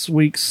next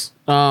week's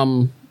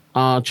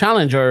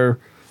challenge or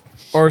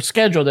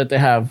schedule that they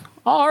have.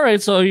 All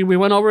right, so we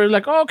went over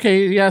like, oh,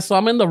 okay, yeah. So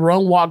I'm in the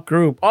run walk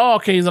group. Oh,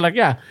 okay. He's like,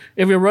 yeah.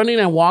 If you're running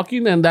and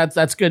walking, then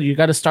that's good. You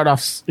got to start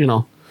off,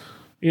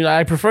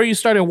 I prefer you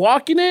started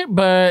walking it,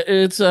 but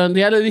it's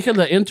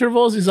the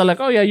intervals. He's like,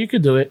 oh yeah, you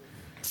could do it.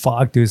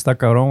 Fuck, dude, está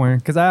cabrón, güey.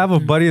 Because I have a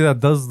buddy that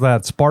does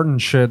that Spartan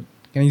shit,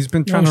 and he's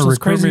been trying to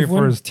recruit me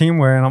for his team,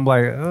 güey. And I'm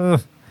like,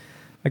 ugh.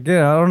 I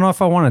don't know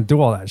if I want to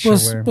do all that shit,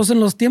 güey. Pues en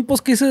los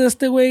tiempos que hice de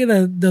este güey,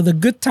 the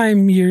good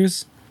time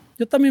years,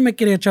 yo también me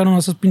quería echar uno de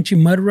esos pinche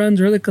mud runs,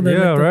 really.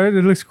 Yeah, right?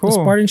 It looks cool. The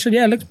Spartan shit,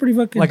 yeah, it looks pretty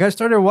fucking... Like, I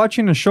started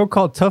watching a show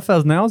called Tough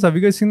as Nails. Have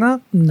you guys seen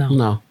that?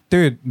 No.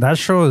 Dude, that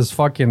show is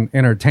fucking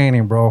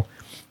entertaining, bro.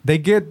 They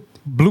get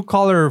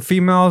blue-collar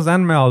females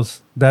and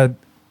males that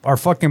are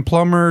fucking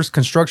plumbers,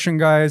 construction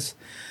guys,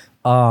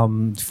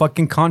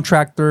 fucking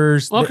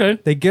contractors. Okay.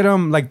 They get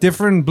them like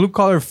different blue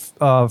collar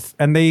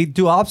and they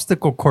do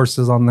obstacle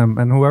courses on them.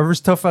 And whoever's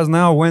tough as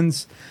now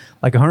wins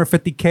like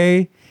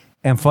 150K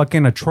and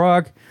fucking a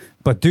truck.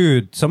 But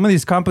dude, some of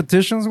these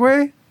competitions,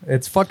 way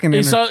it's fucking.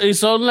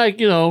 It's on like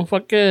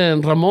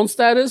fucking Ramon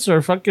status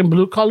or fucking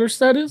blue collar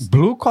status.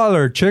 Blue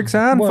collar chicks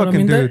and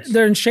fucking dudes.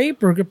 They're in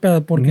shape or qué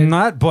pedo, porque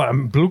not, but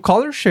blue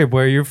collar shape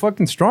where you're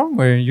fucking strong.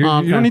 Where you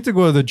don't need to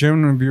go to the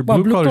gym and be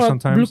blue collar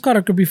sometimes. Blue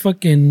collar could be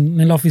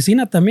fucking en la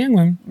oficina también,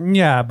 güey.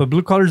 Yeah, but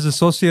blue collar is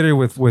associated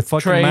with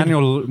fucking trade.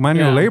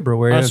 manual labor.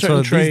 Where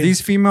so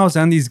these females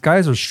and these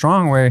guys are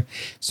strong. Way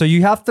so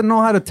you have to know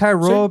how to tie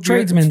rope.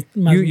 Tradesmen.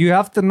 You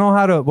have to know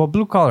how to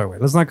blue collar way.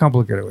 Let's not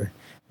complicate it way.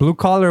 Blue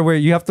collar where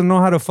you have to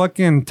know how to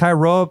fucking tie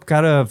rope,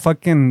 how to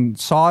fucking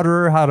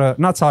solder, how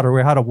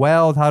to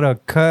weld, how to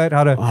cut,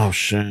 how to... Oh,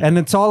 shit. And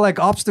it's all like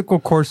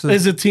obstacle courses.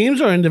 Is it teams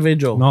or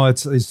individual? No,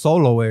 it's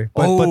solo way.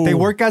 But they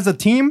work as a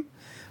team,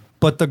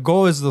 but the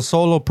goal is the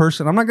solo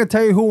person. I'm not going to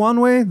tell you who won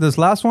way, this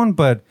last one,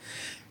 but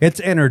it's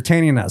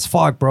entertaining as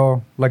fuck,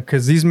 bro. Like,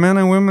 because these men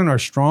and women are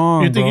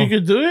strong, You think you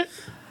could do it?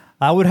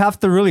 I would have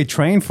to really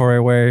train for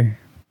it way.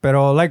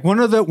 But like one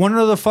of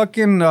the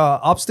fucking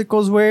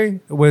obstacles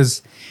way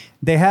was...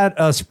 They had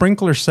a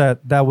sprinkler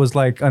set that was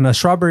like on a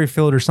strawberry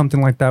field or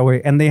something like that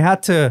way. And they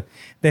had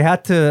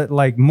to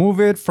like move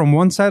it from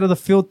one side of the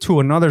field to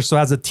another. So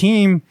as a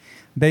team,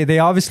 they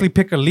obviously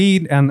pick a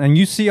lead and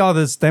you see all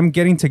this, them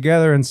getting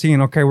together and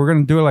seeing, okay, we're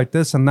going to do it like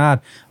this and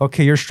that.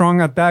 Okay, you're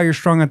strong at that. You're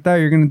strong at that.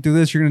 You're going to do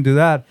this. You're going to do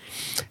that.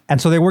 And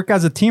so they work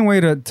as a team way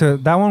to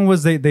that one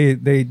was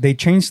they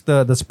changed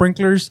the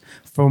sprinklers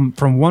from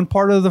one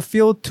part of the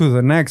field to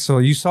the next. So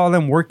you saw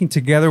them working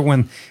together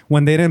when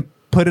they didn't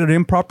put it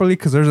in properly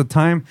because there's a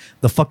time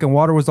the fucking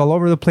water was all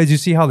over the place. You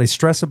see how they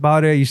stress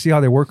about it. You see how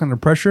they work under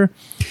pressure.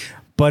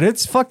 But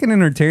it's fucking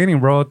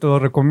entertaining, bro. Te lo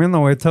recomiendo,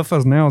 güey. Tough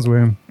as nails,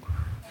 güey.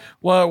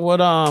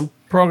 What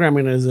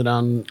programming is it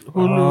on?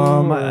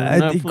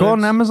 Hulu? Go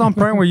on Amazon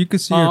Prime where you can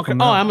see it. Okay.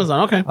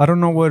 Amazon. Okay. I don't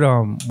know what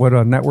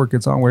network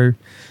it's on where.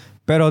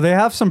 But they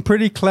have some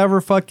pretty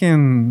clever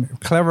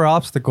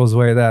obstacles,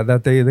 way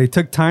that they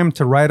took time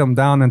to write them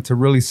down and to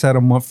really set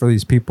them up for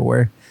these people,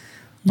 way.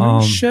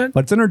 Shit.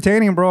 But it's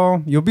entertaining,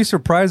 bro. You'll be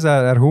surprised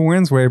at who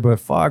wins, way. But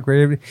fuck,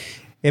 way.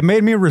 It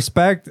made me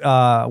respect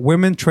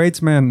women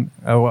tradesmen.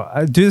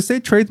 Do you say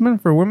tradesmen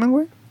for women,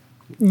 way?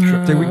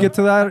 Did we get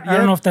to that? I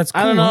don't know if that's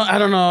cool. I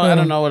don't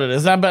know what it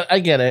is. But I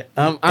get it.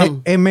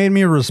 It made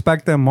me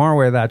respect them more,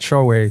 way, that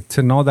show, way,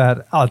 to know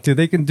that, dude,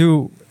 they can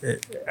do,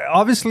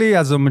 obviously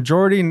as a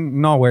majority,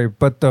 no way,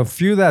 but the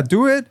few that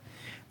do it,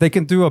 they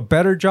can do a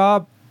better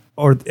job,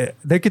 or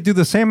they could do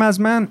the same as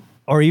men,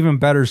 or even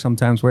better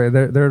sometimes, where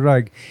they're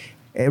like,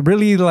 it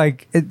really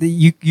like,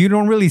 you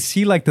don't really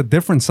see like the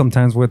difference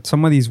sometimes with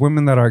some of these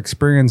women that are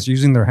experienced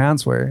using their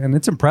hands, way, and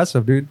it's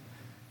impressive, dude.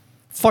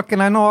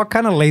 Fucking, I know all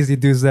kind of lazy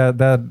dudes that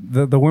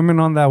the women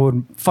on that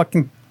would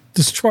fucking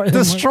destroy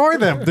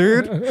them,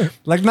 dude.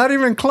 Like not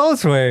even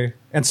close, way.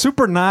 And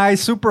super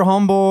nice, super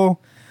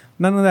humble.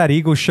 None of that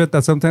ego shit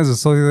that sometimes is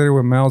associated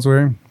with males,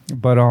 way.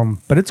 But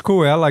it's cool,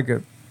 way. I like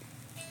it.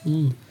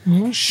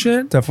 Oh,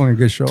 shit. Definitely a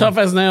good show. Tough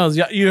as nails.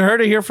 Yeah, you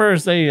heard it here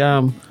first. Hey,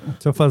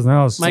 Tough as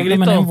nails. Send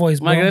them an invoice,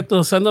 bro.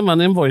 Magrito, send them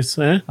an invoice.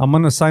 Eh? I'm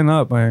gonna sign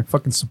up. I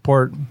fucking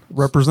support,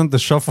 represent the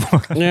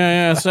shuffle.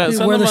 Yeah. Send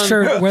Wear the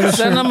shirt.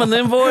 Send them an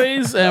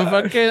invoice and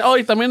fucking. Oh,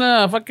 y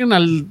también fucking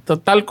al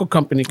Talco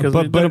company because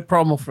we did a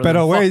promo for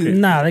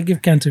them. Nah, they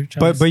give cancer.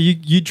 But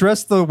you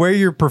dress the way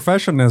your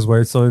profession is,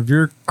 way. So if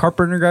you're a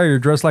carpenter guy, you're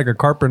dressed like a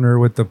carpenter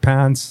with the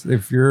pants.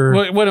 If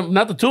you're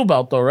not the tool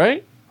belt though,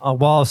 right?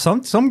 Well,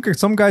 some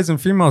guys and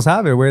females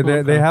have it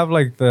where they have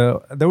like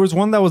there was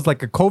one that was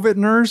like a COVID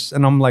nurse,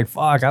 and I'm like,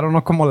 fuck, I don't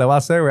know cómo le va a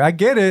hacer. I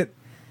get it,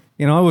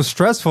 it was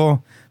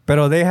stressful,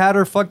 Pero they had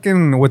her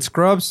fucking with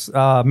scrubs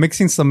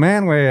mixing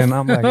cement, way, and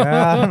I'm like,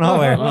 I don't know,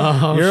 way.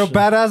 You're a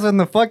badass in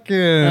the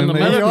fucking the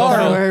medical ER,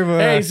 field. way, but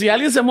Hey, si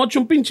alguien se mocha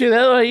un pinche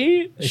dedo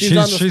ahí,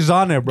 she's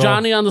on it, bro.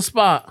 Johnny on the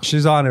spot.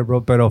 She's on it,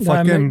 bro. Pero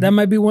That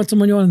might be one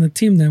someone you want on the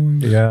team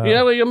then. yeah.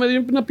 Mira, güey, yo me di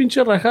una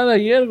pinche rajada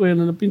ayer, güey, en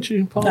el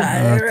pinche palm.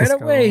 Right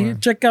away.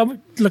 Check out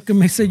lo que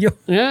me hice yo.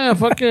 Yeah,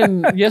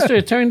 fucking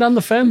yesterday tearing down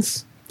the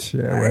fence.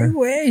 Shit, Right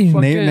way.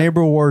 away.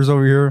 Neighbor wars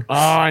over here. Oh,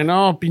 I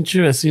know, pinche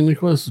vecino,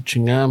 hijo de su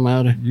chingada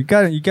madre. You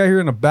got here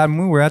in a bad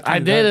mood. We're at I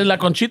did, and La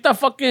Conchita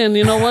fucking,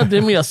 you know what,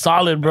 did me a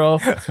solid, bro.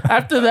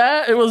 After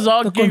that, it was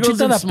all giggles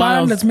Conchita and da Pan,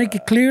 smiles. let's make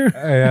it clear.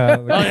 Yeah.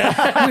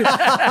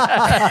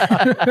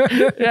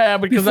 Yeah,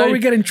 because Before we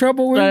get in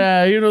trouble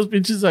with you know,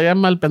 pinches allá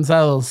mal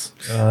pensados.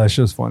 It's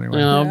just funny, You man.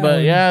 know,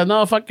 but yeah,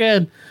 no,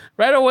 fucking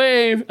right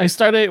away. We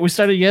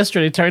started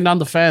yesterday tearing down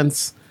the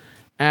fence,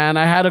 and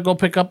I had to go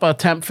pick up a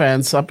temp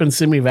fence up in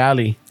Simi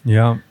Valley.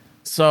 Yeah.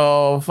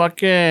 So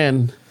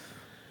fucking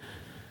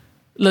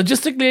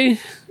logistically,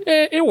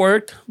 it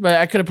worked, but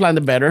I could have planned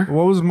it better.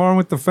 What was wrong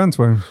with the fence,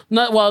 way?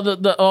 Not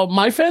well.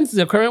 My fence,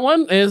 the current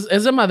one is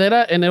de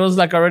madera, and it was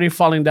like already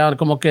falling down.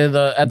 Como que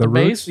the The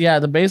base, roots? yeah,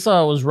 the base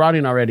was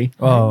rotting already.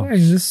 Oh. Hey,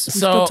 we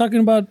still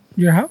talking about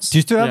your house? Do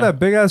you still have Yeah. that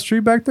big ass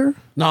tree back there?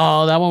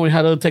 No, that one we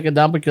had to take it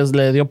down because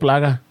le dio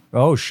plaga.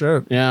 Oh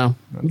shit. Yeah,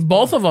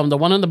 both of them, the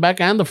one in the back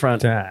and the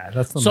front. Yeah,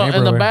 that's the So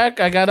in the back,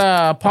 I got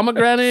a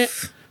pomegranate,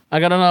 I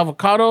got an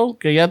avocado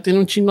que ya tiene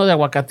un chingo de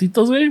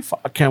aguacatitos, güey.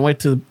 I can't wait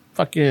to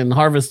fucking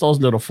harvest those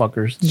little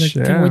fuckers. Like,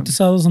 Shit. can't wait to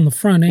sell those on the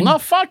front, eh? No,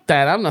 fuck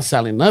that. I'm not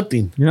selling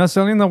nothing. You're not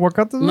selling the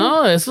aguacates?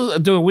 No, eso,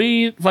 dude,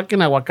 we eat fucking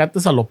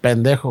aguacates a lo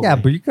pendejo. Yeah,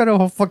 güey. but you got a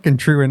whole fucking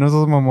tree, güey. No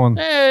seas mamón.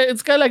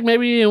 It's got like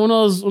maybe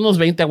unos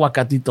 20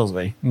 aguacatitos,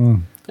 güey.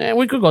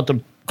 We could go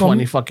through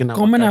 20 fucking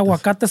aguacates. Comen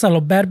aguacates a lo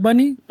Bad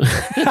Bunny.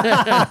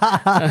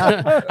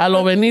 A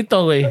lo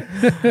Benito, güey.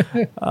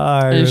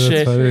 Ay, And that's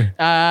shit. funny.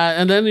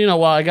 And then, you know,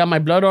 well, I got my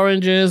blood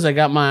oranges, I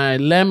got my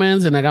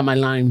lemons, and I got my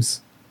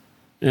limes.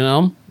 You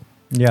know?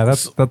 Yeah,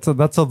 that's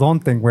a don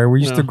thing where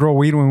we used to Yeah. grow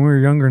weed when we were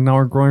younger. Now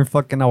we're growing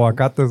fucking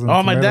aguacates. And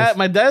Oh, my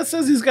tomatoes. dad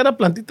says he's got a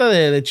plantita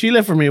de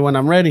chile for me when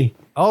I'm ready.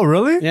 Oh,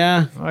 really?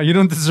 Yeah. Oh, you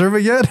don't deserve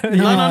it yet?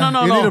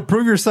 No. You need to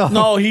prove yourself.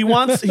 No, he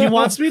wants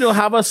me to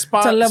have a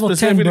spot It's a level 10,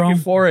 specifically bro.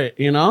 for it,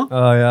 you know?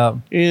 Oh, yeah.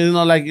 You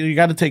know, like you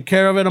got to take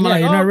care of it. I'm Yeah,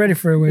 like, you're not ready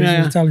for it. What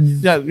Yeah, I'm telling you.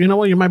 Yeah, you know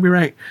what? You might be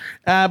right.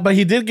 But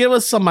he did give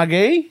us some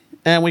maguey,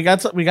 and we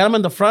got them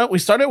in the front. We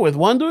started with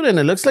one, dude, and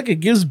it looks like it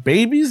gives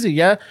babies.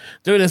 Yeah,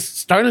 dude, it's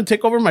starting to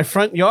take over my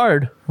front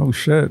yard. Oh,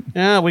 shit.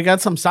 Yeah, we got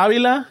some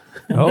sábila.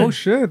 Oh,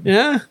 shit.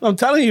 Yeah, I'm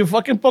telling you,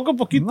 fucking poco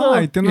poquito. No,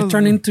 ahí You tienes,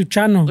 turn into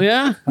Chano.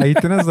 Yeah, ahí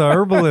tienes the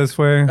herbalist,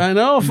 güey. I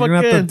know. You're going to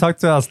have to Fucking, talk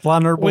to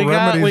Aslan Herbal we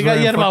got Remedies. we got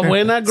güey,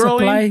 hierbabuena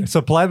growing. Supply.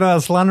 Supply the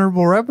Aslan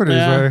Herbal Remedies,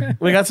 Yeah, güey.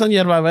 we got some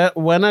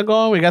hierbabuena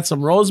going. We got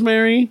some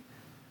rosemary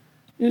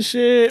and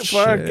shit.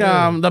 Fuck, Shit.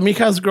 the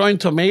mija's growing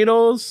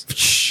tomatoes.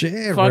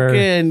 Shit, güey.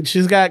 Fucking,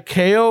 she's got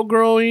kale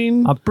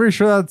growing. I'm pretty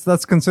sure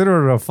that's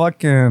considered a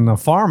fucking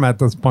farm at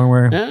this point,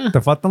 güey. Yeah. Te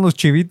faltan los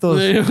chivitos.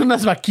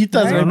 Unas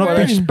vaquitas, Pero güey. no por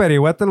ahí. pinches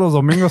perihuetes los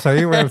domingos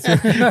ahí, güey.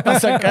 Sí. Pa'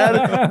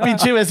 sacar.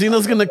 Pinche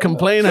vecino's gonna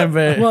complain, I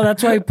bet. Well,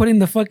 that's why you put in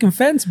the fucking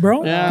fence,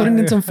 bro. Yeah. Putting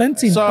in some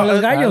fencing. So, para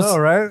los I gallos. know,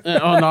 right?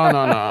 Oh,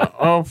 no.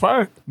 Oh,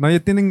 fuck. No, ya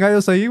tienen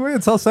gallos ahí, güey.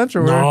 It's South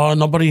Central, güey. No,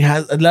 nobody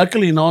has.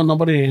 Luckily, no,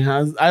 nobody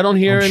has. I don't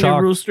hear I'm any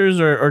shocked. roosters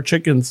or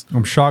chickens.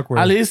 I'm shocked, güey.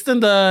 At least in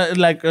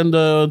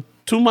the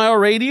 2-mile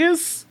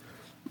radius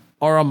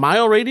or a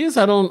mile radius,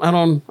 I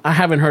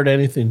haven't heard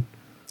anything.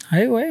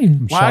 Hey, wait.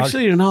 Well, shocked.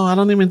 actually, no, I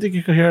don't even think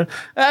you could hear.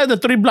 The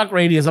 3-block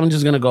radius, I'm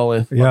just gonna go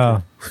with.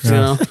 Yeah. You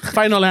know,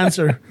 final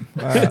answer.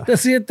 The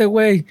siete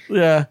way.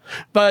 Yeah,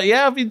 but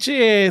yeah,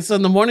 pinche. So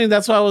in the morning,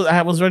 that's why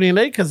I was running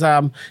late because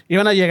iban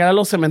a llegar a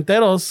los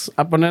cementeros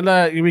a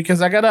ponerla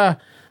because I'm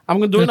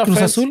gonna do El a Cruz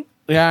fence. Azul?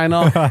 Yeah, I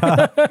know.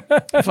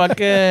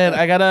 Fucking,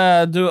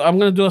 I'm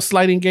gonna do a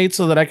sliding gate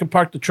so that I can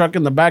park the truck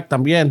in the back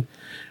también.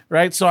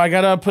 Right, so I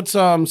gotta put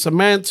some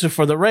cement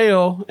for the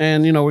rail,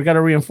 and you know we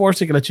gotta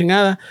reinforce it, que la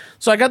chingada.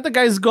 So I got the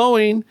guys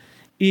going,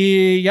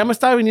 y ya me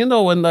estaba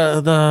viniendo when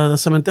the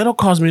cementero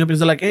calls me up.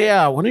 He's like, "Hey,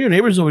 one of your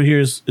neighbors over here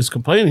is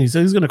complaining. He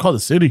said he's gonna call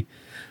the city."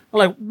 I'm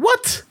like,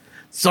 "What?"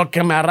 So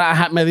que me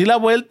di la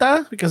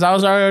vuelta because I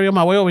was already on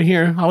my way over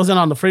here. I wasn't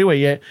on the freeway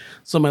yet.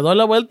 So me doy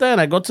la vuelta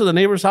and I go to the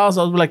neighbor's house.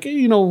 I was like, "Hey,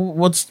 you know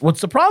what's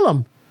the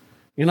problem?"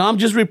 You know, I'm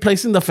just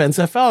replacing the fence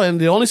that fell. And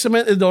the only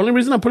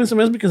reason I'm putting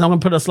cement is because I'm going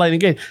to put a sliding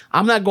gate.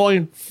 I'm not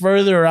going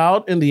further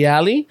out in the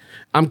alley.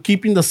 I'm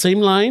keeping the same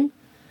line.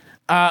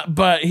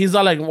 But he's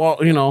all like, well,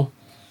 you know.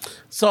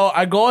 So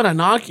I go and I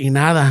knock y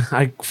nada.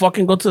 I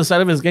fucking go to the side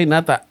of his gate,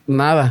 nada.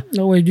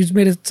 No, way. You just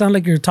made it sound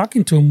like you're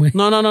talking to him, way.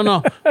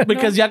 No.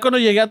 Because ya cuando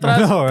llegué atrás.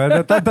 No,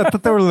 I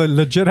thought they were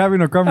legit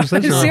having a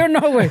conversation. See or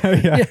no, way?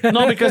 Yeah.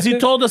 No, because he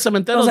told the I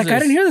cementeros was like, I this.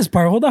 didn't hear this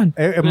part. Hold on.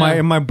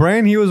 In my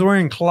brain, he was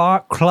wearing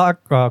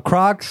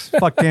Crocs,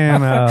 fucking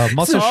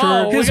muscle Oh,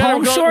 shirt. we His gotta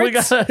home go- we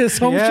shorts. gotta- His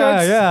home Yeah,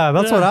 shorts. yeah,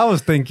 that's what I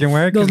was thinking,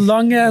 right? Those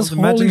long ass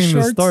Imagining holy the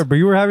shorts. story, but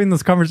you were having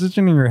this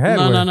conversation in your head.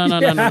 No.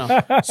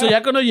 güey. So ya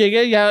cuando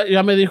llegué,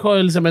 ya me dijo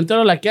El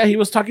Cementerio, like, yeah, he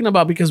was talking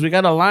about because we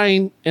got a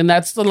line, and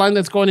that's the line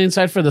that's going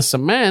inside for the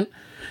cement.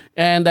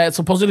 And that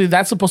supposedly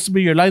that's supposed to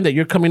be your line that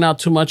you're coming out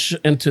too much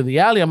into the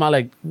alley. I'm all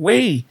like,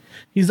 wait.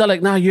 He's all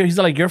like, nah,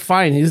 you're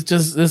fine.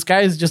 This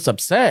guy is just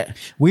upset.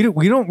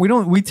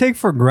 We take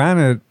for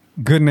granted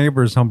good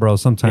neighbors, bro,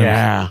 sometimes.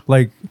 Yeah.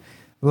 Like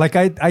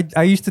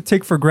I used to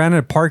take for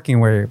granted parking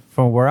way.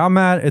 From where I'm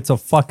at, it's a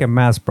fucking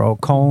mess, bro.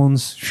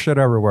 Cones, shit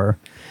everywhere.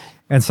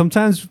 And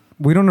sometimes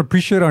we don't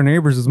appreciate our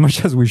neighbors as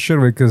much as we should,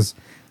 because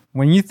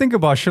when you think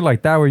about shit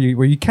like that, where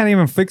you can't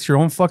even fix your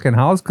own fucking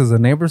house because the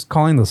neighbor's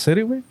calling the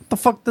city, what the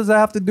fuck does that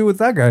have to do with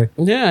that guy?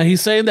 Yeah,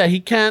 he's saying that he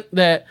can't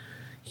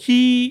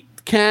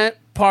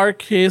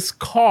park his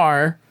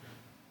car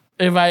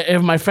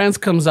if my fence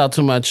comes out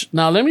too much.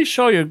 Now let me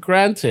show you.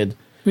 Granted,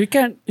 We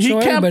can't show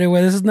anybody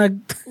where this is not.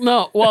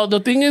 No, well, the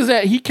thing is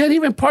that he can't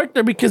even park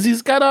there because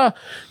he's got a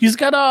He's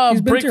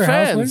been brick to your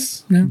house,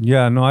 fence. right?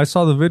 Yeah, no, I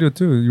saw the video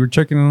too. You were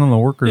checking in on the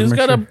workers. He's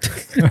make got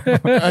sure.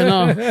 I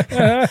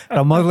know.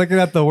 I'm looking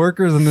at the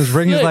workers and this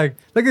ring is Look. like,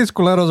 look at these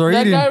culeros are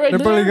That eating. guy right They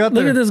barely there. got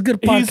Look there. at this good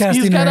He's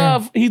podcasting.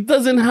 got he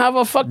doesn't have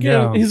a fucking.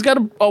 Yeah. He's got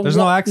a There's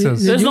no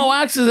access. There's no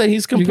access, and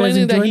he's You guys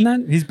complaining that enjoying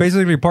he. that? He's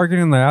basically parking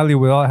in the alley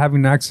without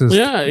having access.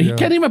 Yeah, he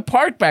can't even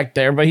park back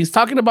there. But he's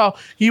talking about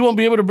he won't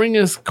be able to bring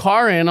his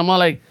car in. I'm all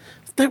like,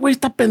 este güey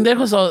está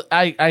pendejo. So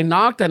I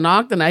knocked, and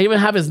I even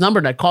have his number,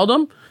 and I called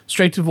him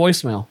straight to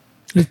voicemail.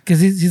 Because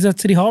he's at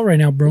City Hall right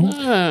now, bro.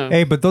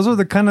 Hey, but those are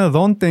the kind of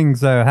don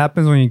things that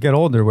happens when you get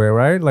older, way,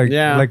 right? Like,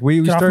 Yeah. like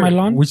we Get off my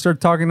lawn? start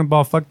talking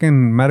about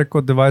fucking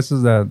medical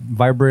devices that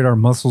vibrate our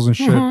muscles and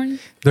shit. Uh-huh.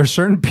 There's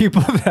certain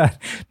people that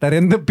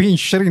end up being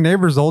shitty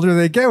neighbors the older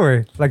they get,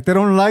 way. Like they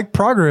don't like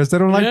progress. They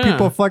don't like Yeah.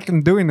 people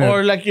fucking doing it.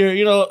 Or like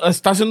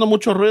está haciendo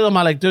mucho ruido. I'm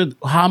like, dude,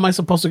 how am I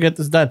supposed to get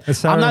this done?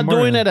 It's I'm Saturday not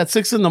doing morning. it at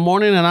 6 a.m,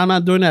 and I'm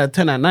not doing it at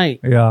 10 at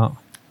night. Yeah,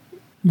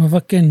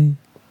 Motherfucking.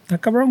 Está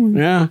cabrón.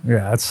 Yeah.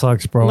 yeah, that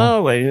sucks, bro.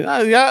 No way.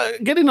 Yeah,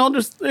 getting older,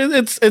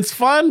 it's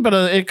fun, but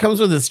it comes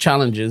with its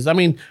challenges. I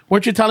mean,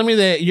 weren't you telling me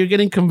that you're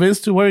getting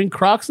convinced to wearing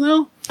Crocs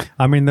now?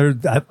 I mean, there's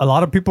a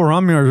lot of people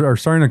around me are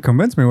starting to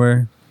convince me,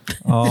 way.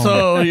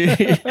 So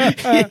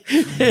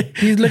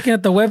He's looking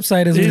at the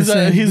website. As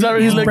he's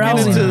already looking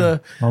browsing.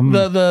 into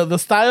the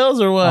styles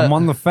or what? I'm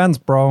on the fence,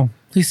 bro.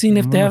 He's seen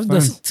if they have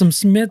fence. some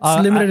Smiths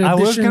limited I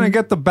edition. was gonna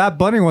get the Bad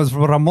Bunny ones,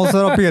 but I'm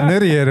also gonna be an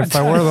idiot if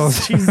I wear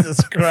those.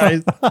 Jesus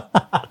Christ.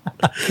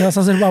 ¿Qué vas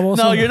a hacer, baboso?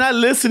 No, you're not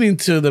listening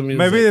to the music.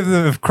 Maybe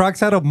if Crocs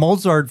had a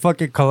Mozart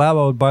fucking collab,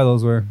 I would buy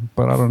those, way.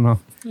 But I don't know.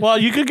 Well,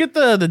 you could get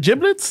the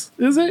giblets,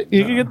 is it?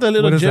 You could get the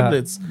little What is that?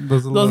 giblets.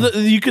 Those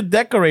little- You could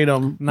decorate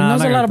them. He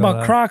knows a lot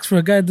about Crocs for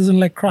a guy that doesn't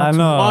like Crocs. I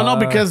know. Oh, no,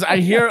 because I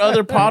hear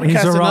other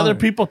podcasts and around- other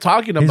people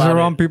talking He's about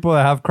around it. people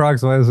that have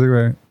Crocs, so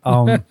anyway.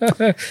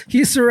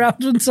 He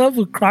surrounds himself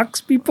with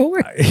Crocs people.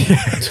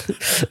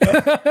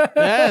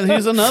 Yeah,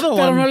 he's another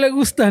Pero no one. le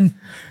gustan.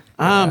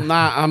 I'm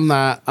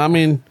not. I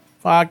mean,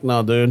 fuck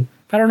no, dude.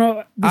 I don't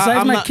know. Besides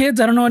I'm my not- kids,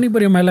 I don't know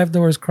anybody in my life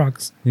that wears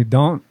Crocs. You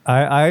don't?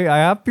 I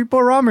have people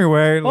around me,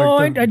 way.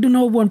 Like I do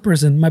know one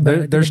person. My bad. I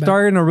they're take it back.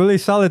 starting to really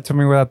sell it to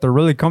me that they're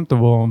really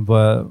comfortable,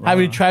 but Have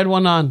you tried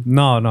one on?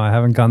 no, I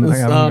haven't gone. I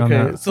haven't gone Okay,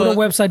 there. Go to so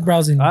website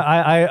browsing.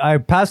 I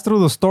passed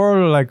through the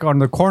store like on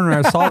the corner.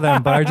 I saw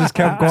them, but I just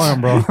kept going,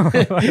 bro. no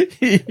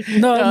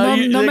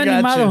they me got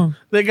animado. you.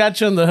 They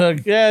got you on the hook.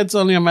 Yeah, it's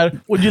only a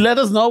matter. Would you let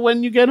us know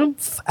when you get them?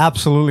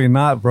 Absolutely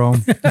not, bro.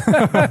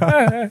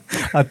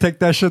 I take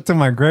that shit to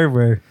my grave,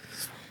 way.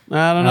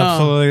 I don't know.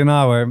 Absolutely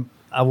not, way.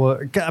 I will.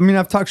 I mean,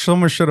 I've talked so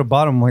much shit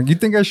about him. Like, you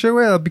think I should?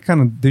 Way that'd be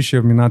kind of douchey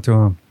of me not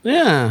to.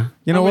 Yeah.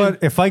 You know what?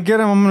 If I get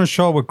him, I'm gonna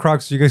show up with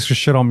Crocs. So you guys should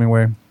shit on me,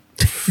 way.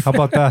 How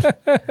about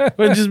that?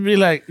 We'll just be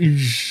like,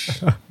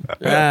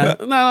 yeah.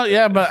 No,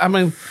 yeah, but I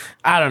mean,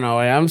 I don't know.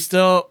 I'm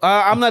still,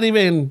 I'm not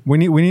even We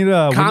need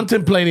a.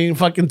 contemplating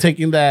fucking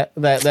taking that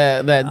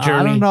journey.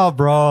 I don't know,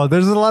 bro.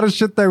 There's a lot of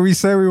shit that we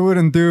say we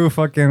wouldn't do.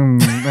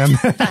 Fucking. And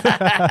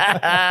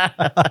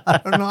I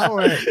don't know.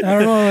 Way. I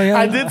don't know. Yeah.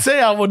 I did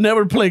say I would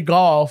never play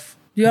golf.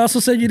 You also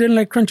said you didn't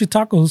like crunchy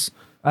tacos.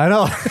 I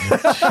know.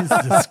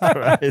 Jesus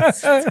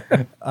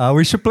Christ.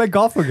 We should play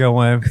golf again,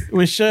 man.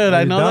 We should.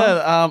 I You know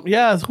don't? that.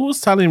 Yeah, who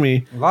was telling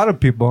me? A lot of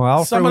people.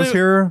 Alfred was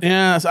here.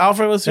 Yes,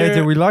 Alfred was here. Hey,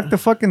 did we lock the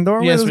fucking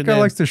door? Yes, This we guy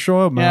did. likes to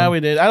show up, man. Yeah, we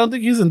did. I don't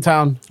think he's in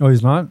town. Oh,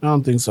 he's not? I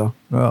don't think so.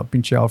 Oh,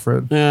 pinche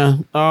Alfred. Yeah.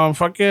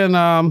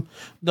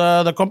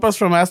 The compas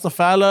from Ask the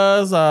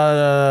Fellas,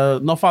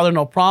 No Father,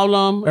 No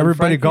Problem.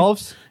 Everybody Frankie.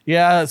 golfs?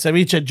 Yeah,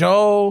 Ceviche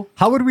Joe.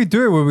 How would we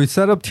do it? Would we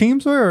set up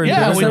teams or?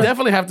 Yeah, we set up-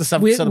 definitely have to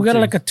set We up got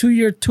teams. like a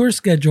 2-year tour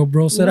schedule,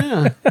 bro. Set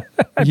up.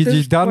 Yeah. You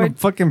this down to point-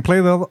 fucking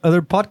play the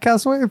other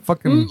podcast way?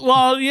 Fucking.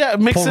 Well, yeah,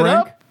 mix Pull it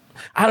rank? up.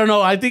 I don't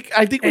know. I think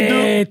we do.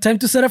 Hey, time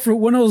to set up for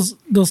one of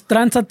those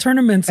tranza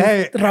tournaments.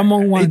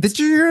 Ramon wants. Did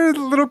you hear the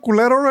little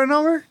culero right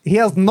now? Way? He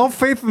has no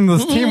faith in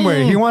this team.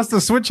 Way he wants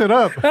to switch it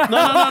up.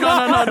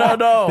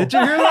 No. Did you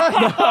hear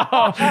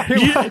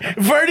that?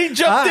 Verdi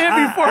jumped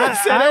in before I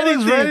said I anything.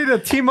 was ready to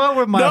team up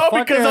with my.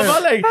 Because I'm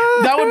not like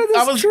that would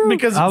that's I was true.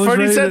 because I was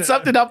Ferdy ready said to-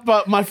 something up,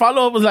 but my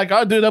follow up was like,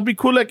 oh dude, that'd be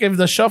cool like if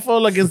the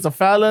shuffle against the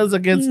fellas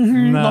against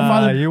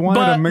Nah, you wanted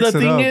but to mix the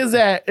it thing up. is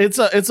that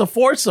it's a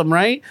foursome,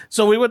 right?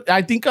 So we would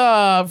I think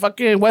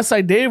fucking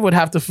Westside Dave would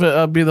have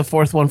to be the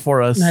fourth one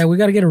for us. Nah, we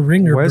got to get a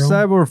ringer, West bro.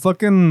 Side or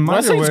fucking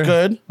Mario Side's way.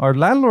 good. Our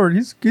landlord,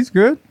 he's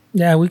good.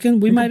 Yeah,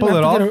 we might pull have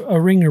it to get a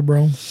ringer,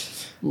 bro.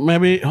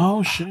 Maybe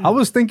shit. I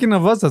was thinking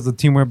of us as a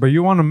team, but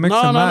you want to mix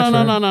and match,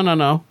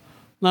 right?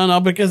 No,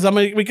 because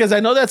I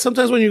know that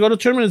sometimes when you go to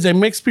tournaments they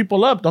mix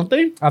people up, don't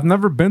they? I've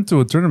never been to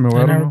a tournament.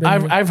 Where I I've don't never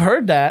know. been. I've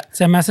heard that.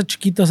 Se me hace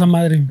chiquito esa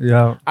madre.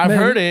 Yeah. I've Man,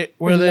 heard it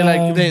where they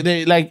like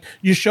they like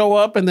you show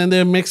up and then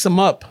they mix them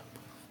up.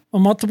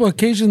 On multiple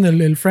occasions,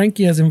 el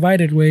Frankie has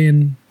invited, way,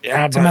 and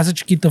Yeah, se me hace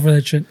chiquito for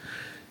that shit.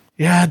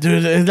 Yeah,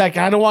 dude. It's like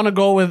I don't want to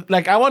go with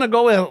I want to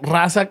go with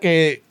Raza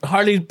que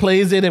hardly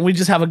plays it and we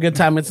just have a good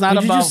time. It's not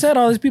But you about just said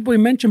all these people you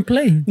mentioned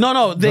play.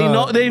 No, they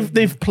know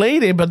they've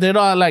played it, but they're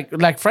not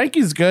like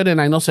Frankie's good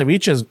and I know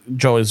Ceviche's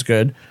Joe is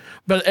good.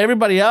 But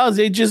everybody else,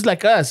 they just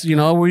like us, you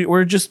know.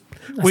 We're just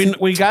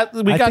we got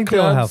I got think clubs.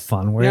 they'll have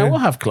fun. Yeah, we'll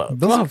have clubs.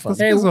 We'll have fun. Those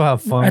guys will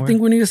have fun. I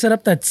think we need to set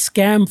up that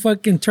scam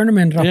fucking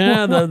tournament. Ramon.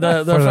 Yeah, the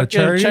For the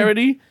fucking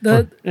charity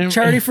the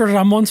charity for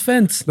Ramon's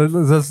fence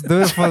Let's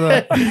do it for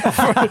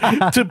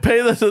the to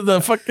pay the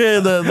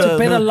fucking to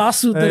pay the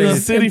lawsuit that Hey.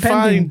 is city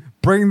impending. fine.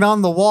 bring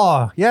down the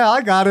wall. Yeah,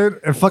 I got it.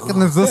 And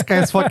fucking is this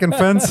guy's fucking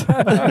fence?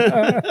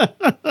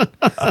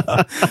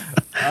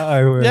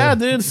 Yeah,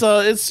 dude. So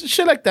it's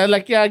shit like that.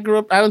 Like, yeah, I grew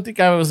up. I don't think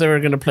I was ever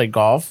gonna play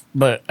golf,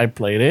 but I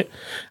played it.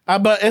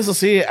 But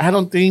SOC, I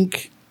don't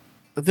think.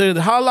 Dude,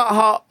 how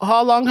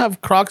long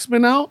have Crocs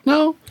been out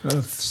now?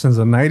 Since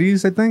the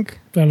 90s, I think.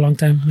 For a long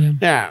time, yeah.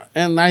 Yeah,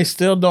 and I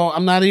still don't.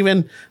 I'm not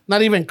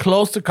even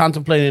close to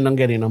contemplating on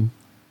getting them.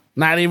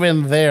 Not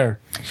even there.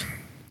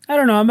 I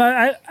don't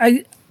know.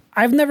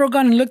 I've never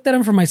gone and looked at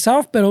them for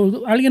myself, but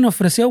alguien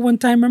ofreció one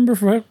time, remember,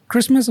 for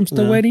Christmas. I'm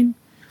still waiting.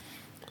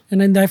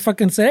 And then I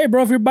fucking say, hey,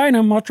 bro, if you're buying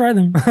them, I'll try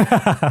them.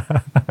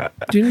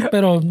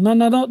 Pero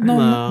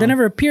no. They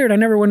never appeared. I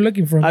never went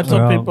looking for them. I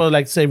told Wow. people,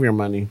 like, save your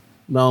money.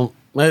 No,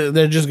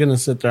 they're just going to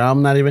sit there. I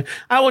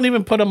won't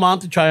even put them on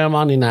to try them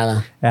on ni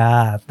nada.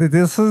 Yeah,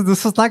 this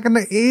is not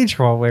gonna age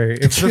well. Way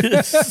if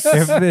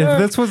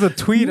this was a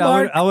tweet,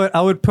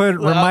 I would put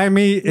remind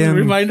me in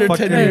Reminder 10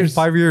 fucking years.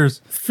 5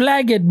 years.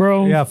 Flag it,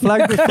 bro. Yeah,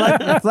 flag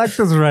this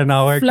right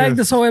now. Way, Flag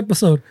this whole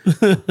episode.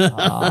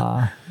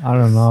 I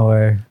don't know.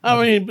 Way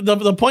I mean,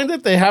 the point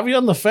that they have you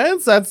on the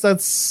fence,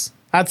 that's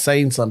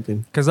saying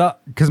something.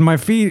 because my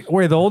feet.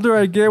 Wait, the older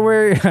I get,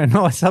 way I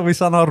know we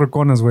sound all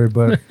rocones, way,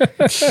 but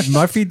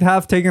my feet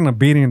have taken a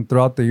beating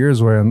throughout the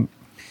years. Way, and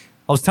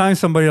I was telling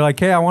somebody like,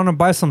 hey, I want to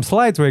buy some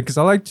slides, way, because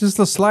I like just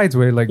the slides,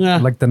 way, like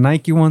the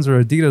Nike ones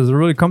or Adidas. They're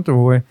really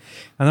comfortable, way.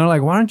 And they're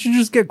like, why don't you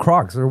just get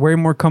Crocs? They're way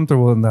more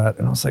comfortable than that.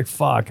 And I was like,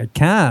 fuck, I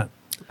can't.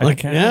 I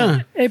can't. Yeah.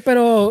 Hey,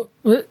 pero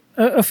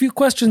a few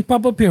questions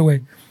pop up here,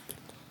 way.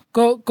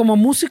 Como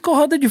músico,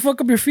 how did you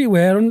fuck up your feet,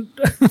 way? I don't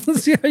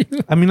see how you...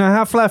 I mean, I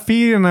have flat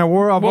feet, and I've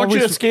Weren't you a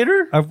always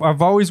skater? I've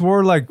always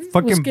wore like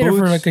fucking skater boots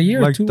for like a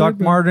year or like two, Doc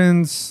right?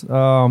 Martens.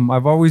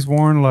 I've always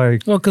worn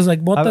like Well, because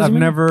like botas, I've you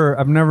mean? never.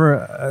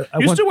 I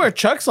Used went, to wear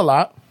Chucks a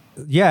lot.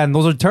 yeah, and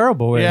those are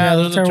terrible. Way. Yeah,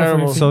 those are terrible for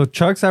terrible. your feet. So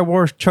Chucks, I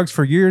wore Chucks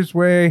for years.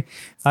 Way,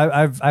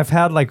 I've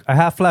had like I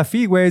have flat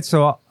feet. Way,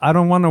 so I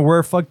don't want to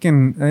wear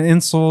fucking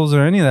insoles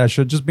or any of that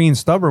shit. Just being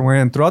stubborn. Way,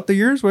 and throughout the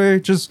years, way,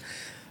 just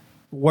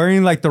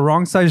wearing like the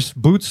wrong size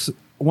boots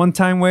one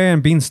time, way,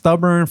 and being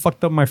stubborn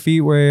fucked up my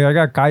feet. Way, I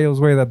got callos,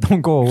 way, that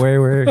don't go away.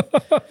 Way,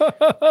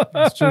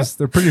 it's just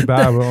they're pretty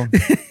bad, bro.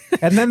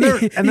 And then they're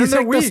He's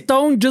like the weak.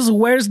 stone just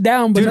wears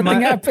down, but Dude,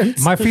 nothing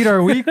happens. My feet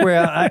are weak. Way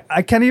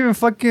I can't even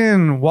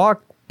fucking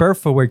walk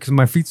barefoot, way, because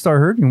my feet start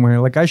hurting. Way,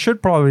 like I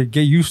should probably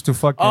get used to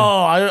fucking.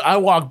 Oh, I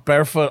walk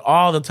barefoot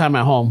all the time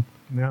at home.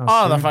 Yeah,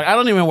 Oh, the see? fuck! I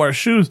don't even wear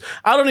shoes.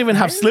 I don't even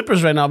have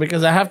slippers right now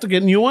because I have to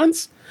get new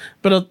ones.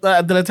 But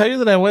did I tell you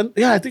that I went?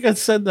 Yeah, I think I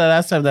said that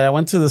last time that I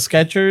went to the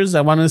Skechers.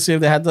 I wanted to see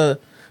if they had the,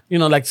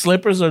 like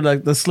slippers or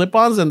like the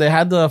slip-ons, and they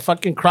had the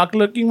fucking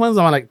Croc-looking ones.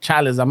 I'm like,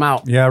 chalice, I'm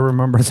out. Yeah, I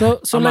remember.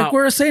 So I'm like out. we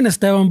were saying,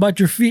 Esteban, about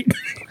your feet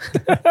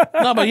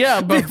No, but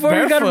yeah, but before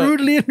we got barefoot.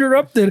 rudely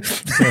interrupted.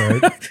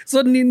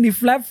 So ni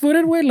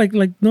flat-footed, way, like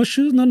no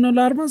shoes, no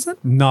alarmas. Then?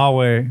 No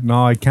way.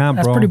 No, I can't,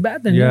 That's bro. pretty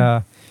bad then,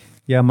 Yeah.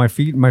 Yeah, my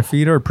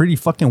feet are pretty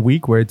fucking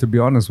weak, way, to be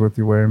honest with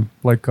you, way.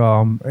 Like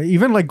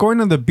even like going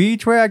to the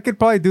beach, way, I could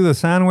probably do the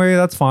sand, way,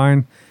 that's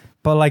fine.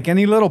 But like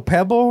any little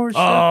pebble or shit,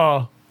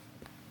 Oh.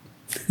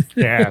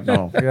 Yeah,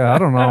 no. yeah, I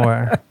don't know,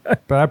 way.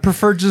 But I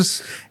prefer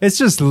it's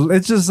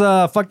just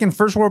fucking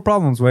first world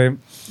problems, way. I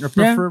Yeah,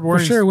 prefer for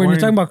sure. When you're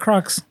talking about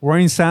Crocs,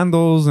 wearing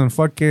sandals and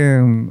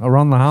fucking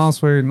around the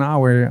house, way, nah,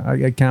 way,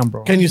 I can't,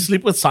 bro. Can you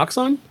sleep with socks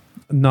on?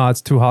 No,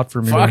 it's too hot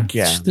for me. Fuck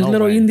yeah. There's no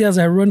little way. Indians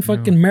that run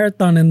fucking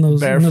marathon in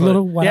those in the Barefoot.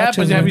 little Yeah,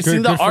 but huaraches, have güey. you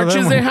seen the Good for them,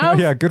 arches they güey. have?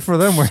 Yeah, good for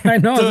them. güey. I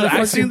know. Dude, they're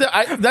I've seen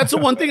fucking- that's the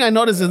one thing I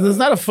noticed is it's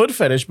not a foot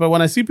fetish, but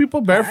when I see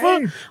people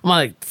barefoot, I'm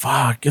like,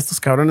 fuck, estos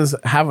cabrones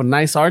have a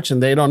nice arch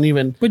and they don't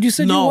even. But you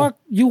said know.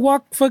 you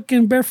walk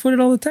fucking barefooted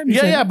all the time. You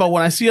Yeah, said- yeah, but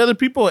when I see other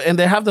people and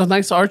they have those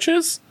nice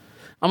arches,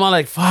 I'm all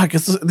like, fuck,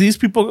 these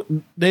people,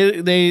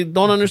 they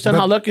don't understand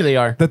how lucky they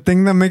are. The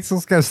thing that makes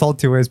us guys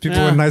salty way is people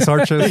Yeah. with nice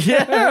arches.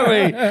 Yeah,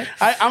 wait.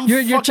 I'm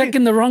You're fucking-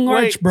 checking the wrong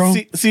arch, Wait, bro.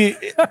 See,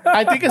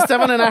 I think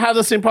Esteban and I have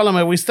the same problem.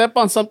 If we step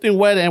on something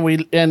wet and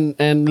we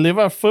and leave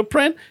our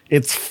footprint,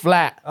 it's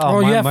flat. Oh,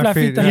 yeah, flat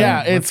feet then.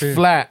 yeah, my it's feet.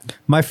 flat.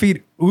 My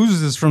feet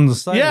oozes from the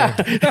side. Yeah,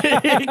 like,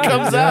 it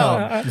comes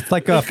out. it's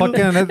like a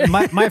fucking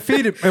my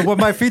feet. When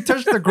my feet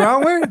touch the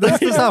ground, way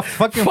this is how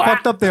fucking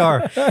fucked up they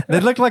are. They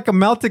look like a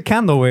melted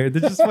candle, way.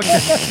 They just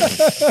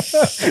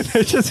fucking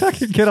they just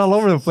fucking get all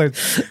over the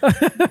place.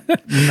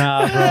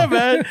 Nah, bro. Yeah,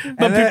 man.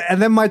 But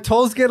And then my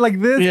toes get like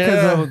this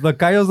because Yeah. of the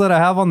callos that I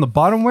have on the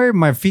bottom way.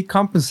 My feet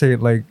compensate.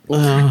 Like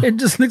It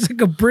just looks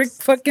like a brick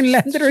fucking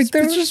landed right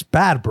there. it's just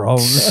bad, bro.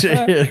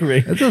 shit,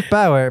 Ray. It's just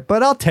bad way.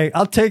 But I'll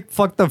take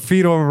fucked up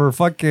feet over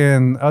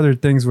fucking other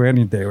things way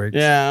any day. Way.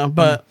 Yeah,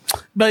 but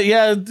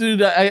yeah,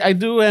 dude, I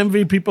do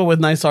envy people with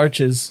nice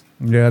arches.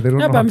 Yeah, they don't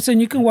Yeah, know. but I'm saying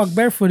you can walk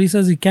barefoot. He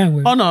says he can,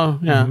 güey. Oh no,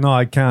 yeah. No,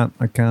 I can't.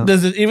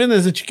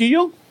 Desde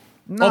chiquillo?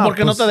 No, ¿O porque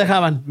no pues- te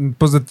dejaban?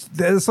 Pues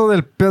eso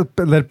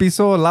del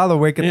piso helado,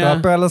 güey, que te va Yeah.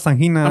 a pegar las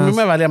anginas. A mí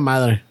me valía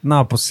madre.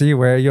 No, pues sí,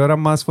 güey. Yo era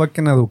más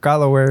fucking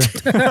educado, güey.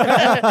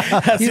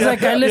 He's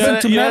like, I listen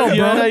to metal,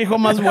 Yo bro. era hijo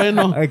más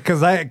bueno.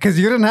 Because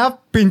you didn't have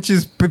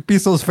pinches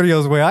pisos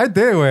fríos, güey. I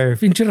did, güey.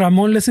 Pinche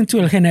Ramón listen to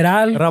El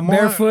General, Ramón-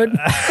 barefoot.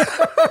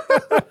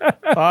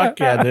 Fuck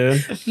yeah,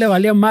 dude. Le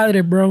valía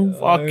madre, bro.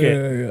 Fuck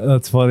it.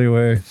 That's funny,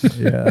 way.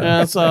 Yeah.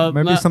 Yeah, so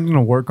Maybe not- something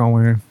to work on,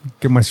 way.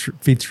 Get my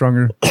feet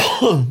stronger.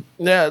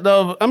 yeah,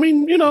 no, I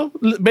mean,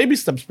 baby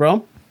steps,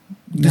 bro.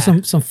 Do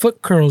some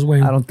foot curls,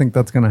 güey. I don't think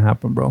that's gonna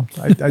happen, bro.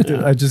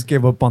 I just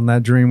gave up on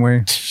that dream,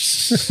 way.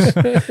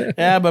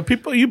 Yeah, but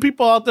you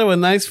people out there with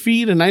nice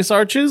feet and nice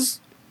arches,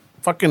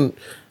 fucking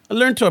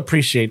learn to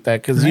appreciate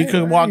that because you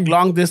could walk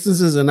long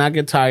distances and not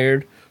get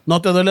tired. No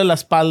te duele la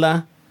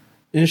espalda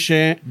and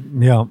shit,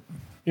 Yeah.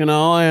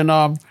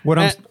 and What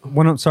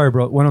I'm sorry,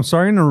 bro. What I'm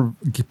starting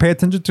to pay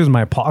attention to is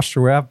my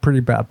posture. I have pretty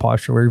bad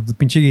posture. Where the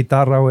pinche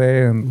guitarra,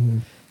 way,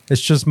 and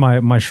it's just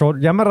my shoulder.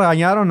 Ya me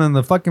regañaron in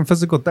the fucking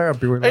physical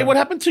therapy. Way. Hey, what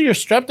happened to your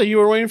strap that you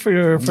were wearing for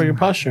your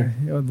posture?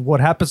 What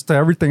happens to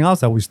everything else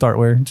that we start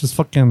with? Just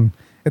fucking,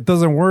 it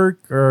doesn't work,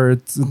 or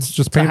it's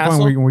just a painful,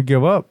 hassle? and we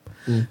give up.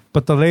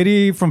 But the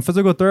lady from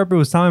physical therapy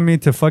was telling me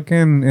to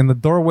fucking in the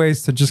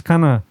doorways to just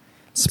kind of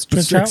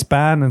Stretch out?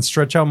 expand and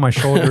stretch out my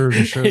shoulders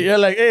and shit. You're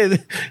like, hey,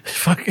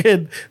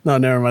 fucking. No,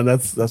 never mind.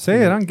 That's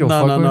Say it, I don't give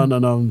a fuck,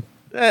 no.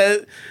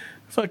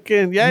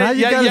 Fucking, Now ya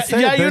you gotta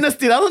say hay it, un bitch.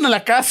 estirado en la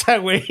casa,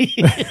 güey.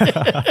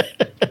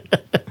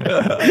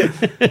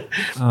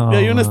 Ya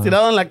hay un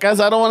estirado en la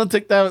casa. I don't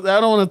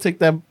want to take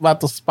that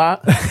vato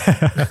spot.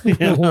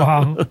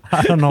 Wow.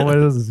 I don't know where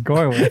this is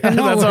going with. That's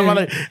why I'm güey.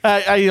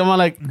 like, I'm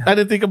like, I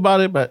didn't think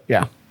about it, but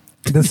yeah,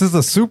 This is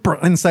a super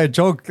inside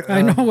joke.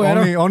 I know, I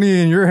don't-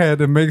 only in your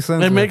head it makes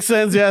sense. it makes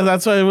sense. Yeah,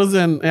 that's why it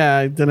wasn't. Yeah,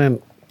 I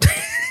didn't.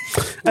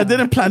 I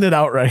didn't plan it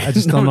out right. I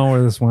just don't know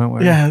where this went.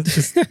 With. Yeah,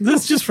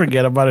 let's just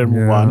forget about it and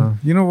move Yeah. on.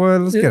 You know what?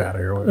 Let's get out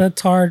of here. With.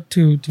 That's hard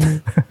to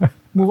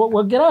move on.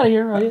 Well, get out of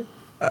here. Right?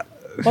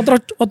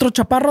 Otro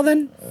chaparro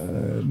then?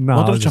 No,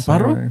 Otro I'm just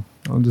chaparro? saying,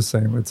 I'm just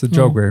saying. It's a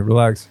joke, way.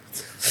 Relax.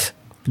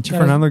 Pinche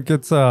Fernando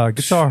gets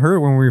all hurt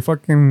when we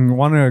fucking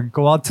want to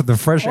go out to the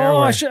fresh air.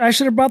 Oh, way. I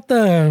should have brought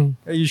the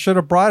Hey, you should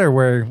have brought her,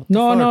 way. What the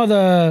fuck?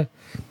 no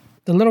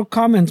the little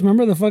comments.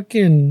 Remember the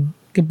fucking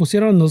que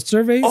pusieron those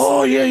surveys?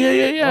 Oh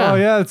yeah. Oh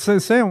yeah, it's the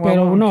same. Well,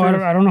 Pero I'm no,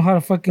 curious. I don't know how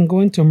to fucking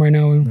go into them right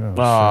now.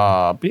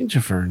 Let Pinche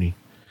Fernie.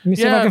 me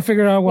see if Yeah. I can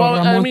figure out what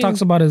Well, I Ramon mean,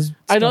 talks about his.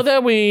 I know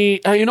that we.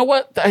 You know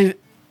what?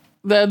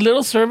 That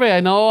little survey. I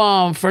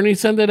know. Fernie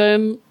sent it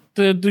in.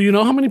 Do you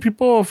know how many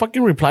people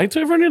fucking replied to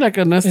it, Fernie? Like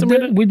an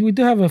estimated. We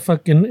do have a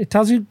fucking. It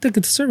tells you. It's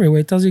a survey. Where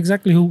it tells you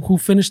exactly who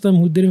finished them,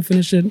 who didn't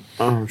finish it.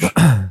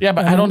 Yeah,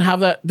 but I don't have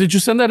that. Did you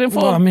send that info?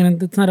 Well, I mean,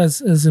 it's not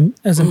as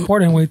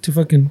important way to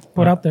fucking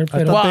put out there.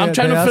 But, Well, thought I'm they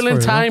trying to asked fill in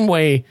for it, time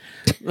way.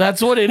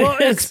 That's what it is. well,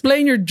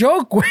 explain your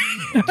joke. Way.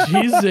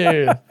 Jesus.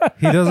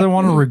 He doesn't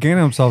want to regain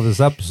himself this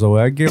episode.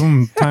 I gave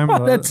him time.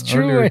 That's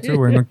true, earlier way. too.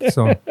 Way.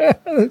 So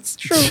That's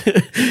true.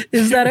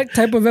 Is that a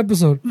type of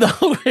episode? No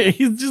way.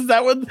 It's just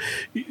that one.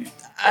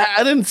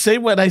 I didn't say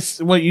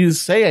what you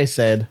say I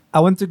said. I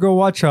went to go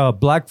watch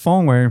Black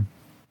Phone. Way.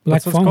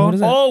 Black That's what's Phone. called? What is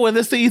that? Oh, with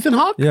this the Ethan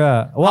Hawke?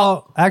 Yeah.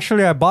 Well,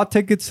 actually, I bought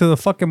tickets to the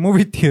fucking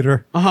movie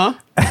theater. Uh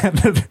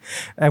huh.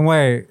 And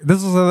wait,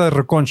 this is the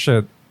recon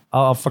shit.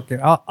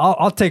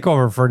 I'll take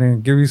over for it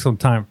and give you some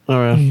time. All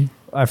right.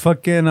 I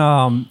fucking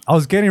I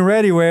was getting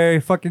ready, way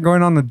fucking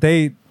going on the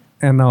date,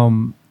 and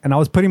I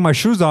was putting my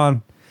shoes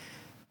on,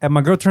 and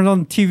my girl turned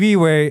on the TV,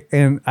 way,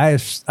 and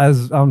as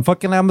on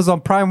fucking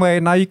Amazon Prime, way,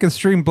 now you can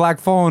stream Black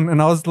Phone,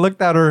 and I was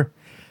looked at her,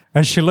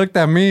 and she looked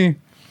at me.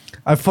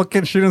 I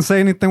fucking shouldn't say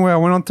anything where I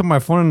went onto my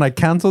phone and I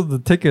canceled the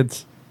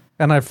tickets.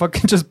 And I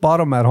fucking just bought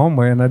them at home,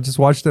 way, and I just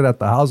watched it at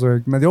the house.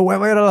 Where me dio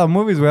hueva ir a las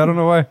movies, way. I don't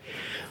know why.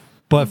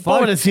 But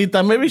fuck.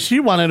 Pobrecita, maybe she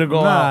wanted to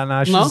go out.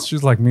 Nah,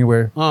 she's like me,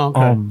 way. Oh,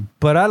 okay.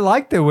 But I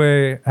liked it,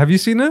 way. Have you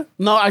seen it?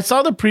 No, I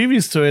saw the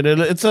previews to it.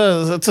 It's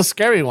a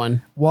scary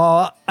one.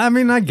 Well, I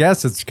mean, I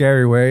guess it's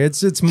scary, way.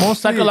 It's mostly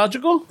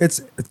Psychological?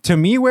 It's to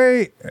me,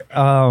 way.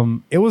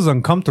 It was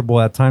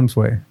uncomfortable at times,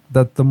 way.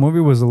 That the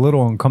movie was a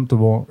little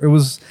uncomfortable.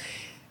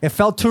 It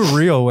felt too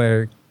real,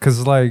 way.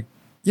 Because like,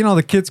 you know,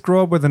 the kids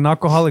grow up with an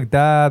alcoholic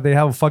dad. They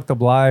have a fucked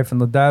up life, and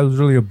the dad was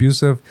really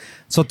abusive.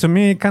 So to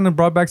me, it kind of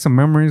brought back some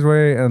memories,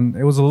 way, and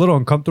it was a little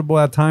uncomfortable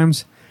at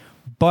times.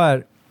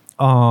 But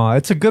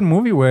it's a good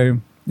movie, way.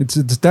 It's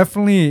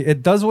definitely,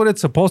 it does what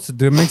it's supposed to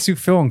do. It makes you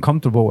feel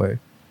uncomfortable, way.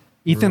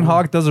 Ethan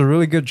Hawke does a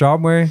really good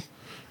job, way.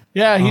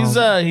 Yeah,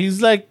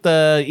 he's like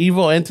the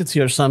evil entity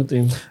or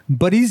something.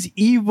 But he's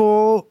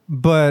evil,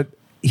 but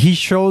he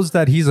shows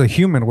that he's a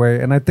human, way.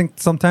 And I think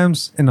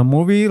sometimes in a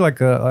movie,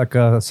 like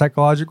a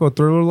psychological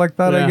thriller like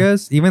that, Yeah. I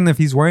guess, even if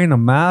he's wearing a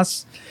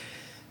mask,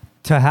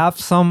 to have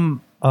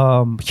some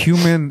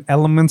human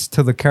elements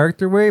to the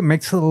character, way,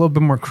 makes it a little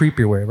bit more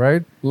creepy, way,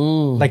 right?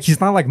 Like he's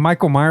not like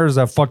Michael Myers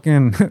that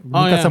fucking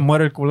nunca se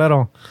muere el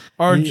culero.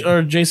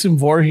 Or Jason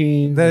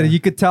Voorhees. That you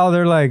could tell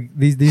they're like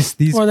these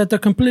Or that they're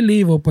completely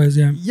evil, pues,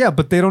 yeah. yeah,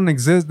 but they don't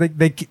exist.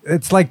 They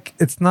it's like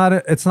it's not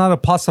a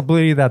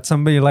possibility that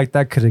somebody like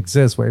that could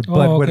exist, way.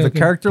 But with a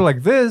character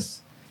like this,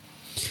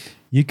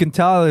 you can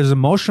tell there's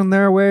emotion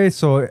there, way.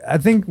 So I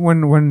think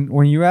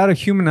when you add a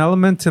human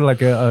element to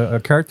like a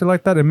character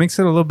like that, it makes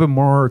it a little bit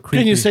more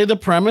creepy. Can you say the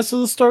premise of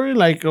the story,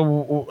 like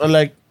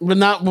but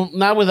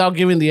not without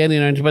giving the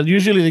ending or anything? But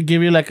usually they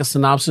give you like a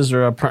synopsis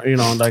or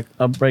like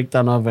a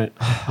breakdown of it.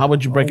 How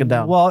would you break it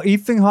down? Well,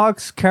 Ethan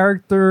Hawke's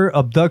character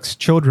abducts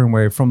children,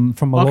 way, from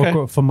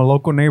a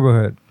local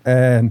neighborhood,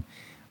 and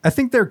I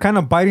think they're kind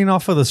of biting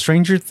off of the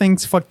Stranger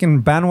Things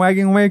fucking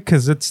bandwagon, way,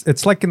 because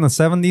it's like in the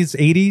 70s,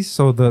 80s,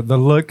 so the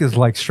look is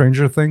like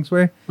Stranger Things,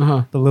 way.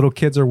 Uh-huh. The little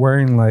kids are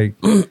wearing like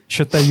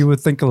shit that you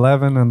would think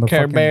 11 and the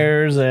Care fucking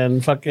Bears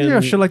and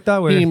fucking shit like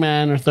that, way.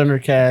 He-Man or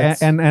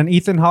Thundercats. And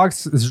Ethan Hawke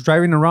is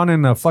driving around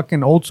in a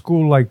fucking old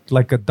school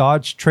like a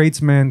Dodge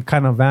Tradesman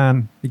kind of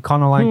van,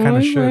 Econoline kind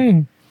of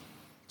shit.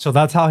 So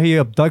that's how he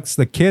abducts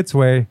the kids,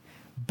 way.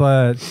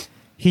 But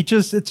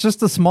it's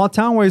just a small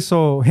town, way.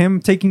 So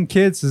him taking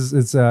kids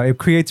is it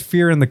creates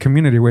fear in the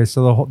community, way.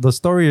 So the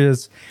story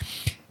is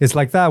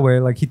like that, way.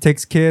 Like he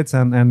takes kids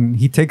and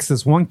he takes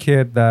this one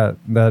kid that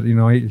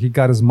he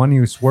got his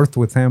money's worth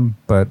with him,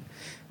 but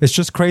it's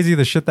just crazy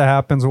the shit that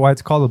happens. Why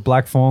it's called a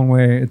black phone,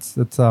 way. It's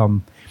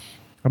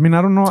I mean,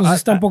 I don't know. So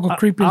está un poco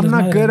creepy. I'm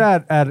not good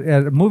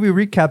at movie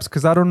recaps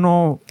because I don't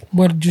know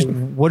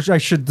what I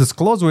should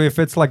disclose with if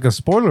it's like a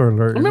spoiler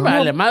alert.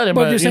 Remember, madre,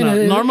 but you're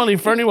saying normally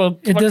Fernie will.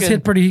 It does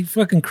hit pretty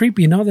fucking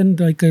creepy, no? Then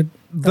like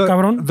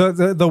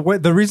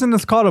the reason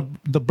it's called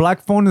the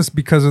black phone is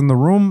because in the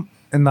room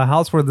in the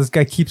house where this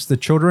guy keeps the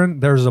children,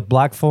 there's a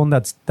black phone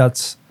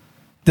that's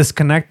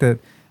disconnected,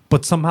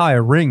 but somehow it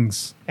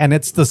rings, and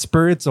it's the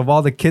spirits of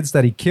all the kids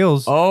that he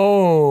kills.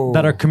 Oh,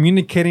 that are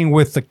communicating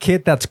with the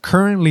kid that's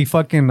currently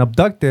fucking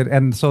abducted.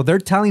 And so they're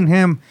telling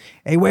him,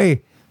 hey,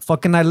 wey,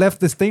 fucking I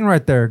left this thing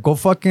right there. Go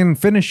fucking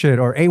finish it.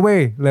 Or, hey,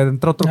 wey, le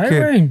entró otro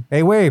kid.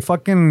 Hey, wey,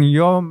 fucking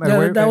yo.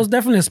 That was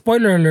definitely a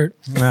spoiler alert.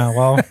 Yeah,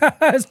 well.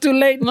 It's too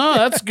late. No,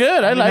 that's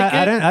good. I like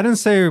it. I didn't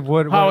say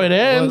how it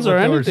ends or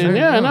anything.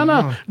 Yeah,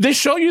 no. They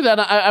show you that.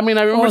 I mean,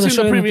 I remember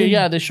seeing the preview.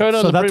 Yeah, they showed it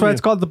on the preview. So that's why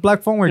it's called the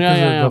black phone,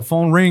 because the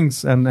phone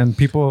rings and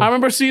people. I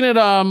remember seeing it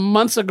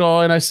months ago,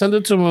 and I sent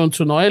it to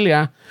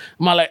Noelia.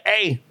 I'm like,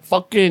 hey,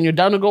 fucking, you're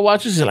down to go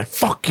watch this? She's like,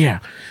 fuck yeah.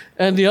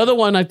 And the other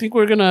one, I think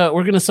we're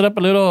gonna set up a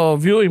little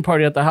viewing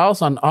party at the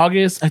house on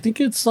August. I think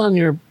it's on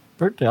your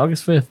birthday,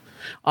 August 5th.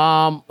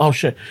 Oh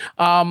shit.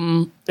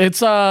 It's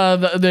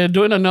they're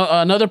doing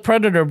another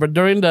Predator, but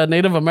during the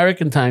Native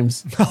American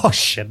times. Oh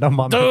shit, no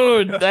mama.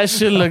 Dude, that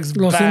shit looks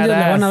Los indios le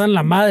van a dar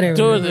la madre.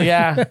 Dude,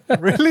 yeah.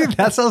 Really?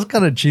 That sounds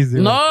kind of cheesy.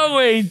 No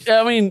way.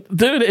 I mean,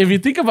 dude, if you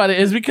think about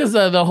it, it's because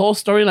the whole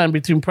storyline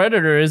between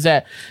Predator is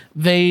that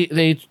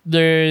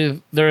they're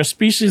a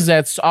species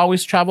that's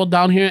always traveled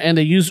down here, and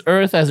they use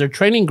Earth as their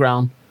training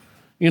ground,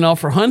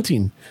 for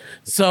hunting.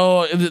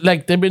 So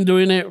like they've been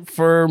doing it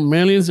for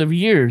millions of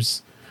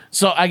years.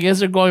 So I guess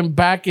they're going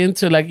back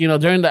into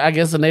during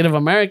the Native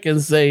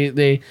Americans, they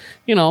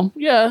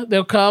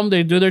they'll come,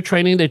 they do their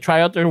training, they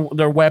try out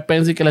their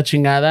weapons y que la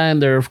chingada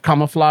and their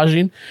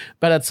camouflaging,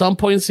 but at some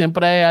point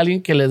siempre hay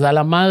alguien que les da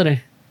la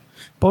madre.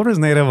 Pobres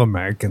Native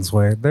Americans,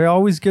 way. They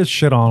always get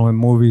shit on in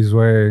movies,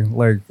 way.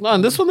 Like no,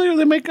 and this one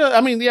they make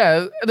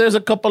there's a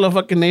couple of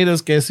fucking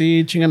natives que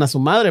sí chingan a su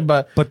madre,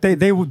 but they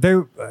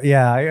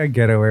yeah, I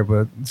get it, way,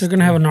 but they're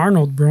gonna have an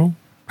Arnold, bro.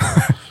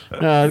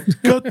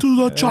 Get to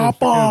the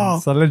chopper.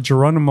 Sale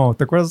Geronimo.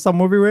 ¿Te acuerdas de esa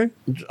movie, güey?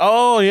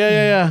 Oh,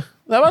 yeah.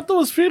 That vato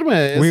was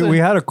firme. We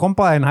had a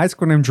compa in high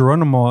school named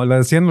Geronimo. Le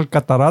decían el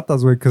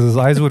cataratas, güey, because his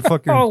eyes would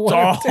fucking... Oh, what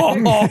a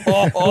dick.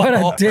 What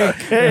a dick.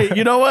 Hey,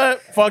 you know what?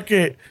 Fuck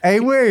it.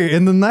 Hey, wait,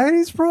 in the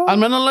 90s, bro? Al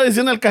menos le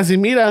decían el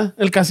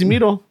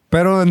Casimiro.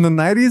 Pero in the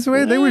 90s,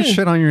 way, they would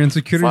shit on your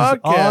insecurities Fuck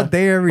all yeah.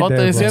 day, every O te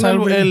day, decían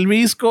bro. el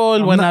Visco,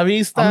 el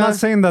Buenavista. I'm not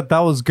saying that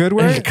was good,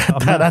 way.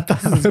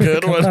 Cataratas is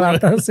good one.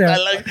 Cataratas, yeah. I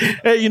like,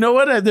 hey, you know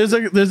what? There's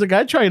a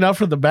guy trying out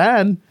for the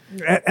band.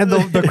 And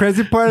the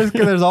crazy part is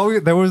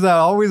there was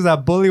always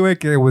that bully way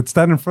that would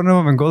stand in front of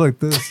him and go like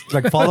this,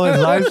 like follow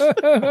his eyes.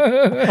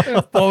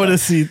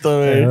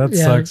 Pobrecito, Yeah, güey. that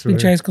Yeah, sucks, pinche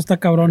güey. high school está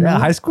cabrón. Yeah, ¿no?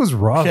 high school's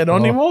rough.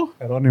 Jerónimo?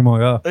 Bro. Jerónimo,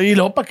 yeah. Y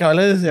luego para que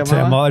hable se Se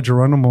llamaba. llamaba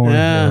Geronimo.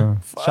 Yeah. Yeah.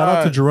 Shout out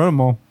to Fuck.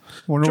 Geronimo.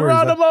 Wonder where he's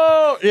at.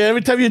 Geronimo! Yeah,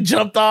 every time you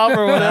jumped off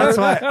or whatever. That's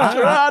why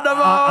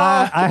Geronimo!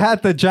 I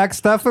had the Jack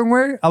Steffen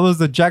way. I was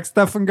the Jack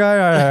Steffen guy.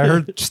 I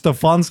heard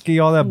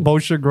Stefanski, all that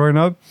bullshit growing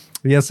up.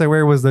 Yes, I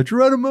wear was the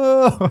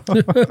Geronimo.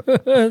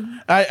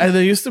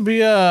 There used to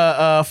be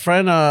a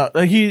friend.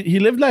 He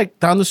lived like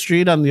down the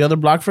street on the other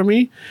block from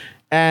me,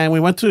 and we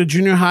went to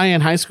junior high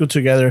and high school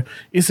together.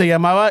 Y se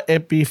llamaba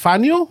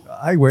Epifanio.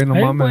 Ay, güey, no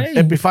Hey, mames. güey.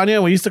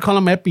 Epifanio. We used to call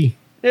him Epi.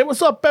 Hey,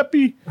 what's up,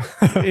 Peppy?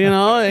 You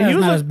know, and That's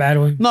not as bad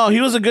one. No, he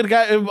was a good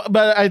guy,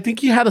 but I think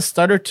he had a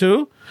stutter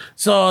too.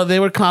 So they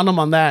would clown him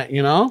on that.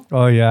 You know,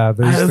 Oh, yeah.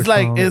 they used to call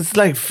him. it's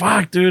like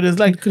fuck, dude. It's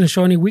like Couldn't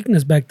show any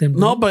weakness back then.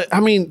 Bro. no, but I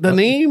mean the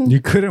name. You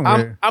couldn't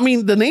wait. I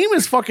mean the name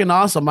is fucking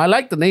awesome. I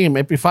like the name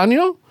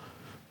Epifanio.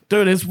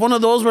 Dude, it's one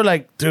of those where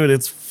like, dude,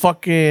 it's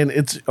fucking,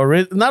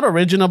 not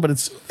original, but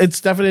it's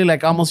definitely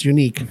like almost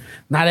unique.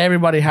 Not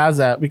everybody has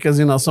that because,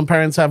 you know, some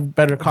parents have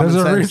better common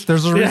sense.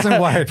 There's a reason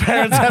why.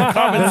 Parents have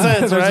common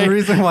sense, There's right? a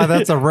reason why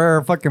that's a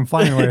rare fucking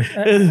find way.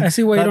 I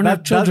see why you don't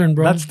have children,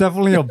 bro. That's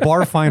definitely a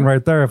bar find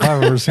right there if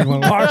I've ever seen one.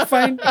 bar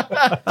fine.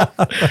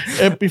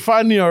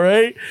 Epifanio,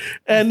 right?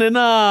 And then,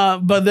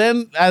 but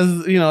then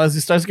as he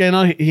starts getting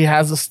on, he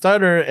has a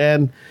stutter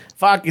and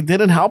fuck, it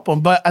didn't help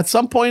him. But at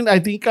some point, I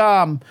think,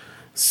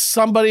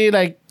 somebody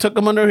like took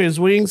him under his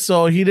wing,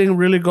 so he didn't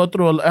really go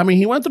through.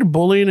 He went through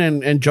bullying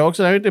and jokes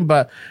and everything,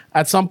 but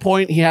at some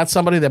point he had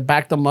somebody that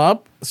backed him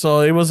up, so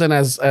it wasn't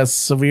as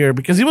severe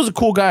because he was a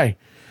cool guy.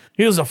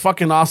 He was a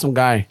fucking awesome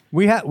guy.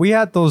 We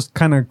had those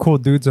kind of cool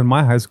dudes in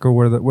my high school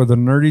where the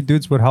nerdy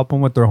dudes would help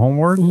them with their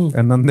homework,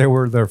 and then they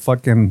were their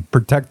fucking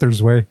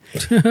protectors way.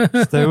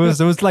 So it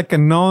was like a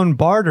known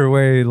barter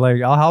way.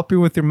 Like, I'll help you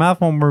with your math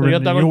homework,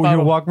 and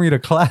you walk me to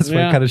class,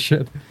 Yeah. kind of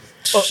shit.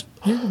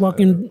 You're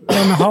walking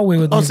down the hallway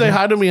with Don't me. say bro.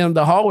 hi to me in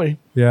the hallway.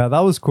 Yeah, that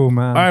was cool,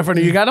 man. All right,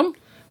 Fernie, you got him?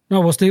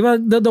 No, well, Steve,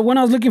 the one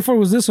I was looking for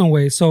was this one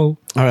way. So,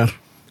 All right.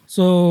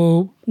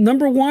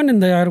 number one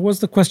in there, what's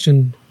the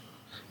question?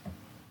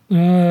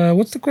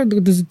 What's the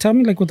question? Does it tell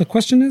me like what the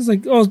question is?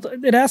 Like, oh,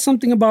 it asks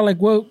something about like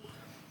what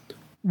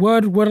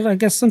I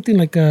guess something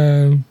like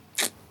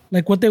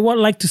what they would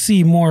like to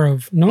see more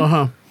of. No,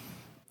 Uh-huh.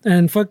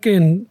 and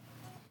fucking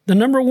the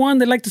number one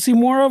they like to see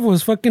more of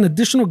was fucking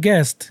additional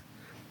guest.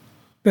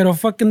 Pero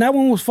fucking that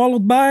one was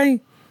followed by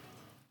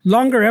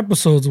longer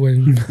episodes, güey.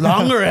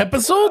 Longer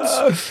episodes?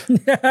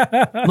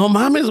 No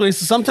mames, güey.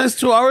 So sometimes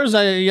 2 hours,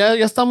 ya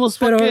estamos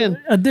Pero fucking...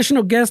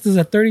 additional guest is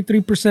at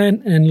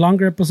 33% and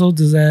longer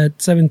episodes is at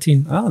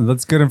 17%. Oh,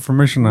 that's good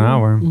information to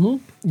have.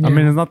 I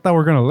mean, it's not that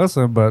we're gonna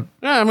listen, but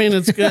Yeah, I mean,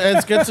 it's good.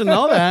 It's good to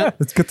know that.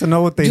 it's good to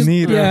know what they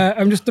need. Yeah,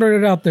 I'm just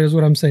throwing it out there is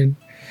what I'm saying.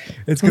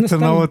 It's good to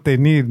know what they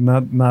need,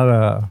 not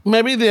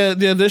Maybe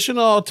the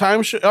additional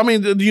time.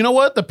 Do you know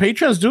what? The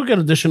patrons do get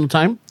additional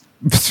time.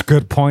 It's a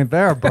good point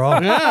there,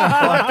 bro.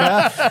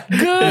 Yeah.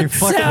 Good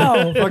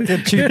sell.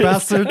 Fucking cheap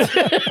bastard.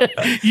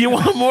 You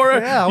want more?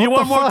 Yeah, you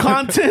what want the more fuck?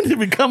 content? You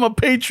become a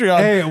Patreon.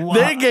 Hey, wow.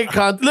 They get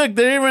content. Look,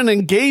 they're even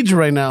engaged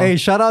right now. Hey,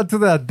 shout out to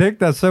that dick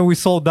that said we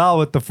sold out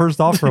with the first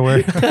offer.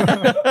 Way.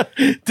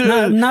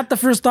 Dude. Not the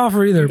first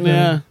offer either. Bro.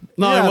 Yeah.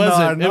 No, Yeah, it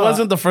wasn't. no, It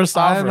wasn't the first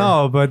offer. I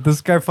know, but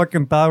this guy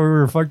fucking thought we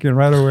were fucking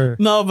right away.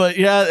 No, but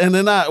yeah, and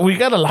then we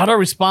got a lot of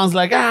response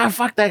like,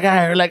 fuck that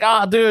guy. Or like,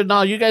 dude,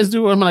 no, you guys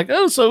do. I'm like,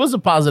 oh, so it was a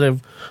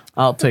positive.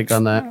 I'll take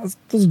on that. That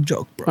was a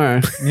joke, bro. All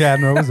right. Yeah,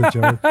 no, it was a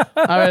joke.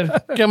 A ver,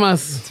 ¿qué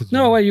más?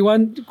 No, wait, you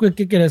want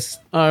 ¿qué quieres?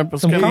 All right,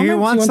 pues, Some ¿qué- comments? He You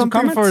wants want some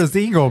something for comments? his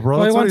ego, bro. Oh,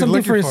 you That's what want he's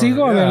something for looking his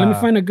ego? A ver, let me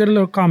find a good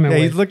little comment. Yeah,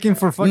 wait. he's looking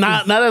for fucking.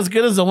 Not as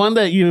good as the one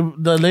that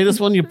the latest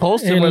one you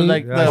posted. Where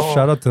like, Yeah,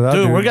 shout out to that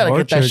dude, dude. we gotta Or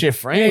get that chick. shit I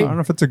framed. don't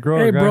know if it's a girl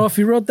Hey, or guy. bro, if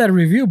you wrote that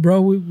review, bro,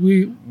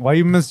 we Why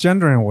you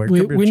misgendering? It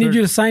could be a need chick.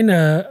 you to sign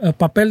a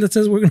papel that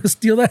says we're going to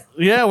steal that.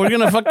 Yeah, we're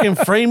gonna fucking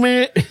frame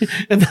it,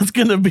 and that's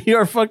gonna be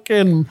our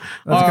fucking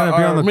That's gonna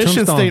be on the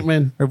mission tombstone.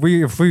 statement.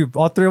 If we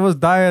all three of us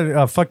die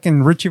at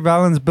fucking Richie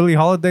Valens, Billie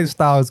Holiday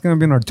style, it's gonna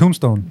be in our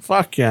tombstone.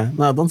 Fuck yeah!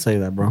 No, don't say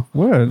that, bro.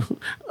 What?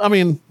 I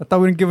mean, I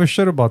thought we didn't give a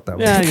shit about that.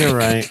 yeah, you're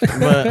right,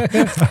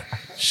 but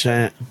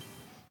shit.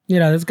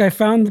 Yeah, this guy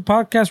found the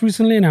podcast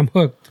recently and I'm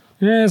hooked.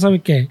 Yeah,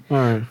 ¿sabe qué? All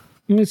right.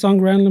 Give me a song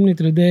randomly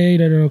today.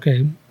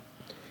 Okay.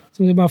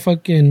 Something about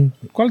fucking...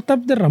 ¿Cuál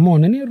tap de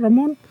Ramón? Any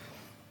Ramón?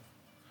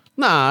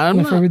 Nah, I'm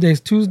Like for not. every day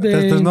is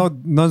Tuesday. There's no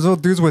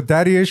dudes with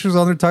daddy issues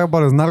on there talking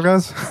about his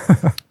nalgas.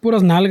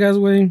 Puras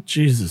nalgas, way.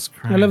 Jesus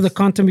Christ. I love the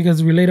content because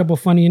it's relatable,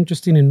 funny,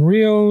 interesting, and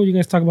real. You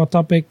guys talk about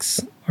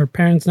topics our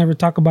parents never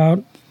talk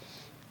about.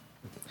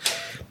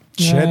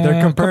 Shit,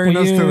 they're comparing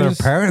couple us to their years.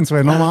 parents.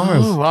 Wait, no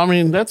mamas. Oh, I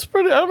mean, that's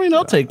pretty. I mean,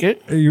 I'll take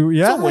it.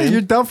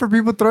 You're down for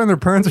people throwing their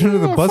parents under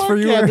the Yeah, bus fuck for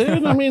you? yeah,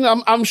 dude. I mean,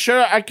 I'm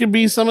sure I could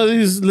be some of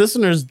these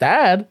listeners'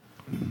 dad.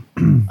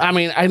 I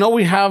mean, I know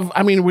we have.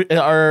 I mean,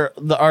 our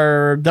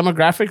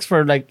demographics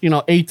for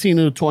 18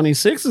 to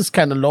 26 is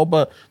kind of low,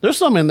 but there's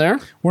some in there.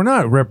 We're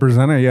not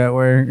represented yet.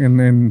 Where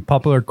in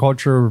popular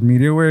culture,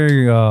 media,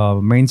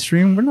 where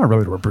mainstream, we're not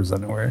really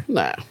represented. Where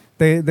Nah.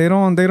 they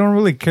don't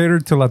really cater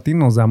to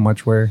Latinos that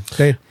much. Where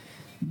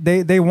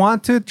they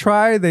want to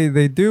try,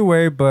 they do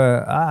way,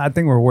 but I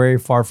think we're way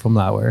far from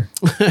that. Where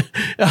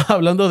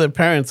Hablando de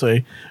parents,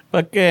 way.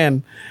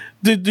 Fucking.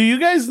 Do you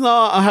guys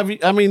know? Have you?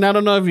 I mean, I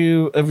don't know if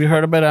you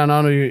heard about it. I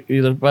don't know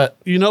either, but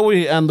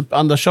we on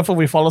the shuffle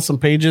we follow some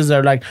pages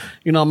that are like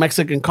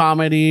Mexican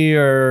comedy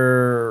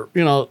or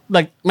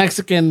like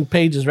Mexican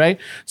pages, right?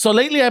 So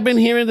lately I've been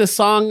hearing this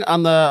song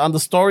on the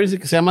stories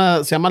que se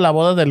llama La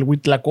Boda del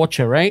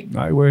Huitlacoche, right?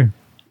 Ay, way.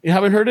 You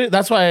haven't heard it?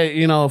 That's why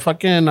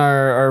fucking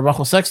our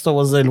Bajo Sexto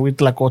was del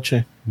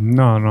Huitlacoche.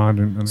 No, I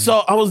didn't.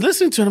 So I was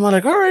listening to it. I'm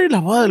like, all right,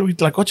 La Boda del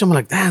Huitlacoche. I'm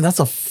like, damn,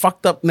 that's a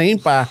fucked up name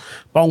pa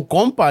un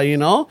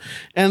compa,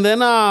 And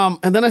then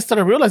I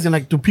started realizing,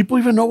 like, do people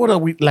even know what a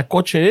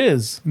Huitlacoche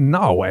is?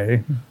 No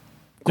way.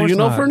 Do you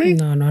know, not. Fernie?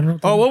 No, I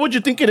don't. Oh, what would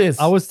you think it is?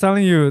 I was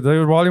telling you,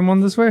 the volume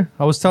on this way.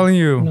 I was telling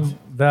you No.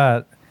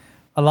 that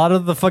a lot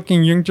of the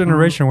fucking young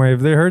generation wave,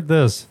 they heard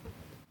this.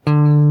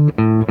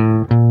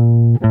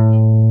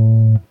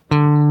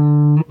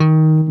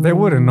 They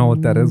wouldn't know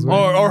what that is. Way.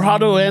 or how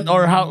to end,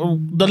 or how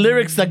the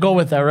lyrics that go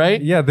with that, right?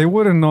 Yeah, they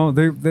wouldn't know.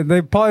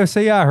 They probably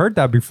say, "Yeah, I heard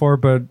that before,"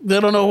 but They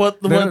don't know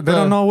what they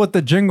don't know what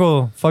the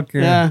jingle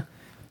fucking. Yeah.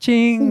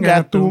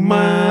 Chinga tu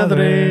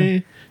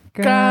madre,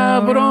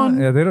 cabrón.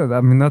 Yeah, they don't.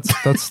 I mean,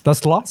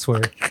 that's lost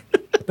way.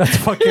 That's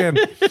fucking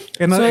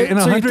in So, a so you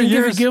 100 think if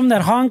years. you give them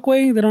that honk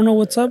way, they don't know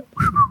what's up?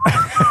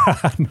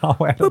 No,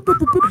 I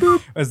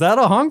don't- is that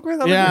a honk way?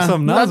 That Yeah. looks like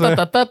some Ta, nuts, ta, way.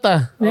 ta, ta,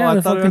 ta. Yeah, I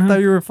the thought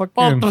fucking you were fucking.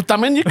 Oh, pues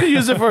también you could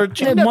use it for Yeah,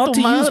 chinga tu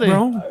multi-use, madre.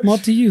 bro.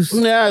 Multi-use.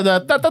 Yeah, the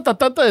ta ta ta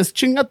ta ta is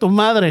chinga tu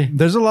madre.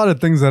 There's a lot of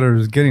things that are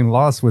just getting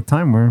lost with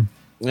time. Where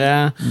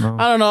Yeah. No.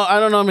 I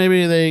don't know.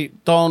 Maybe they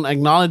don't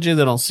acknowledge it.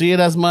 They don't see it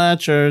as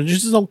much, or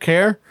just don't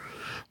care.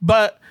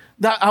 But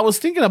I was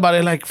thinking about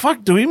it. Like,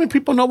 fuck, do even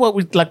people know what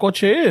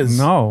Huitlacoche is?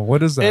 no,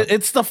 what is that?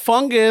 It's the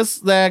fungus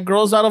that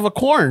grows out of a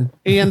corn.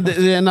 And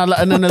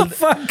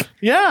Fuck.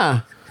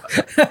 yeah.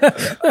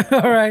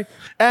 All right.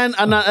 And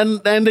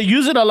they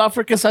use it a lot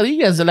for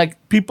quesadillas. Like,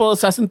 people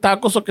se hacen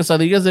tacos o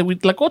quesadillas de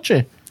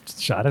Huitlacoche.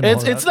 I didn't know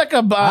It's that. like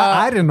a...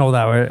 I didn't know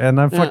that way,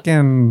 and I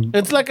fucking.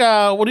 It's like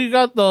a... What do you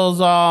got? Those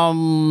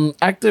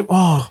active...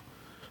 Oh,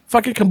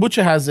 fucking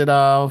kombucha has it.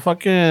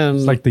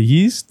 Fucking... Like the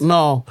yeast.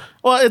 No.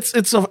 Well, it's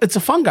a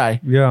fungi.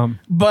 Yeah.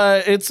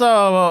 But it's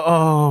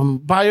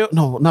bio...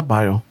 No, not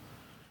bio.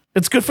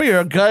 It's good for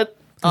your gut.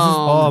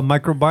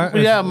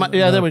 Microbiome.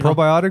 Yeah, there we go.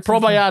 Probiotics.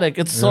 Probiotic.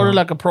 It's sort of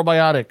like a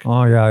probiotic.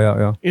 Oh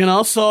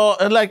yeah. So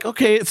like,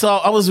 okay, so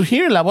I was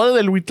hearing La Boda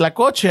del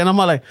Huitlacoche, and I'm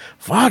like,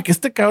 fuck,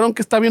 este cabrón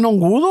que está bien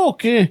hongudo o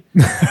qué?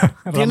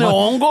 ¿Tiene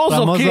hongos o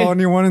Ramon's the qué?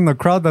 only one in the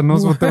crowd that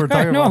knows what they were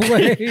talking No about.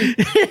 way.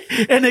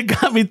 And it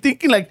got me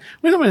thinking, like,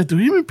 wait a minute, do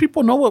even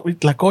people know what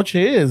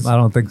Huitlacoche is? I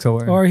don't think so.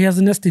 Way. Or he has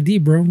an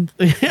STD, bro.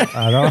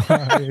 I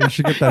don't. You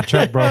should get that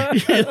checked, bro.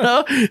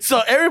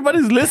 So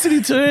everybody's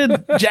listening to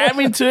it,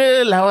 jamming to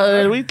it, La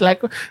Boda del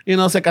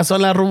Huitlacoche, se casó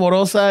en la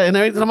rumorosa and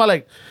everything. I'm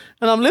like,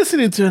 and I'm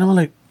listening to it, and I'm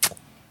like,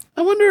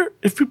 I wonder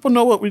if people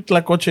know what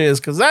Huitlacoche is,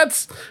 because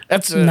that's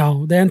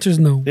No, the answer is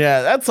no.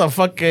 yeah, that's a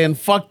fucking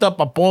fucked up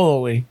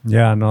apodo, güey.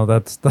 Yeah, no,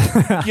 that's.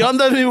 ¿Qué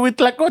onda mi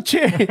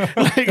Huitlacoche?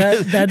 Like,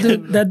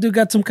 That dude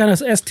got some kind of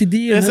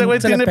STD. and ese then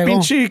güey se le tiene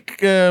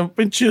pegó.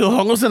 pinche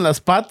hongos en las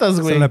patas,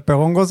 Se güey. le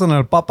pegó hongos en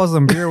el papas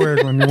and beer,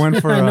 güey, when you went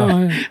for, I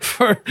know.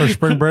 For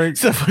spring break.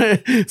 se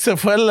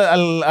fue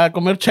a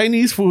comer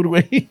Chinese food,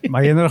 güey.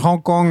 Ahí en el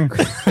Hong Kong.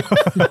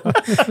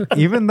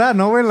 Even that,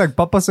 no way, like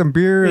papas and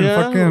beer and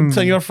Yeah, fucking.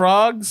 Senor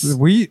Frogs.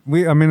 We,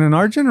 I mean, in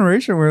our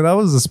generation, where that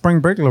was a spring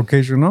break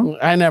location, no?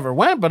 I never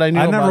went, but I knew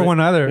I about never it.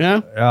 went either.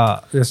 Yeah.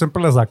 Yo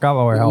siempre les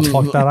sacaba, güey. How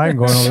fuck that I ain't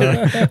going over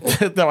there.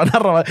 Te van a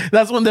robar.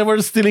 That's when they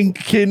were stealing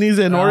kidneys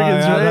and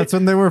organs, yeah, right? that's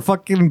when they were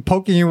fucking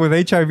poking you with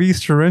HIV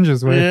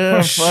syringes, güey.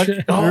 Yeah, fuck.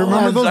 shit. Oh,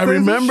 remember those I days?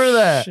 remember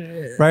that.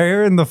 Right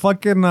here in the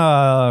fucking,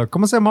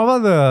 ¿cómo se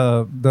llamaba?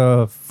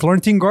 The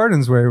Florentine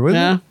Gardens, güey.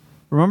 Yeah.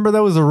 Remember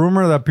that was a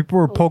rumor that people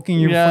were poking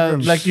you. Yeah,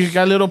 fucking, like you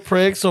got little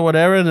pricks or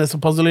whatever, and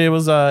supposedly it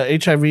was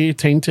HIV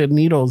tainted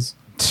needles.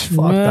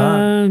 Fuck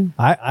Man.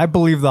 that. I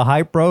believe the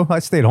hype, bro. I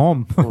stayed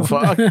home.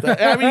 Fuck that.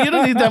 I mean, you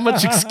don't need that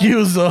much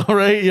excuse, though,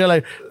 right? You're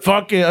like,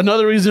 fuck it.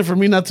 Another reason for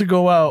me not to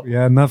go out.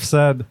 Yeah, enough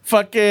said.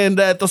 Fucking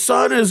that the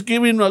sun is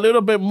giving a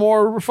little bit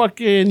more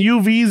fucking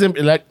UVs and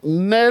be like,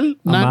 Nel,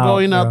 not out,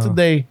 going out yeah.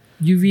 today.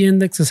 UV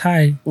index is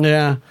high.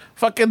 Yeah.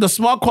 Fucking the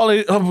smog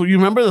quality. Oh, you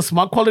remember the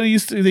smog quality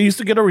they used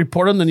to get a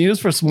report on the news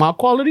for smog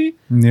quality?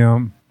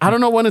 Yeah. I don't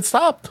know when it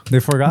stopped. They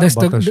forgot They about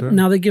still, that shit.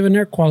 now they give an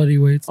air quality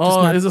way. It's just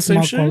Oh, not it's the same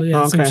smog shit? quality.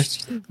 Yeah, Okay. same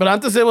shit. But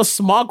antes it was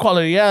smog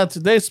quality. Yeah,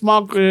 today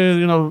smog,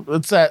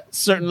 it's at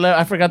certain level.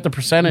 I forgot the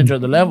percentage or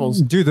the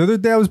levels. Dude, the other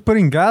day I was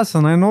putting gas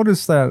and I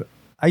noticed that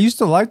I used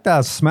to like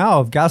that smell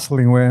of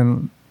gasoline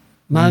when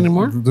Not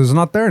anymore? there's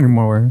not there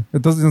anymore.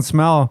 It doesn't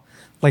smell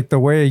like the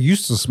way it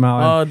used to smell.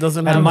 Oh, it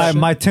doesn't have And that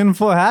shit. my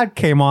tinfoil hat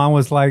came on,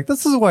 was like,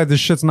 this is why this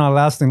shit's not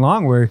lasting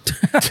long. Way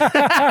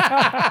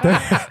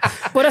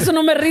Por eso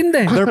no me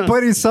rinde. they're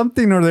putting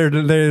something, or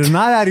they're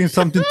not adding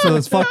something to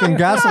this fucking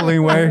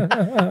gasoline way,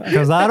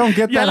 because I don't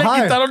get Ya that le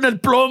high. quitaron el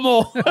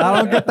plomo. I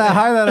don't get that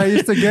high that I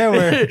used to get.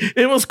 Way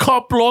It was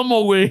called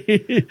plomo,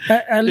 güey.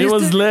 At least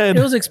was lead.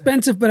 It was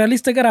expensive, but at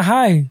least I got a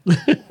high.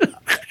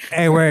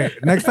 hey, wait,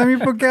 next time you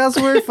put gas,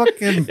 way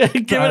fucking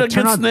Give it a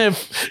turn good on,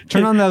 sniff.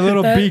 turn on that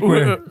little beak.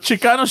 Way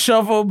Chicano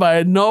Shuffle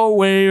by no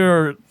way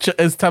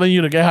is telling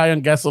you to get high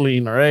on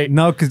gasoline, all right?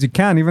 no, because you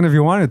can't, even if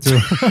you wanted to.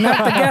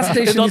 Not the gas It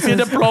station. don't tiene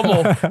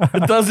plomo.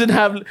 It doesn't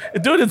have...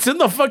 Dude, it's in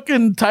the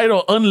fucking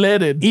title,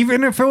 unleaded.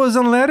 Even if it was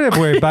unleaded,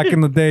 way back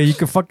in the day, you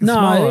could fucking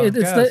smell No, it.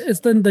 it's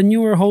the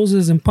newer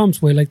hoses and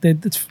pumps way. Like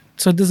it's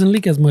so it doesn't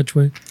leak as much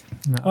way.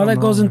 All that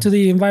goes into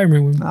the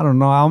environment. Way. I don't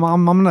know.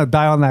 I'm gonna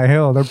die on that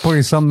hill. They're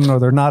putting something, or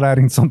they're not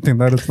adding something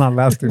that it's not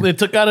lasting. They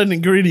took out an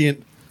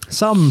ingredient.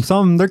 Some.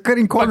 They're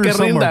cutting corners que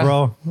somewhere, rinda.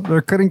 bro.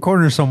 They're cutting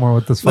corners somewhere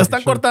with this Le fucking están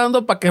shit.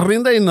 cortando para que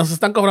rinda y nos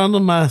están cobrando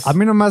más. A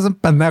mí no me hacen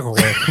pendejo,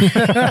 güey.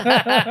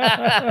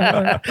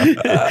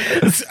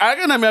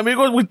 Hagan a mi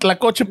amigo el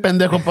huitlacoche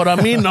pendejo, pero a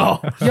mí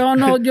no.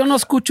 Yo no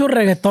escucho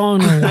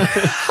reggaetón. Way.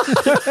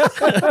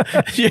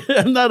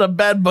 I'm not a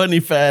Bad Bunny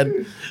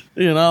fan,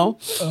 you know?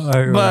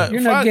 But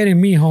You're not fuck. getting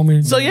me,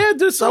 homie. So yeah,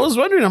 dude, so I was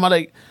wondering, I'm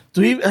like,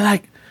 do we,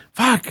 like,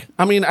 fuck.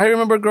 I mean, I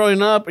remember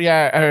growing up,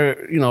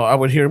 I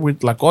would hear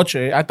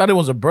huitlacoche. I thought it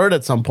was a bird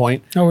at some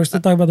point. Oh, we're still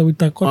talking about the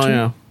Huitlacoche. Oh,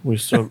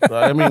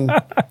 yeah.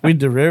 We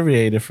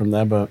deviated from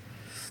that, but,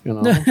 you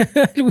know.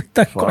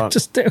 Huitlacoche,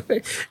 stay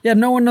away. Yeah,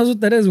 no one knows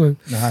what that is. Way.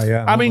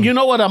 Yeah. I mean, you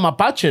know what a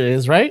mapache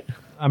is, right?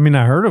 I mean,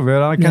 I heard of it.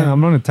 I can't. Yeah. I'm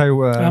gonna tell you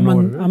what. I'm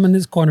in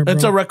this corner, bro.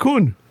 It's a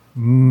raccoon.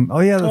 Oh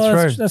yeah, that's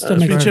right. That's the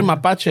Pinche next.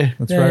 mapache.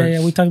 That's Yeah, right.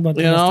 yeah, we talked about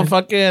that. You know, last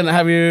time. fucking,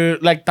 have you,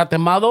 like,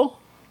 tatemado?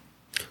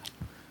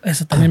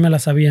 Esa también me la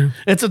sabía.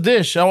 It's a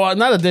dish. Oh, well,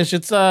 not a dish.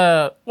 It's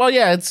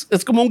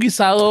it's como un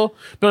guisado.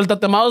 Pero el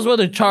tatemado is where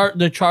they char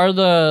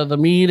the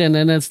meat and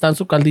then están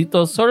su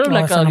caldito. Sort of Oh,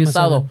 like esa a no me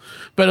guisado. sabe.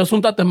 Pero es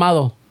un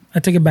tatemado. I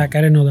take it back.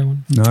 I didn't know that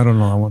one. No, I don't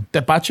know that one.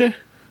 Tepache?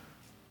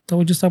 So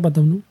we just talked about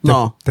them,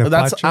 No. no?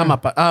 That's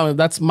Tepache?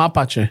 that's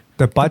mapache.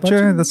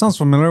 Tepache? That sounds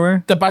familiar,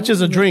 way. Tepache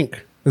is a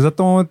drink. Is that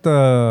the one with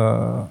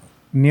the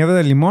nieve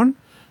de limón?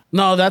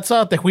 No, that's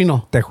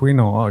tejuino.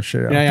 Tejuino. Oh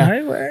shit. Yeah. Ay,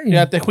 güey.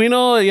 Yeah,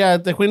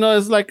 tejuino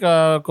is like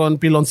con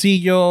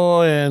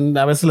piloncillo and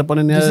a veces le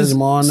ponen nieve This de is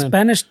limón. and-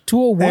 Spanish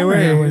 201. Hey,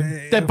 right wait,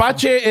 here, güey.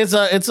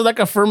 Tepache it's like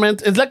a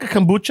ferment. It's like a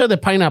kombucha de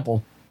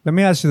pineapple. Let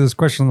me ask you this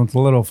question that's a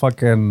little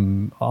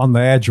fucking on the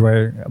edge,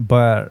 way,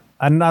 but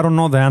I don't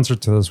know the answer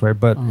to this, way,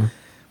 but Uh-huh.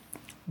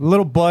 a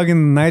little bug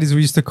in the 90s we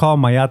used to call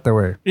mayate,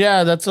 way.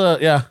 Yeah, that's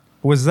yeah.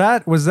 Was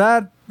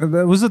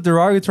a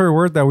derogatory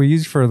word that we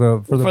used for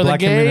the For the black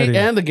gay community?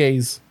 and the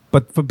gays.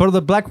 But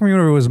the black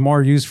community was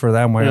more used for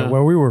that way, Yeah.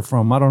 where we were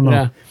from. I don't know.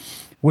 Yeah.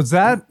 Was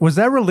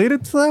that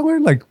related to that way?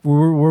 Like,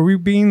 were we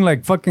being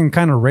like fucking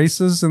kind of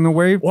racist in a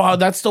way? Wow,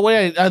 that's the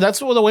way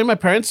the way my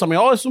parents told me.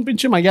 Oh, es un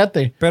pinche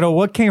mayate. Pero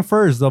what came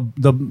first,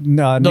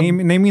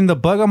 naming the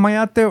bug of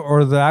mayate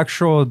or the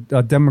actual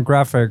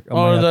demographic of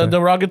Or the mayate?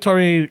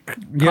 derogatory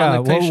Yeah,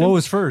 connotation. what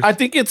was first? I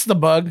think it's the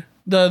bug.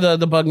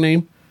 The bug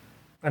name.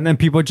 And then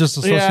people just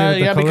associate Yeah, the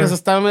yeah, color. because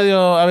está medio,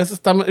 a veces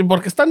está,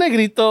 porque está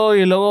negrito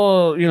y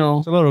luego, you know,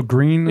 It's a little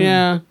green.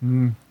 yeah,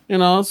 you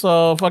know,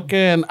 so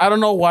fucking, I don't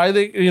know why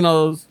they, you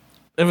know,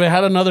 if it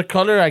had another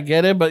color, I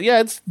get it, but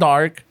yeah, it's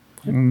dark.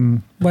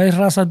 Why is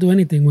raza do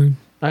anything, güey?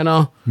 I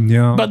know.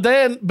 Yeah. But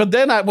then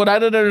what I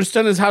didn't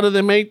understand is how do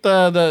they make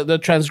the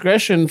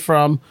transgression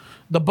from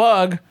the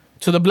bug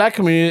to the black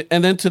community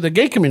and then to the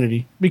gay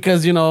community?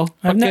 Because, you know,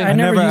 I've fucking, I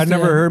never I used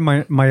never to- heard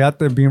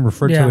mayate being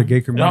referred Yeah. to the gay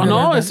no, community.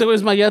 no, ese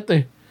was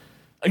mayate.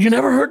 You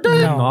never heard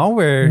that? No. No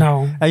way.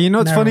 No, And you know,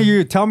 it's never. funny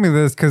you tell me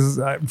this because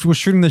I was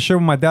shooting the shit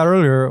with my dad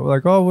earlier.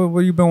 Like, oh, what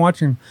you been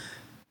watching?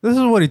 This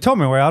is what he told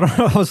me. Way I don't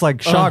know. I was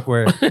like shocked.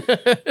 Way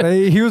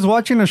he was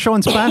watching a show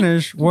in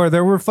Spanish where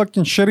they were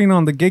fucking shitting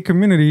on the gay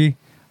community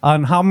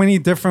on how many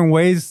different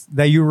ways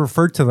that you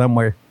refer to them.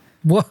 Way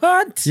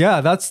What? yeah,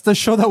 that's the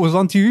show that was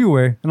on TV.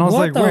 Way and I was What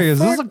like, the wait, is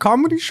this fuck? a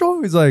comedy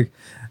show? He's like,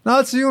 no,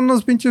 it's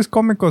unos pinches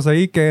cómicos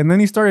ahí que, and then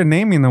he started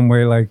naming them.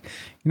 Way like,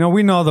 you know,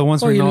 we know the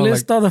ones Oh, we you know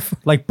list like, all the.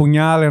 like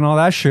puñal and all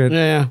that shit. Yeah,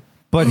 yeah.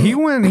 But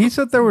he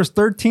said there was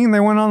 13. They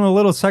went on a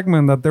little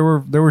segment that they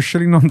were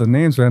shitting on the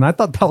names, man. I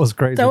thought that was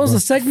crazy. That was bro. a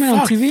segment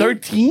on TV.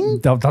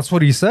 13? That's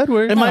what he said,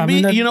 way. It might be,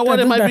 you know what?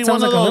 It might be one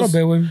sounds of like a little those.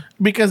 bit, way.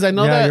 Because I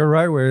know Yeah, that. you're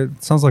right, way.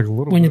 It sounds like a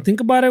little When bit. you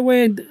think about it,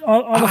 way,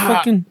 all the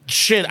fucking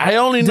Shit, I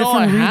only know a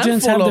different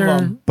regions have handful of their.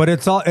 them. But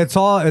it's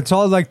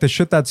all like the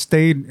shit that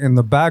stayed in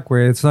the back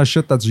way. It's not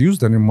shit that's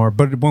used anymore.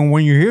 But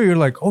when you hear, you're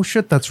like, oh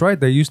shit, that's right.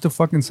 They used to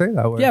fucking say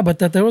that way. Yeah, but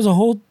that there was a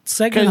whole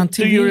segment on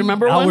TV. Do you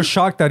remember I one? was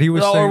shocked that he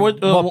was Or saying, what-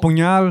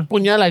 puñal.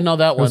 Puñal, I know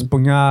that It was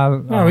one.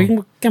 puñal. No, we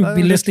can't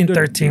be listing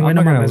 13. I'm We're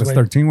not not gonna gonna list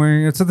 13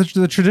 way. It's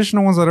the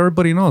traditional ones that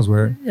everybody knows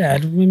where. Yeah, I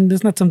mean,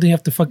 that's not something you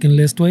have to fucking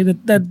list, way.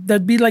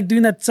 That'd be like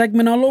doing that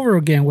segment all over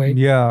again, way.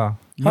 Yeah.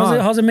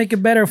 How's it make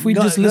it better if we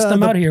just list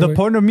them out here? The way?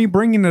 point of me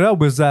bringing it up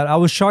was that I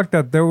was shocked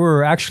that they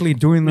were actually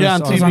doing this Yeah,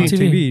 on on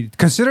TV. TV.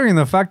 Considering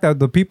the fact that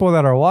the people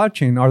that are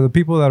watching are the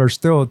people that are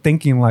still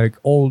thinking like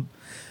old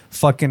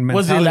fucking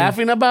Was mentality. he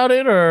laughing about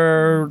it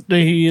or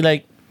did he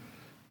like.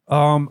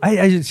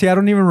 I see. I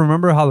don't even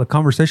remember how the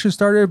conversation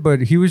started,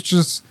 but he was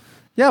just,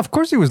 yeah. Of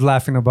course, he was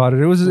laughing about it.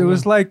 It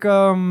was like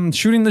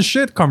shooting the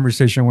shit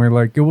conversation where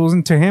like it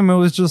wasn't to him. It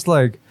was just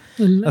like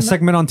a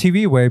segment on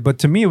TV way. But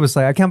to me, it was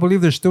like I can't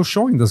believe they're still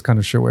showing this kind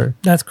of shit. Where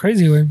That's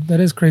crazy, way. That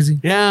is crazy.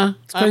 Yeah.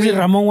 It's crazy.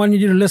 Ramon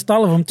wanted you to list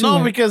all of them too. No,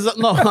 way. because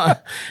no,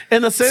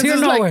 in the sense See or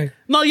it's no like way?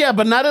 no, yeah,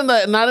 but not in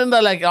the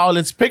like oh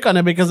let's pick on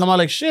it because I'm all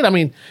like shit. I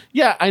mean,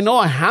 yeah, I know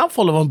a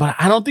handful of them, but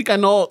I don't think I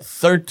know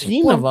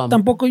 13 of Well,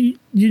 them. tampoco.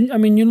 I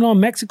mean, you know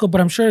Mexico,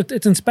 but I'm sure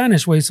it's in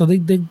Spanish, way. So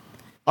they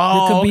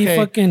Oh, could be okay.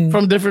 fucking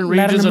from different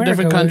Latin regions or America,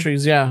 different right?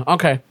 countries. Yeah.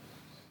 Okay.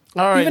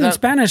 All right. even in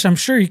Spanish, I'm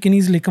sure you can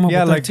easily come up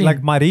yeah, with 13.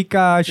 like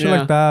marica shit Yeah.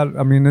 like that.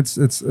 I mean, it's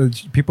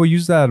people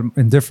use that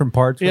in different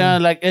parts. Yeah,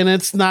 like, and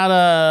it's not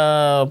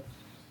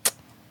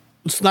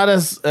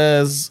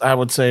as I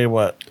would say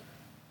what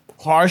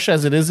harsh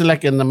as it is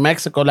like in the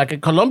Mexico. Like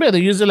in Colombia, they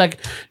use it like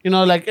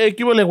like hey,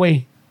 ¿qué huele,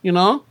 güey? You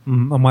know.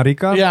 A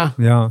marica. Yeah,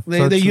 yeah. They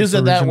So they it's use a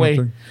it that regional way,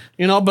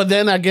 thing. But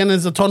then again,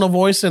 it's the tone of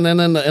voice, and then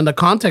in the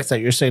context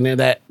that you're saying it,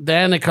 that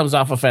then it comes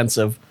off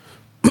offensive.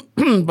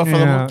 But for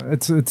Yeah,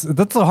 it's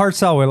that's a hard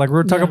sell way. Like we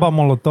were talking Yeah. about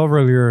Molotov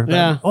earlier. Like,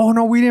 Yeah. oh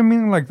no, we didn't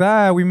mean it like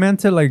that. We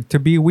meant it like to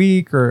be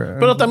weak or.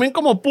 Pero también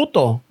como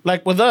puto,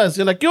 like with us,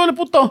 you're like, ¿qué huele,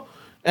 puto?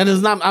 And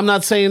it's not. I'm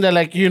not saying that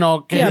like Yeah,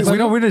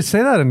 we didn't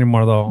say that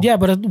anymore though. yeah,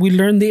 but we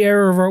learned the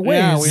error of our ways.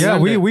 Yeah, Yeah,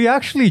 learned it. we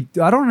actually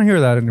I don't hear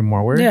that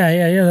anymore. Where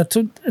Yeah. That's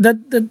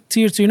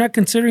so you're not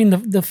considering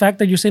the fact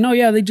that you're saying, oh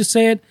yeah, they just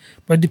say it,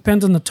 but it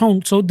depends on the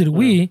tone. So did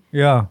we,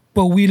 yeah,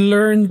 but we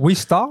learned we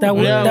stopped. that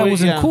Yeah, that we-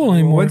 wasn't yeah. cool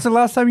anymore. When's the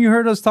last time you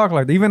heard us talk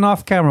like that? Even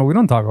off camera, we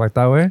don't talk like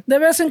that way. De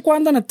vez en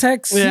cuando on a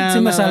text, Yeah, sí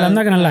me no, sale, I'm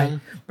not gonna lie.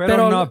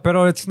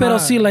 Pero it's Pero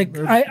not. see, like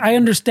I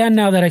understand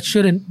now that I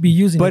shouldn't be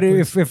using But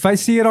it. if I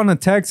see it on a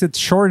text, it's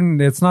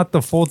shortened. It's not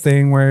the full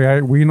thing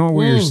where we know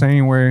what you're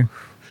saying. Where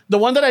the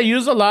one that I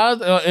use a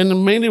lot,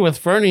 and mainly with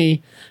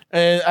Fernie,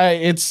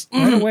 it's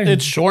away.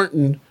 it's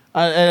shortened,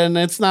 and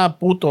it's not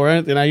puto or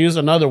anything. I use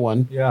another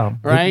one. yeah,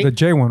 Right? the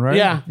J one, right?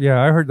 Yeah.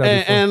 yeah, I heard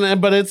that. before.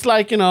 And but it's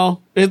like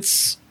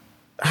it's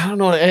I don't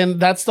know, and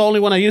that's the only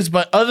one I use.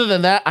 But other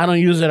than that, I don't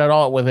use it at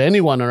all with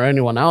anyone or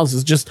anyone else.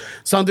 It's just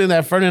something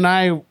that Fern and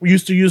I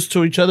used to use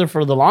to each other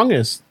for the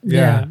longest.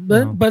 Yeah,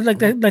 but like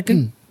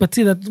but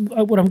see that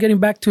what I'm getting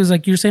back to is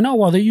like you're saying, oh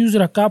well, they use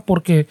it acá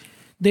porque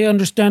they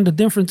understand the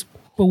difference.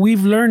 But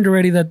we've learned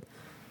already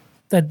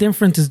that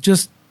difference is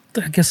just,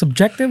 I guess,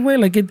 subjective way.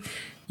 Like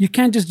you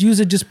can't just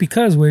use it just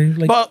because way.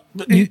 Like But-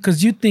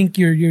 because you think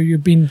you're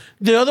being.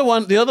 The other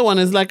one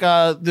is like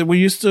we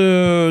used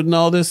to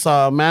know this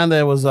man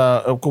that was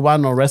a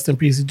Cubano, rest in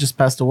peace. He just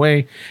passed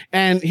away,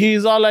 and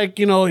he's all like,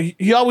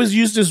 he always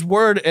used this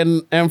word,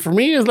 and for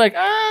me it's like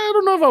I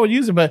don't know if I would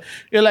use it, but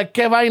you're like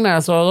qué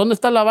vaina, so dónde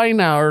está la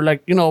vaina, or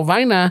like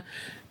vaina,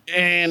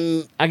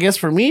 and I guess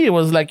for me it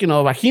was like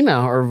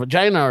vagina or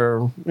vagina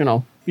or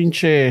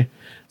pinche.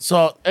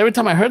 So every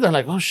time I heard that,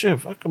 like, oh shit,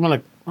 fuck, I'm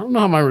like, I don't know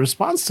how my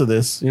response to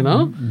this,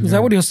 Is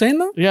that what you're saying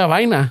though? Yeah,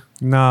 vaina.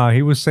 Nah,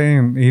 he was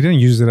saying he didn't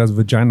use it as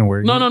vagina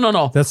word.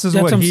 No. This is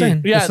That's what what I'm he.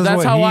 saying. Yeah, this is that's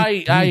what how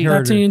he I- heard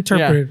That's how you it.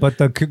 interpret it. But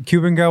the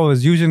Cuban guy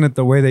was using it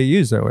the way they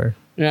use it. Where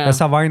Yeah.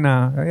 esa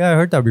vaina. Yeah, I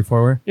heard that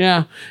before. Where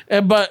Yeah,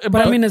 but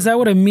But I mean, is that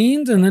what it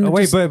means? And then it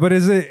wait, just- but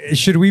is it?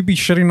 Should we be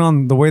shitting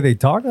on the way they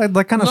talk?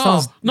 That kind of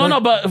sounds.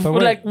 but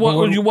wait, like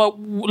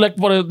like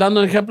por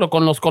dando un ejemplo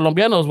con los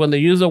colombianos when they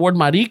use the word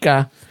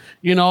marica,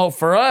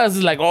 for us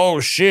it's like oh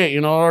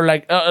shit, or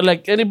like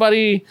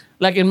anybody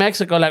like in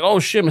Mexico like oh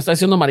shit me está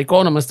diciendo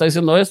maricón, me está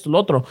diciendo esto lo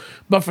otro,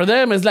 but for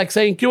them it's like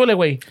saying ¿qué huele,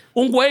 güey?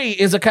 Un güey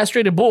is a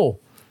castrated bull,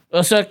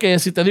 o sea que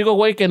si te digo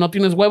güey que no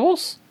tienes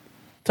huevos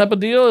type of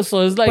deal,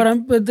 so it's like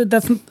but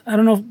that's I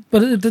don't know.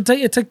 But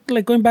it's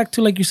like going back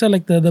to like you said,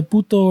 like the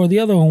puto or the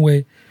other one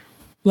way.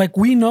 Like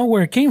we know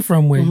where it came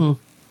from. Way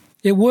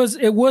it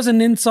was an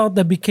insult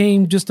that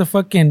became just a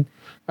fucking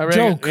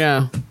joke.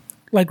 yeah.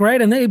 Like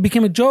right, and then it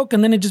became a joke,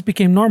 and then it just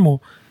became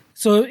normal.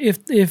 So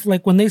if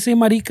like when they say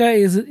marica,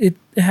 it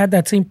had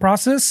that same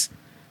process.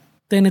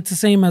 then it's the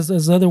same as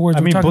the other words I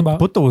we're mean, talking about.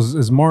 puto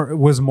was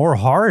more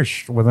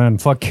harsh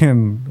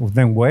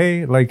than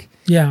way. Like,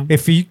 Yeah.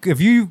 if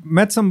you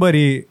met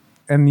somebody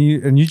and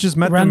you just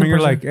met them Random and you're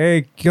person. like,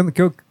 hey,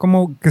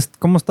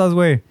 ¿cómo estás,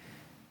 güey?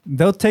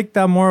 They'll take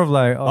that more of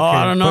like, okay. Oh,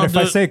 I don't know. But if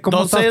I dude. say, ¿cómo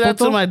Don't say estás, that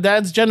puto? to my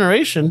dad's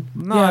generation.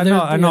 No,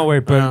 Yeah, I know,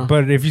 wait, Yeah.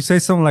 but if you say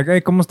something like,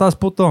 hey, ¿cómo estás,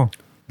 puto?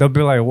 They'll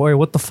be like, wait,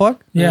 what the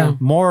fuck? Yeah.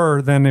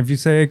 More than if you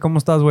say, hey, ¿cómo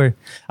estás, güey?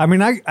 I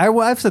mean,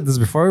 I've said this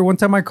before. One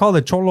time I called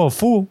a cholo a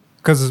fool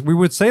because we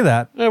would say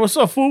that. Hey, what's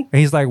up, fool? And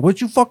he's like, what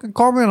you fucking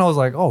call me? And I was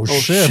like, oh,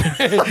 shit.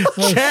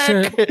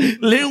 Check.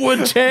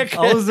 Linwood check.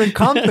 I was in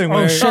Compton,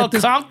 güey. Oh,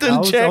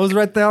 Compton check. I was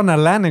right there on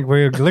Atlantic,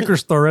 where a liquor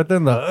store right there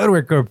in the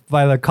Hood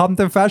by the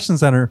Compton Fashion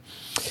Center.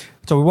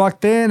 So we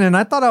walked in, and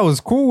I thought I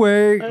was cool,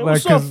 way. Hey,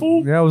 what's up, 'cause-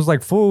 fool? Yeah, I was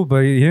like, fool,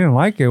 but he didn't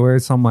like it, way.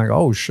 So I'm like,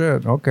 oh,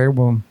 shit. Okay,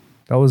 well,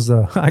 that was,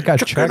 I got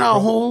Check checked. it out,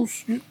 bro.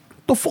 Holmes.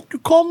 The fuck you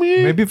call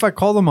me? Maybe if I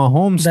called him a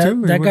Holmes,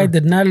 too. he that guy would've-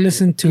 did not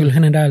listen to El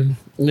General.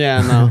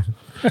 Yeah, no.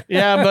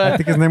 Yeah, I but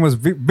think his name was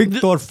Victor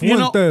You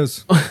know-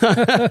 Fuentes.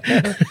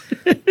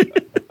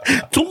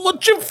 too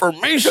much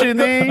information,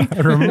 eh?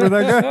 Remember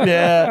that guy?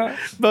 Yeah,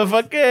 but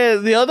fuck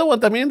it. The other one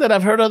también that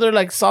I've heard other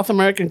like South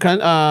American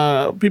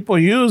people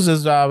use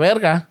is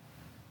verga.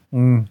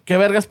 ¿Qué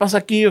vergas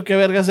pasa aquí o qué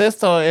vergas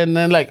esto? And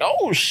then like,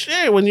 oh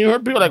shit, when you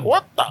heard people like,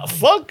 what the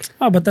fuck?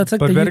 Oh, but that's like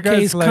But the verga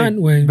UK's is like, cunt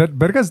way.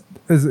 vergas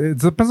it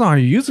depends on how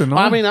you use it, no?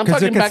 I mean, I'm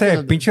 'Cause you talking can back say,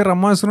 in the- pinche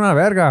Ramon es una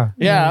verga.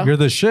 Yeah. You're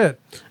the shit.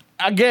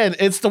 Again,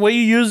 it's the way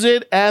you use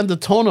it and the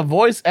tone of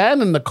voice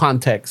and in the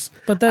context.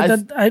 But I-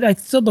 I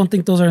still don't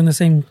think those are in the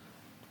same.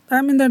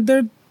 I mean,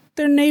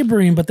 they're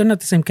neighboring, but they're not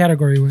the same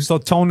category. Way. So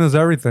tone is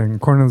everything,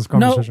 according to this No,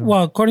 conversation.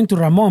 well, according to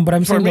Ramon, but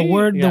I'm For saying me,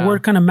 the yeah.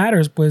 word kind of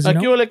matters, pues. You Like,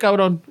 ¿qué know? ole,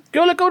 cabrón? ¿Qué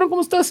ole, cabrón?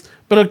 ¿Cómo estás?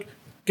 Pero,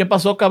 ¿qué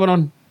pasó,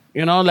 cabrón?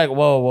 You know, like,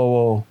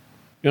 whoa.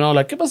 You know,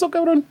 like, ¿qué pasó,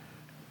 cabrón?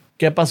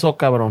 ¿Qué pasó,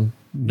 cabrón?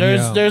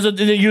 There's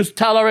you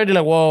tell already,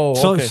 like, whoa,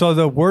 So, okay. so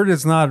the word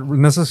is not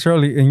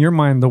necessarily, in your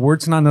mind, the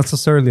word's not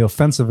necessarily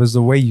offensive, is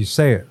the way you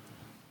say it.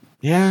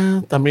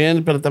 Yeah,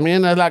 también, pero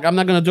también, like, I'm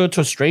not going to do it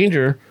to a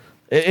stranger.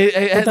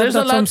 There's that's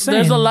what I'm saying.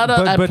 There's a lot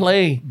of at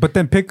play. But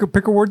then pick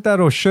a word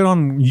that'll shit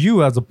on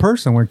you as a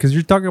person, because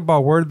you're talking about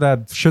a word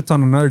that shits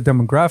on another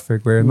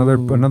demographic, where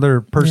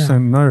another person,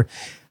 another.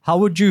 How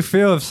would you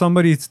feel if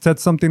somebody said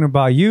something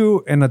about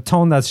you in a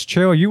tone that's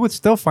chill? You would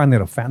still find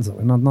it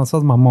offensive. No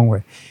seas mamón,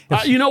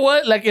 güey. You know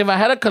what? Like, if I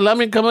had a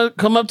Colombian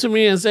come up to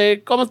me and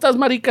say, ¿Cómo estás,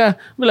 marica?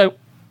 I'd be like,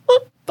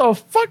 what the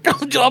fuck?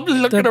 I'm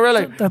just looking around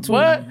like, that's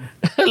what?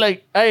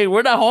 Like, hey,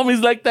 we're not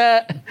homies like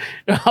that.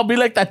 I'll be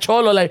like that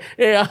cholo, like,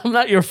 hey, I'm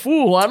not your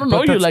fool. I don't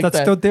know you like that's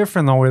that. still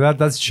different, though. Where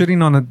that's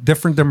shitting on a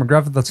different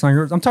demographic that's not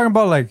yours. I'm talking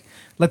about, like,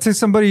 let's say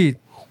somebody,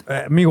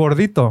 mi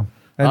gordito,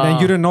 and then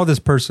you didn't know this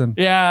person.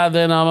 Yeah,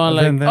 then I'm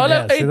like, Then, oh, yeah,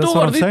 like, hey, see, tú that's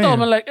what I'm gordito. saying. I'm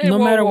like, hey, No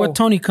whoa, matter whoa. what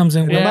Tony comes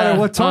in with. No Yeah. matter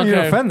what tone you're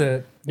okay.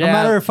 offended. No Yeah.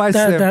 matter if I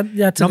That- say,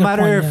 that's a no good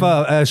matter point, if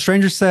yeah. a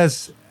stranger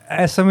says,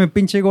 ese mi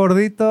pinche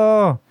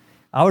gordito,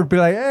 I would be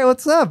like, hey,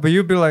 what's up? But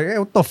you'd be like, hey,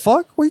 what the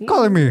fuck? What you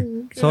calling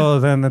me? So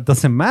then it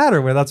doesn't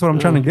matter. Well, that's what I'm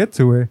trying to get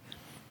to.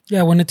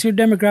 Yeah, when it's your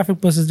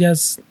demographic, pues es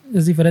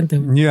diferente.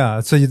 güey.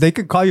 Yeah, so they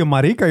could call you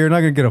marica. You're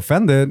not going to get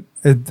offended.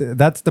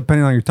 That's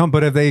depending on your tone.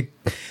 But if they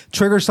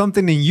trigger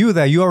something in you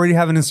that you already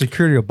have an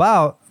insecurity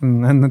about,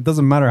 and it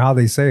doesn't matter how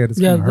they say it, it's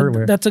Yeah, going to hurt.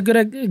 güey. that's a good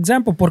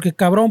example. Porque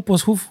cabrón,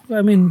 pues,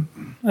 I mean,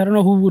 I don't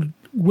know who would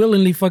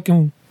willingly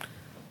fucking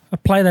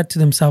apply that to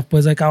themselves.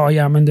 Pues like, oh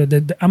yeah, I'm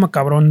a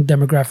cabrón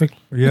demographic.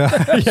 Yeah.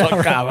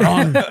 Soy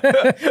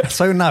cabrón.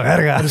 Soy una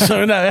verga.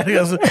 Soy una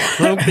verga.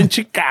 Soy un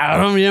pinche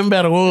cabrón bien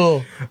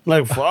vergudo.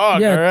 Like, fuck,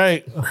 Yeah. all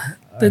right.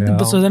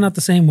 So they're not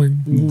the same way.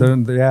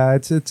 Yeah,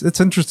 it's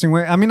interesting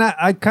way. I mean,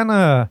 I kind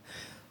of,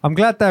 I'm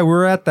glad that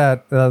we're at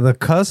that the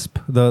cusp,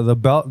 the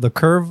belt, the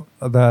curve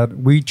that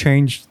we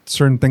changed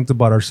certain things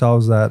about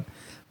ourselves that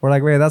we're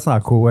like, wait, that's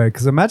not a cool way.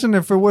 Because imagine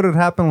if it would have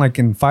happened like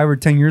in 5 or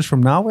 10 years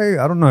from now, way.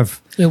 I don't know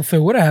if, If it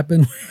would have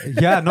happened,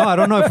 yeah, no, I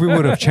don't know if we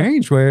would have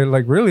changed, way.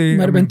 Like really,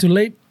 might have been too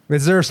late.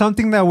 Is there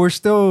something that we're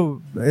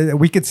still,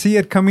 we could see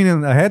it coming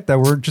in ahead that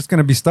we're just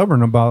gonna be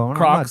stubborn about? I'm not-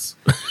 Crocs.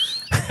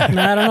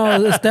 Nah, I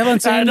don't know. Esteban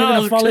saying you're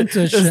gonna fall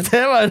into shit.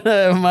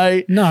 Esteban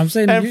might. No, I'm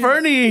saying. And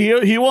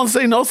Fernie, he won't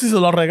say no si se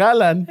lo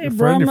regalan. Hey,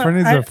 bro,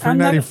 Fernie's a free I'm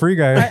natty not- free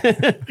guy.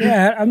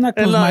 Yeah, I'm not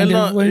Él no, close-minded.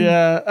 güey.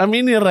 yeah, a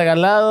mí ni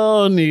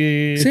regalado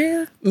ni.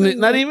 See,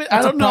 Not even.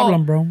 I that's a don't know.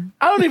 problem, bro.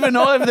 I don't even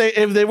know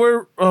if they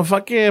were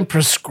fucking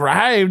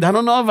prescribed. I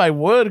don't know if I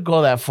would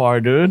go that far,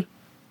 dude.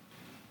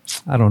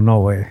 I don't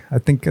know, way. I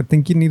think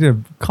you need to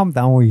calm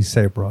down what you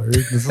say, bro.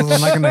 This is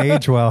not gonna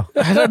age well.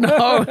 I don't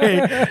know.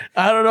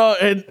 I don't know.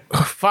 And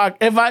fuck,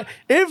 if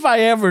I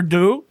ever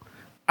do,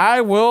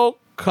 I will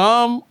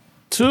come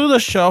to the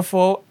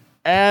shuffle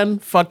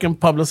and fucking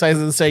publicize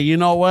and say, you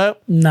know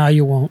what? No,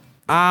 you won't.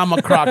 I'm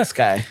a Crocs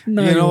guy.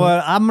 No, You know won't.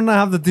 what? I'm gonna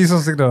have the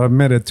decency to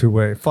admit it too.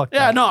 Way. Fuck.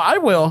 Yeah, that. no, I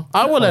will.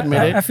 I will admit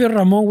I it. feel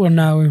Ramon will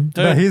now.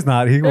 No, he's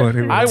not. He would.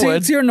 He would. I See,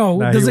 would. see or no?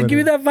 Nah, Does he it give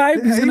you that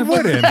vibe? He's He gonna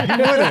wouldn't.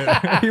 He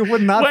wouldn't. He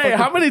would not. Wait, fucking-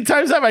 how many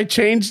times have I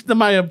changed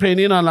my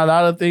opinion on a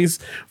lot of things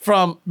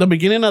from the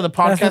beginning of the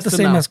podcast That's not the to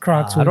same now? as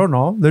Crocs. I don't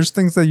know. There's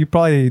things that you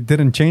probably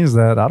didn't change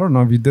that. I don't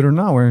know if you did or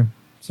not. Way.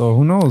 So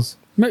who knows?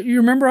 You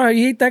remember how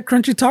he ate that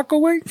crunchy taco,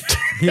 way?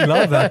 He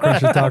loved that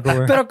crunchy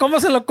taco. Way. Pero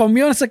cómo se lo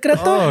comió en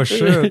secreto? Oh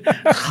shit!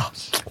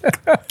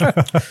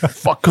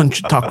 Fuck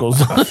country tacos.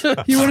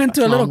 He went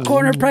into a little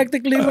corner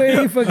practically,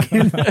 güey.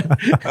 Fucking.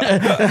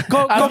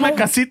 Hazme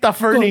casita,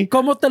 Fernie.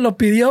 ¿Cómo te lo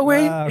pidió,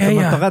 güey? Ah, que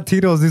me toca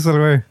tiros, dice el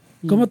güey.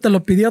 ¿Cómo te lo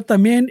pidió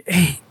también?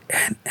 Hey,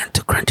 and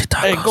two crunchy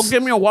tacos. Hey, go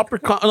get me a Whopper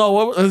combo.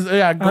 No,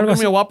 yeah, go Algo get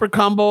me así. a Whopper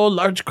combo,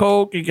 large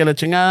Coke, y que la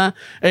chingada.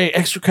 Hey,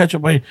 extra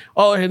ketchup, wait.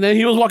 Oh, and then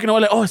he was walking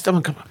away like, oh,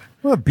 Esteban, come on.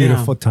 What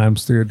beautiful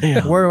times, dude.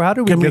 Yeah. How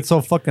did we Give me- get so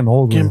fucking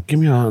old? man? Give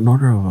me an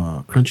order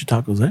of crunchy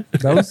tacos, eh?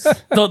 That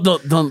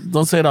was,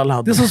 Don't say it out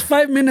loud. This was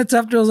 5 minutes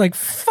after I was like,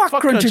 fuck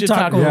crunchy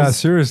tacos. yeah,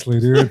 seriously,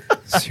 dude.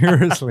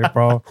 Seriously,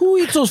 bro. Who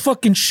eats those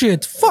fucking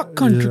shit? Fuck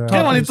country Yeah.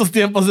 Qué tacos. bonitos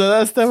tiempos,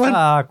 ¿verdad, Esteban?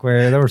 Fuck,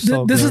 way. They were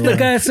so. This is good, the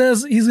guy that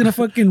says he's gonna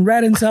fucking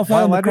rat himself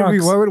out Why on the did we?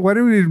 Crocs. Why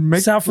did we make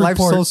life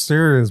Self-report. so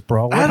serious,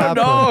 bro? What I don't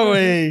happened? know,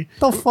 way.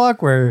 What the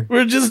fuck, way?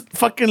 We're just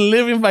fucking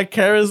living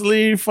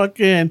vicariously.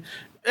 Fucking.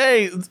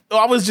 Hey,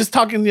 I was just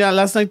talking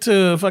last night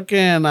to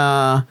fucking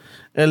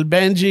El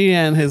Benji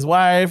and his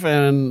wife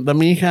and the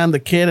mija and the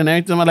kid and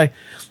everything. I'm like,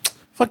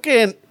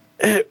 fucking.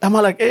 I'm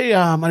like, hey,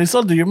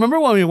 Marisol, do you remember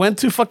when we went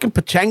to fucking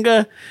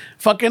Pachanga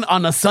fucking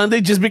on a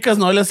Sunday just because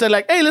Noelia said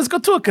like, hey, let's go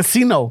to a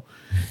casino.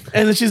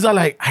 And then she's all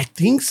like, I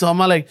think so. I'm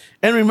like,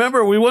 and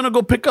remember, we want to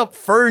go pick up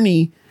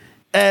Fernie.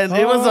 And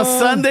it was a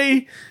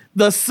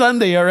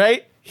Sunday, all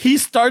right? He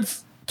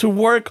starts to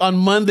work on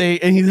Monday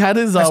and he had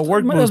his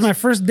work That was boots. my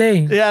first day.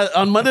 Yeah,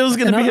 on Monday was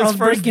gonna And be I his was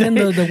first breaking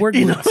day. in the work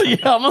You know, boots.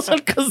 yeah, almost al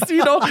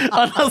casino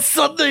on a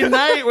Sunday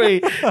night.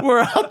 We're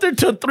out there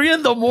till 3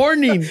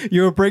 a.m.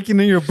 You were breaking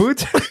in your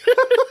boots.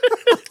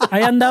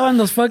 I andaba in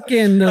those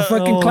fucking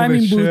Holy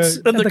climbing shit. boots.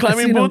 And at the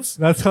climbing casino. boots.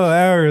 That's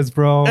hilarious,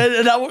 bro.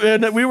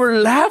 And we were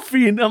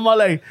laughing. I'm all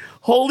like,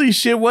 holy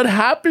shit, what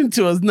happened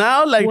to us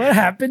now? Like, What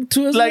happened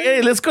to us? like,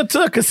 hey, let's go to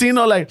the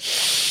casino. Like,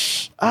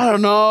 I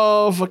don't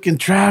know, fucking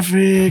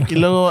traffic. You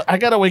know, I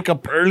gotta wake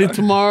up early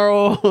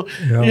tomorrow.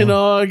 Yeah. You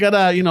know,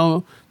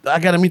 I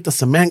gotta meet the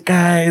cement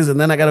guys, and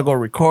then I gotta go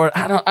record.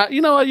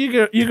 You know what?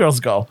 You girls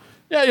go.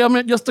 Yeah, I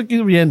mean, just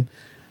estoy bien.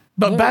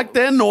 But back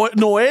then,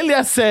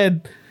 Noelia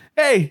said,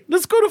 "Hey,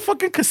 let's go to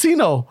fucking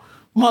casino."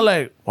 I'm all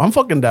like, well, I'm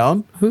fucking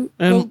down.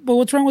 And but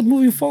what's wrong with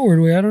moving forward,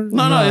 güey? I don't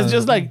no, it's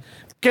just like,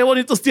 qué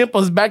bonitos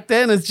tiempos. Back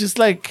then, it's just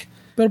like.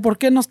 Pero ¿por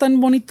qué no están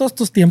bonitos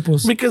tus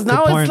tiempos? Because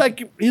now point. it's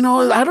like, you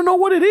know, I don't know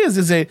what it is.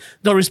 Is it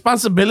the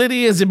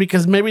responsibility? Is it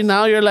because maybe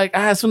now you're like,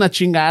 es una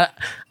chingada.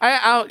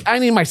 I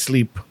need my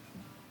sleep.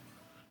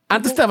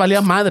 Antes te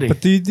valía madre.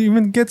 But do you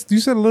even get? You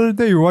said the other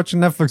day you were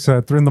watching Netflix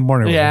at 3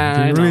 a.m.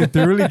 Yeah, Do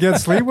you really get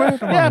sleep? Way?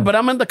 Come Yeah, on. but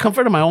I'm in the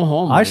comfort of my own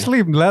home. I man.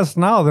 sleep less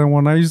now than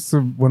when I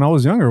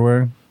was younger.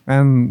 Way.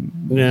 And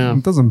Yeah.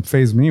 it doesn't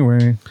phase me.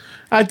 Way.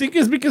 I think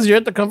it's because you're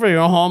at the comfort of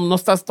your own home. No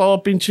estás todo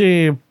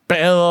pinche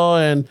pedo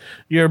and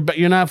you're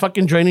not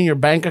fucking draining your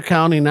bank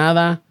account ni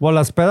nada. Well,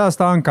 las pedas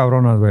estaban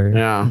cabronas, way.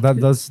 Yeah.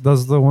 That's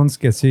the ones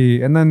que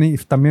sí. And then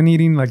también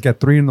eating like at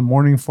 3 a.m,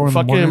 4 in the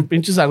Fucking morning.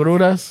 pinches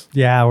agruras.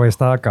 Yeah, güey,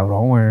 estaba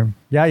cabrón, güey.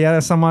 Yeah,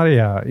 esa madre,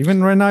 yeah.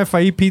 Even right now, if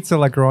I eat pizza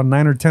like around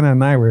 9 or 10 at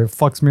night, güey, it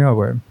fucks me up,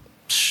 güey.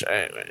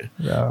 Shit, man.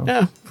 Yeah.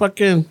 Yeah,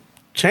 fucking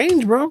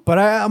change, bro. But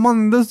I'm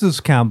on this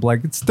camp.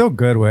 Like, it's still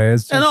good, güey.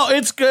 It's I just, know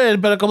it's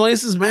good, but como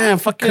dices, man,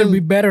 Could be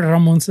fucking. better,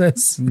 Ramon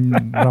says.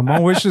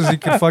 Ramon wishes he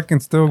could fucking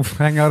still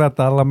hang out at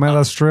the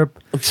Alameda Strip.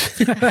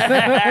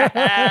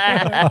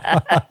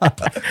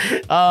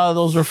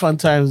 Those were fun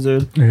times,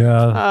 dude.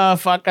 Yeah.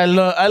 Fuck, I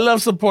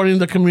love supporting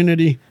the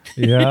community.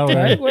 Yeah,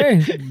 Right,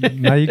 güey. güey.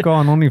 Now you go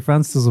on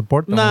OnlyFans to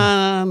support them.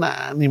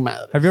 Nah, ni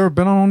madre. Have you ever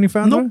been on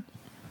OnlyFans? Nope. güey?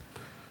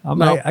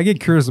 No. I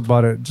get curious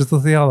about it just to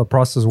see how the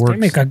process works. They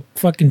make a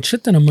fucking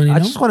shit ton of money, I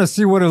no? just want to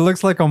see what it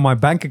looks like on my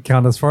bank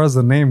account as far as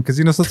the name, because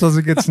you know sometimes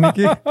it gets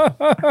sneaky.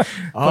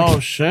 Oh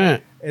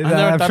shit!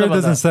 I'm sure it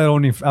doesn't say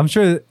only. I'm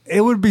sure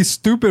it would be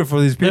stupid for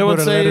these It people would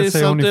to let say it say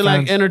something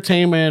like OnlyFans.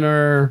 entertainment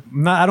or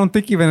No, I don't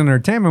think even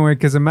entertainment way.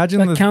 Because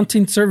imagine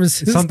Accounting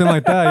services. something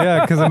like that.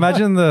 Yeah, because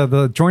imagine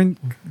the joint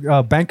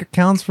bank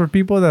accounts for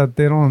people that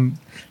they don't.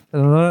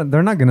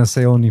 They're not gonna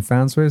say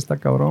OnlyFans way. Está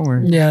cabrón,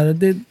 güey. Yeah,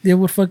 they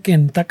would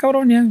fucking. Está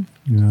cabrón, yeah.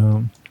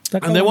 Yeah. Está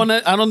and they cabrón. want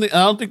to. I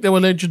don't think they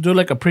will let you do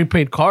like a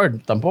prepaid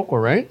card,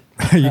 tampoco, right?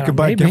 You could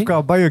buy a maybe. gift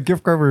card. Buy a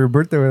gift card for your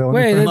birthday with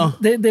Wait,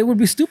 OnlyFans. they would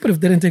be stupid if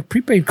they didn't take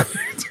prepaid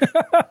cards.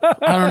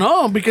 I don't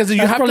know because you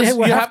That's have probably to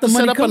where you half have the to set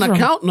money up an comes from.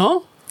 account,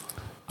 no?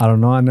 I don't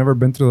know. I've never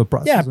been through the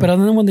process. Yeah, but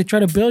then when they try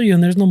to bill you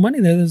and there's no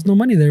money there's no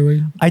money there.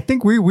 Way. I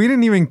think we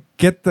didn't even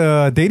get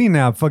the dating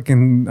app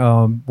fucking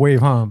wave,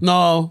 huh?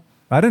 No.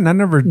 I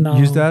never No.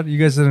 used that. You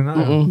guys didn't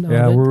know. No,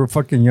 Yeah, they- we were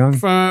fucking young.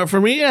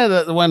 For me,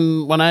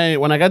 when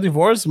I got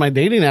divorced, my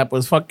dating app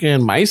was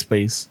fucking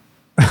MySpace.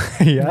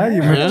 Yeah,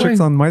 you met Yeah. chicks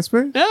on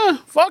MySpace? Yeah,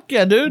 fuck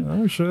yeah, dude.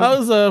 Oh, shit. I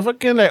was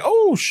fucking like,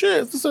 oh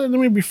shit, let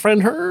me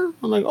befriend her.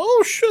 I'm like,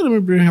 oh shit, let me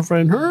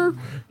befriend her.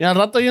 Y al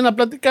rato ahí en la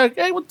plática,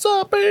 hey, what's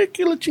up,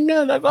 que la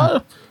chingada.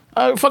 Like,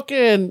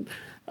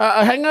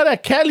 I hang out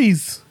at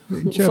Kelly's.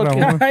 Fucking,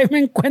 Ahí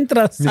me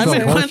encuentras. I He's a me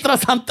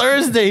encuentras on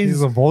Thursdays.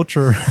 He's a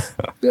vulture.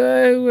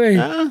 Ay,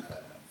 güey.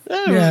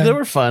 Yeah, they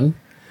were fun.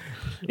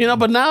 You know,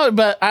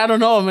 but I don't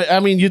know. I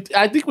mean,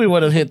 I think we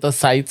would have hit the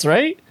sites,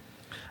 right?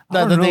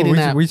 I don't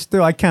know. We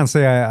still, I can't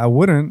say I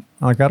wouldn't.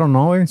 Like, I don't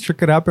know. Shit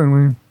could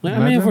happen. Yeah,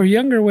 I mean, if we're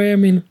younger, way, I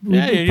mean,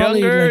 Yeah, we'd you're probably,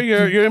 younger.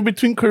 like, You're in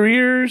between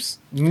careers.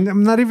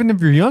 Not even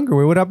if you're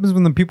younger. What happens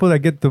when the people that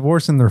get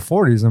divorced in their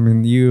 40s? I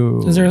mean,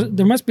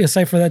 there must be a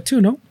site for that too,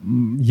 no?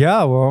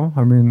 Yeah, well,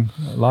 I mean,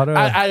 a lot of.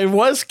 I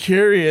was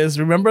curious.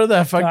 Remember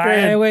that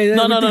fucking... Wait,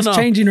 everything's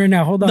changing right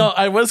now. Hold on. No,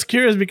 I was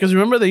curious because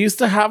remember they used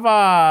to have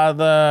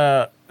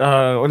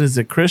what is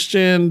it,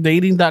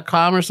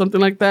 ChristianDating.com or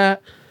something like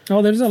that?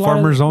 Oh, there's a lot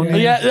Farmers of,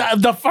 only? Yeah,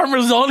 the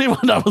Farmers Only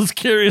one I was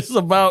curious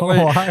about. Why,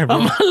 Güey. bro?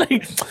 I'm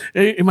like,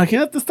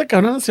 imagínate esta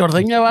cabrona se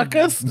ordeña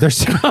vacas.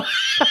 There's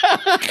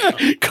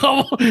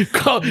 ¿Cómo?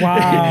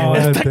 Wow.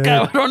 Esta Dude.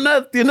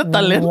 cabrona tiene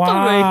talento,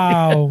 güey.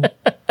 Wow.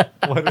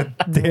 what a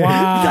dick. I'm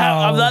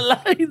Wow. not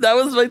lying. That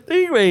was my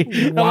thing,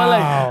 güey. Wow. I'm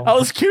like, I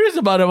was curious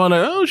about it. I'm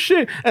like, oh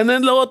shit. And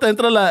then luego te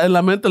entra en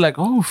la mente like,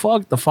 oh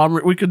fuck, the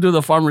farmer. We could do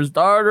the farmer's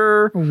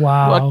daughter.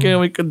 Wow. Fucking,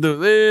 we could do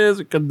this.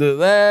 We could do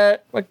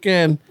that.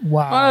 Fucking.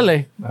 Wow.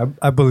 Órale.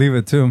 I believe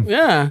it too.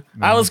 Yeah,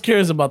 I was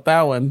curious about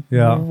that one.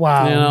 Yeah.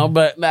 Wow. You know,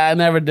 but I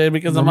never did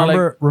because I'm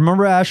like,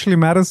 Remember Ashley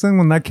Madison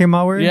when that came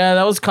out? Where? yeah,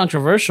 that was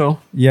controversial.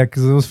 Yeah,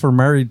 because it was for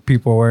married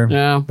people. Where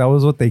Yeah. that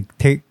was what they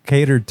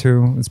catered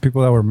to. It's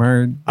people that were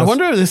married. I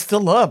wonder if it's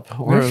still up.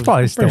 Or It's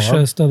probably still Pretty sure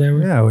up. it's still there.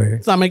 Yeah, wait.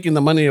 it's not making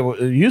the money it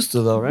used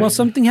to, though, right? Well,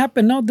 something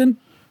happened. No, didn't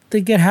they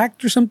get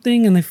hacked or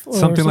something? And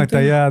Something like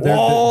that. Yeah.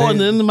 Whoa, and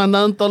then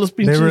mandaron todos los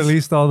they pinches.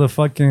 released all the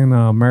fucking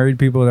married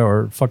people that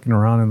were fucking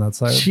around in that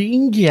site.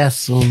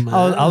 Chingazo, man.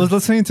 I was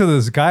listening to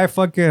this guy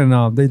fucking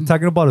they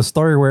talking about a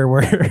story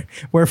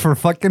where for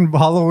fucking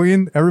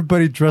Halloween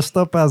everybody dressed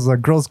up as a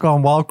Girls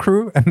Gone Wild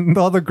crew and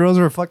all the girls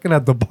were fucking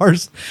at the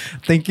bars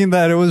thinking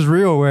that it was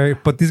real way,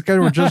 but these guys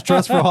were just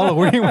dressed for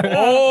Halloween. Way.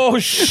 Oh,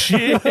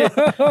 shit.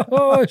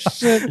 Oh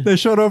shit! They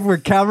showed up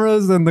with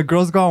cameras and the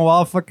Girls Gone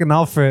Wild fucking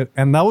outfit,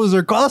 and that was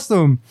their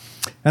costume.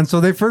 And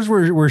so they first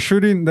were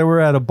shooting. They were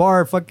at a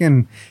bar,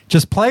 fucking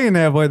just playing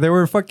it, but they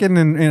were fucking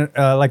in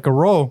like a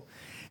row.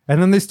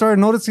 And then they started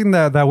noticing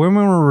that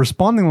women were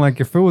responding like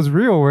if it was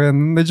real,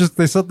 and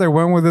they sat there,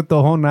 went with it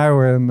the whole night,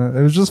 and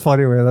it was just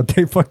funny way that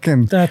they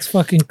fucking That's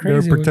fucking they were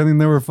crazy. pretending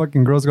they were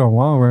fucking Girls Gone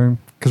Wild, man.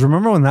 Because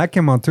remember when that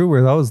came out too,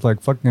 where that was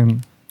like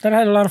fucking. That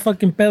had a lot of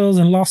fucking pedos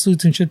and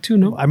lawsuits and shit too,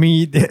 no? I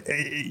mean,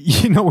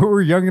 you know, we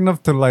were young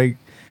enough to like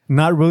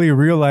not really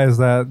realize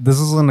that this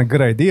isn't a good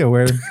idea.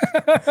 Where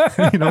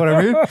you know what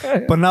I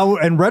mean? But now,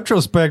 in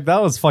retrospect,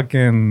 that was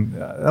fucking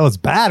that was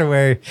bad.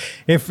 Way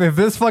if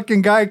this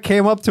fucking guy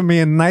came up to me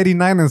in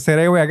 '99 and said,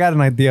 "Hey, wait, I got an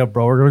idea,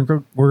 bro.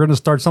 We're gonna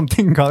start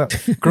something called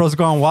Girls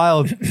Gone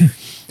Wild."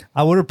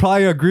 I would have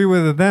probably agreed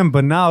with it then,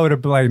 but now it would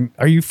have been like,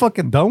 "Are you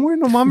fucking done with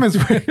no mames?"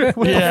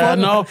 What the Yeah, fuck?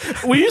 no.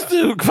 We used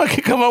to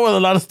fucking come up with a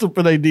lot of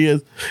stupid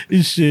ideas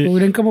and shit. But we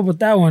didn't come up with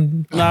that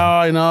one.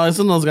 No,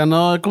 eso nos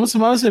ganó. ¿Cómo se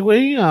llamaba ese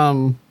güey?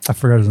 I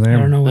forgot his name. I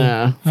don't know.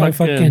 Yeah, I fucking-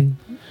 fucking.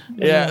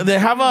 Yeah, they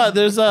have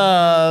there's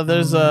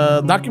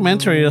a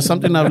documentary or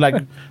something of like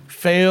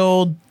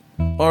failed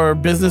or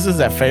businesses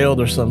that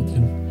failed or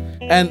something.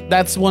 And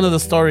that's one of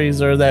the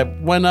stories or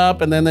that went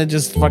up and then it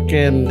just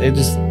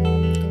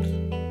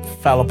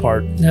fell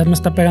apart. Ya me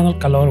está pegando el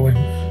calor, güey.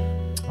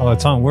 Oh,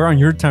 it's on. We're on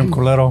your time,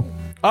 Colero.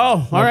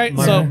 Oh, all right.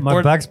 My, my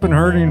we're- back's been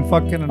hurting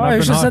fucking. And Oh, I've you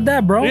been should have hot. said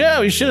that, bro. yeah,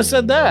 we should have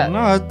said that.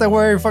 No, that's the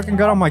way I fucking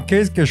got on my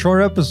case. Get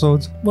short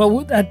episodes.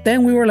 Well, at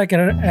then we were like at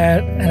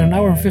an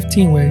hour and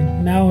 15, way.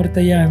 Now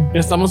ahorita ya.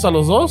 Estamos a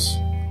los dos.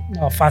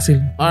 Oh, fácil.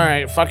 All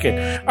right, fuck it.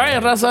 All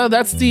right, Raza,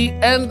 that's the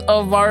end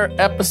of our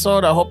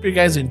episode. I hope you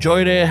guys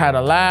enjoyed it, had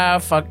a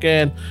laugh.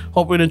 Fucking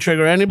hope we didn't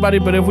trigger anybody,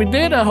 but if we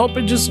did, I hope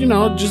it just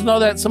know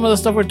that some of the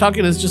stuff we're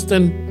talking is just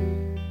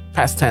in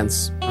past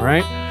tense. All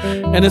right.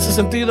 En ese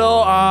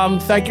sentido,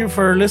 thank you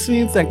for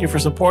listening. Thank you for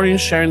supporting,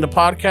 sharing the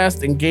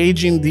podcast,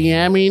 engaging,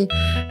 DMing,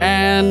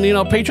 and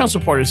Patreon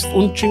supporters.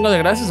 Un chingo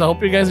de gracias. I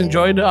hope you guys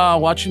enjoyed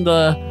watching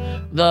the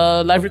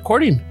live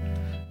recording.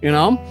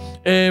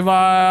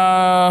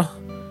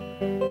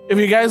 If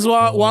you guys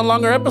want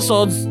longer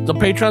episodes, the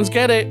patrons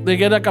get it. They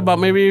get like about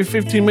maybe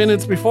 15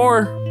 minutes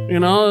before,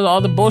 all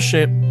the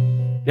bullshit.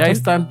 Yeah, ahí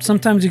están.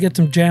 Sometimes you get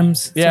some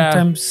gems. Yeah.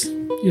 Sometimes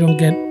you don't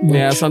get much.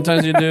 Yeah,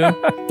 sometimes you do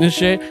and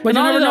shit. But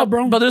you never know,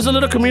 bro. But there's a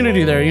little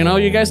community there,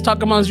 You guys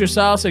talk amongst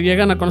yourselves and you're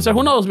gonna conocer.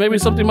 Who knows? Maybe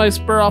something might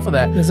spur off of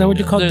that. Is that what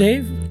you call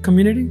Dave?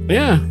 Community?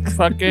 Yeah,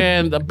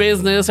 fucking the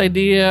business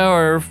idea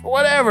or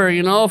whatever,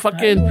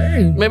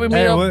 fucking maybe meet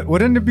Hey, up.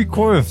 wouldn't it be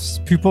cool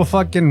if people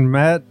fucking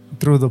met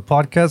through the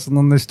podcast, and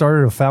then they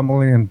started a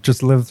family and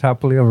just lived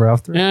happily ever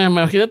after. Yeah,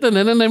 imagínate, and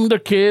then they named their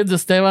kids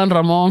Esteban,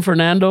 Ramon,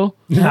 Fernando,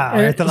 Nah,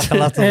 ahorita las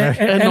jalaste there.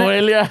 and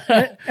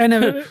Noelia. And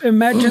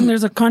imagine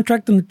there's a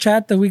contract in the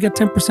chat that we get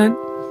 10%.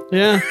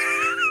 Yeah.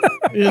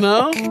 You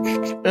know?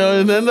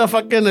 And then the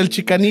fucking El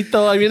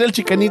Chicanito. Ahí viene El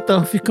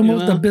Chicanito. If you come up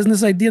with a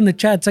business idea in the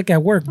chat, it's like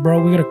at work,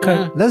 bro. We gotta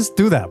cut. Let's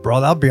do that, bro.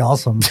 That'd be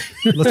awesome.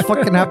 Let's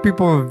fucking have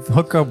people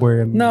hook up with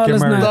and No, get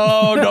let's married.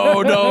 not.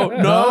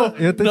 No.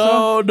 You think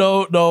so?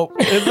 No.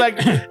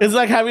 It's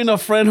like having a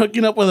friend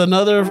hooking up with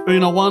another,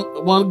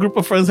 one group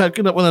of friends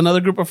hooking up with another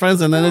group of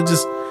friends, and then it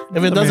just,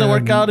 if it doesn't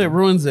work out, it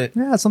ruins it.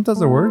 Yeah,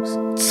 sometimes it works.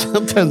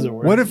 Sometimes it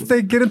works. What if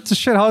they get into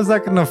shit? How is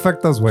that going to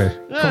affect us, way?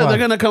 Yeah, they're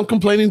gonna come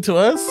complaining to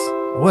us.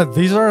 What?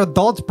 These are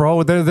adults,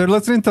 bro. They're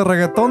listening to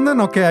reggaeton then?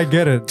 Okay, I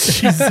get it.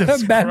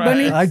 Bad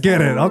Bunny. I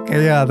get it.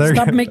 Okay, yeah.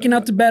 Stop making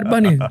out to Bad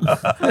Bunny.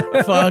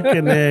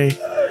 Fucking A.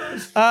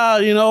 So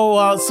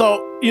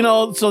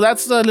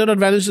that's the little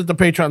advantage that the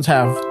patrons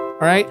have. All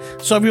right.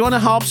 So if you want to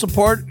help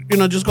support,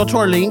 just go to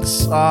our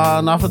links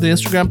off of the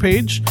Instagram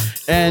page,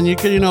 and you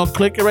can,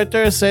 click it right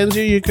there. It sends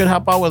you. You could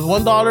help out with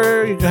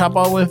 $1. You could help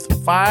out with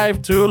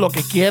 $5, $2, lo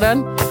que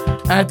quieran.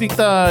 And I think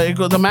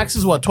the max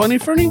is what, 20,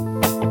 Fernie?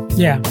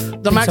 Yeah.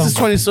 The max is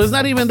 20, so it's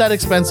not even that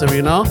expensive,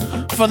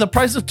 For the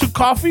price of 2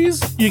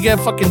 coffees, you get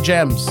fucking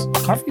gems.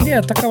 Coffee?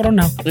 Yeah, está cabrón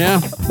now. Yeah.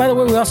 By the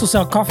way, we also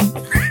sell coffee.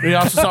 We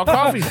also sell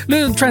coffee.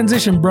 Little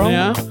transition, bro.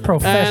 Yeah.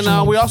 Professional.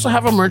 And we also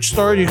have a merch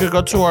store. You could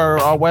go to our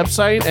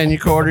website and you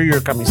can order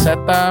your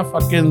camiseta,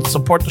 fucking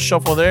support the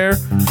shuffle there.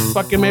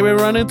 Fucking maybe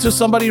run into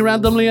somebody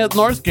randomly at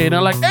Northgate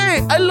and like,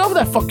 hey, I love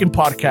that fucking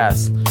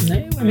podcast.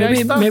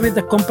 Maybe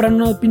te compran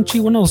uno of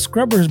those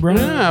scrubbers, bro.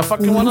 Yeah,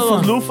 fucking one of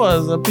those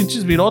lufas,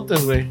 pinches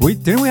virotes, güey.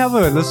 Didn't we have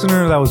a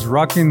listener that was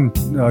rocking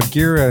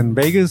gear in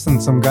Vegas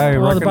and some guy The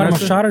bottom of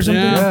recognized shot or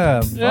something?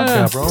 Yeah. Fuck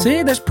yeah, bro.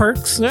 See, there's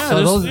perks. Yeah,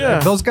 So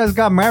if those guys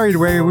got married,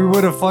 way we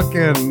would have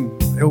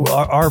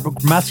our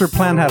master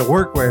plan had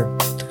worked, way.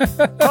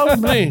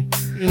 probably.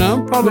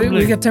 Probably.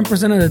 We get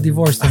 10% of the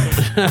divorce.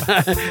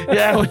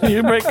 Yeah, when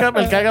you break up,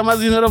 el que haga más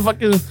dinero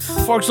fucking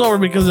forks over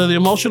because of the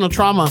emotional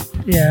trauma.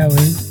 Yeah,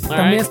 güey. All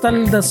También right. está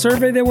the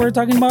survey they were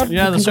talking about.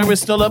 Yeah, the survey's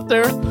still up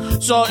there.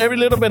 So every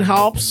little bit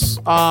helps.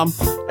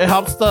 It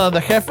helps the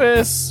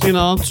jefes,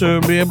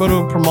 to be able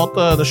to promote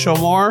the show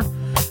more.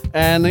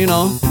 And,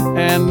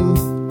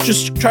 and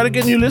just try to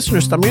get new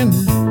listeners también.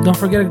 Don't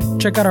forget to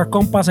check out our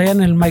compas allá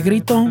en el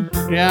Maigrito.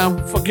 Yeah,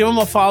 give them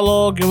a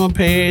follow, give them a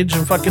page,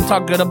 and fucking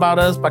talk good about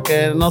us para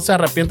que no se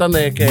arrepientan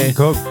de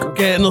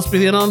que nos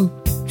pidieron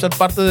ser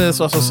parte de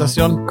su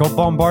asociación. Go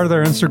bombard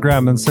their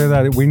Instagram and say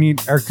that we need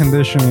air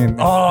conditioning.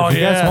 Oh, if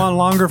you guys want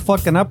longer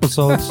fucking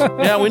episodes,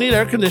 Yeah, we need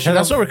air conditioning.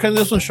 That's why we're cutting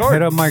this one short.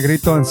 hit up my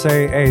grito and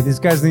say, hey, these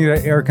guys need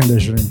air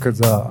conditioning because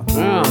Yeah.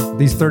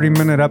 these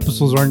 30-minute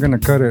episodes aren't going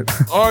to cut it.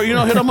 Or,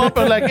 hit them up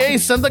and like, hey,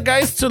 send the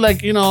guys to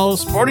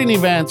sporting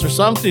events or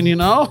something, Wait,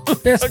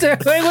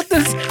 what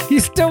this? He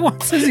still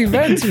wants his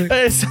events. güey.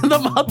 Hey, send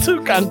them out to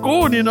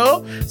Cancun,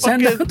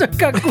 Send Fucking- them to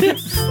Cancun.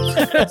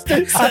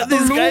 Send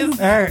these guys.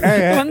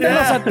 hey,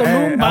 Mándalos a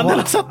Tulum.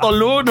 Mándalos a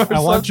Tulum or I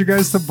want something. you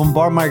guys to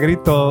bombard my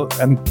grito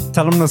and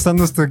tell them to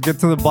send us to get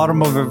to the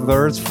bottom of if the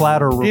Earth's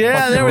flat or Yeah,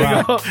 fucking there we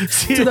round. go.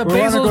 See, To the We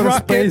wanna Bezos go to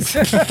rocket.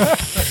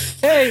 space.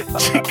 Hey,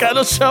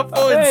 Chicano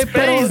Shuffle in hey,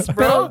 space,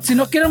 bro. pero si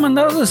no quieren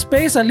mandarlos to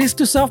space, at least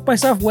to South by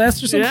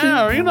Southwest or something.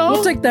 Yeah,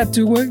 We'll take that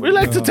too, güey. We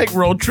like to take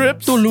road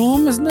trips.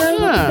 Tulum, isn't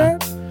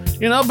that?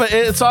 Yeah. But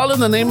it's all in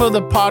the name of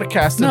the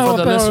podcast and No, for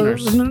the pero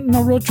listeners.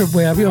 no road trip,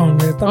 güey, avión.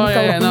 Güey. Está Oh, muy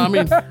yeah, cabrón. no, I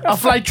mean, a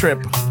flight trip.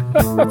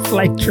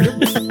 Flight trip.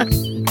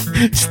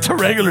 Just a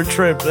regular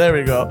trip. There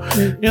we go.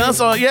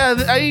 So yeah,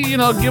 I give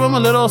them a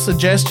little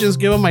suggestions,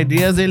 give them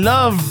ideas. They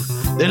love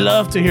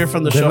to hear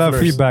from the They love shufflers.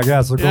 feedback,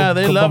 yeah. So Yeah,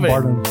 they go love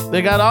bombard it. them.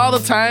 They got all the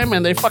time,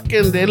 and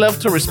they love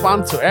to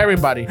respond to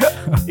everybody,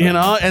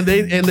 and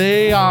they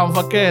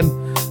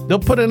they'll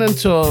put it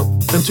into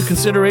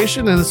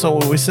consideration. And so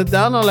when we sit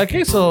down, I'm like,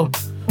 hey, so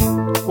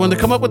when they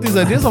come up with these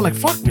ideas, I'm like,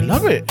 fuck, we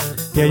love it.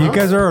 Yeah, you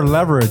guys are our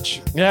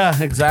leverage. Yeah,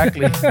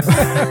 exactly.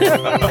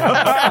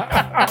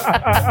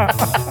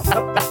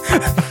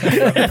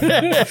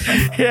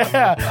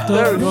 Yeah,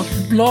 there we go.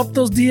 Blow up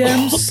those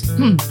DMs.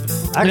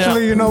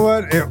 Actually, you know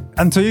what?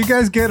 Until you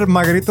guys get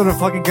Margarito to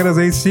fucking get us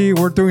AC,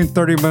 we're doing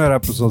 30-minute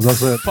episodes.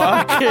 That's it.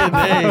 Fucking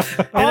A.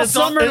 All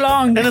summer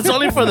long. And it's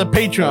only for the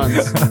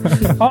patrons.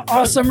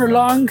 all summer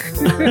long.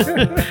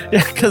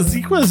 Yeah, because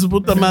hijo de su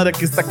puta madre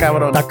que está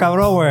cabrón. Está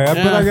cabrón, güey. I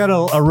bet I got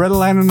a red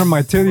line under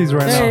my titties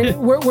right now. Hey,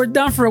 we're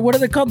down for what are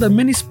they called? The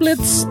mini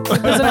splits? It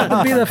doesn't have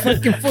to be the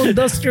fucking full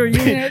industrial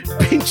unit.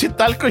 Pinche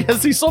talco ya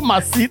se hizo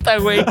masita,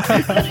 güey.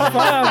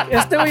 Fuck,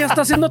 este güey ya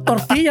está haciendo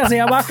tortillas ahí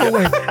abajo,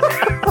 güey.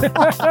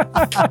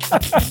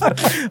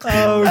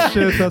 Oh,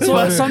 shit. That's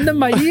funny. Son de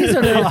maíz,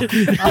 ¿o no?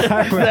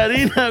 De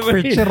harina,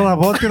 güey. Pinche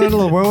rabot tiene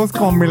los huevos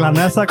con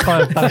milanesa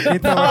con el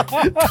talquito,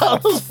 güey.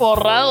 Todos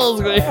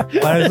forrados, güey.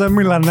 Parece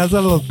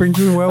milanesa los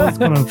pinches huevos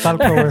con el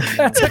talco, güey.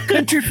 That's a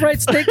country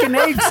fried steak and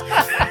eggs.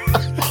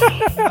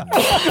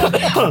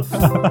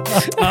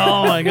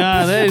 Oh my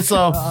God. Hey,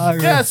 so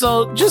yeah,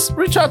 so just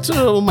reach out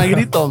to my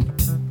grito.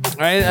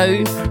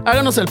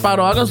 Háganos el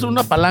paro. Háganos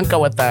una palanca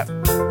with that.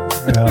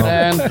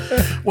 Yeah. And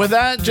with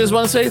that, just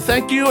want to say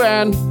thank you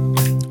and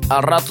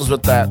a ratos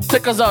with that.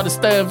 Take us out,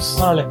 Steves.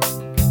 Órale.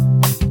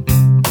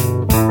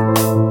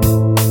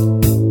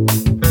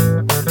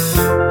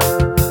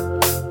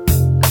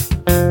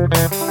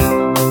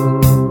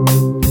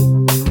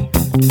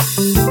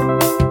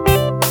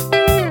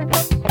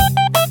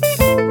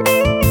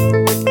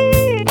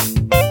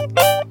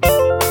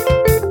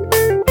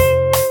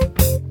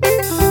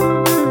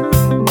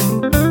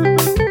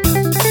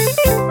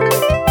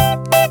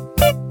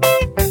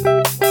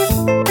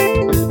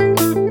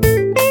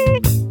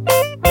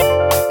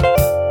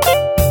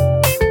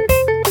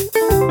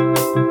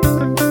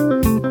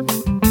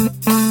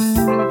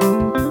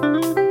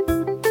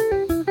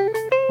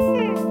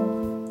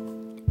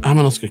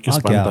 Vámonos que aquí Okay.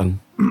 espantan.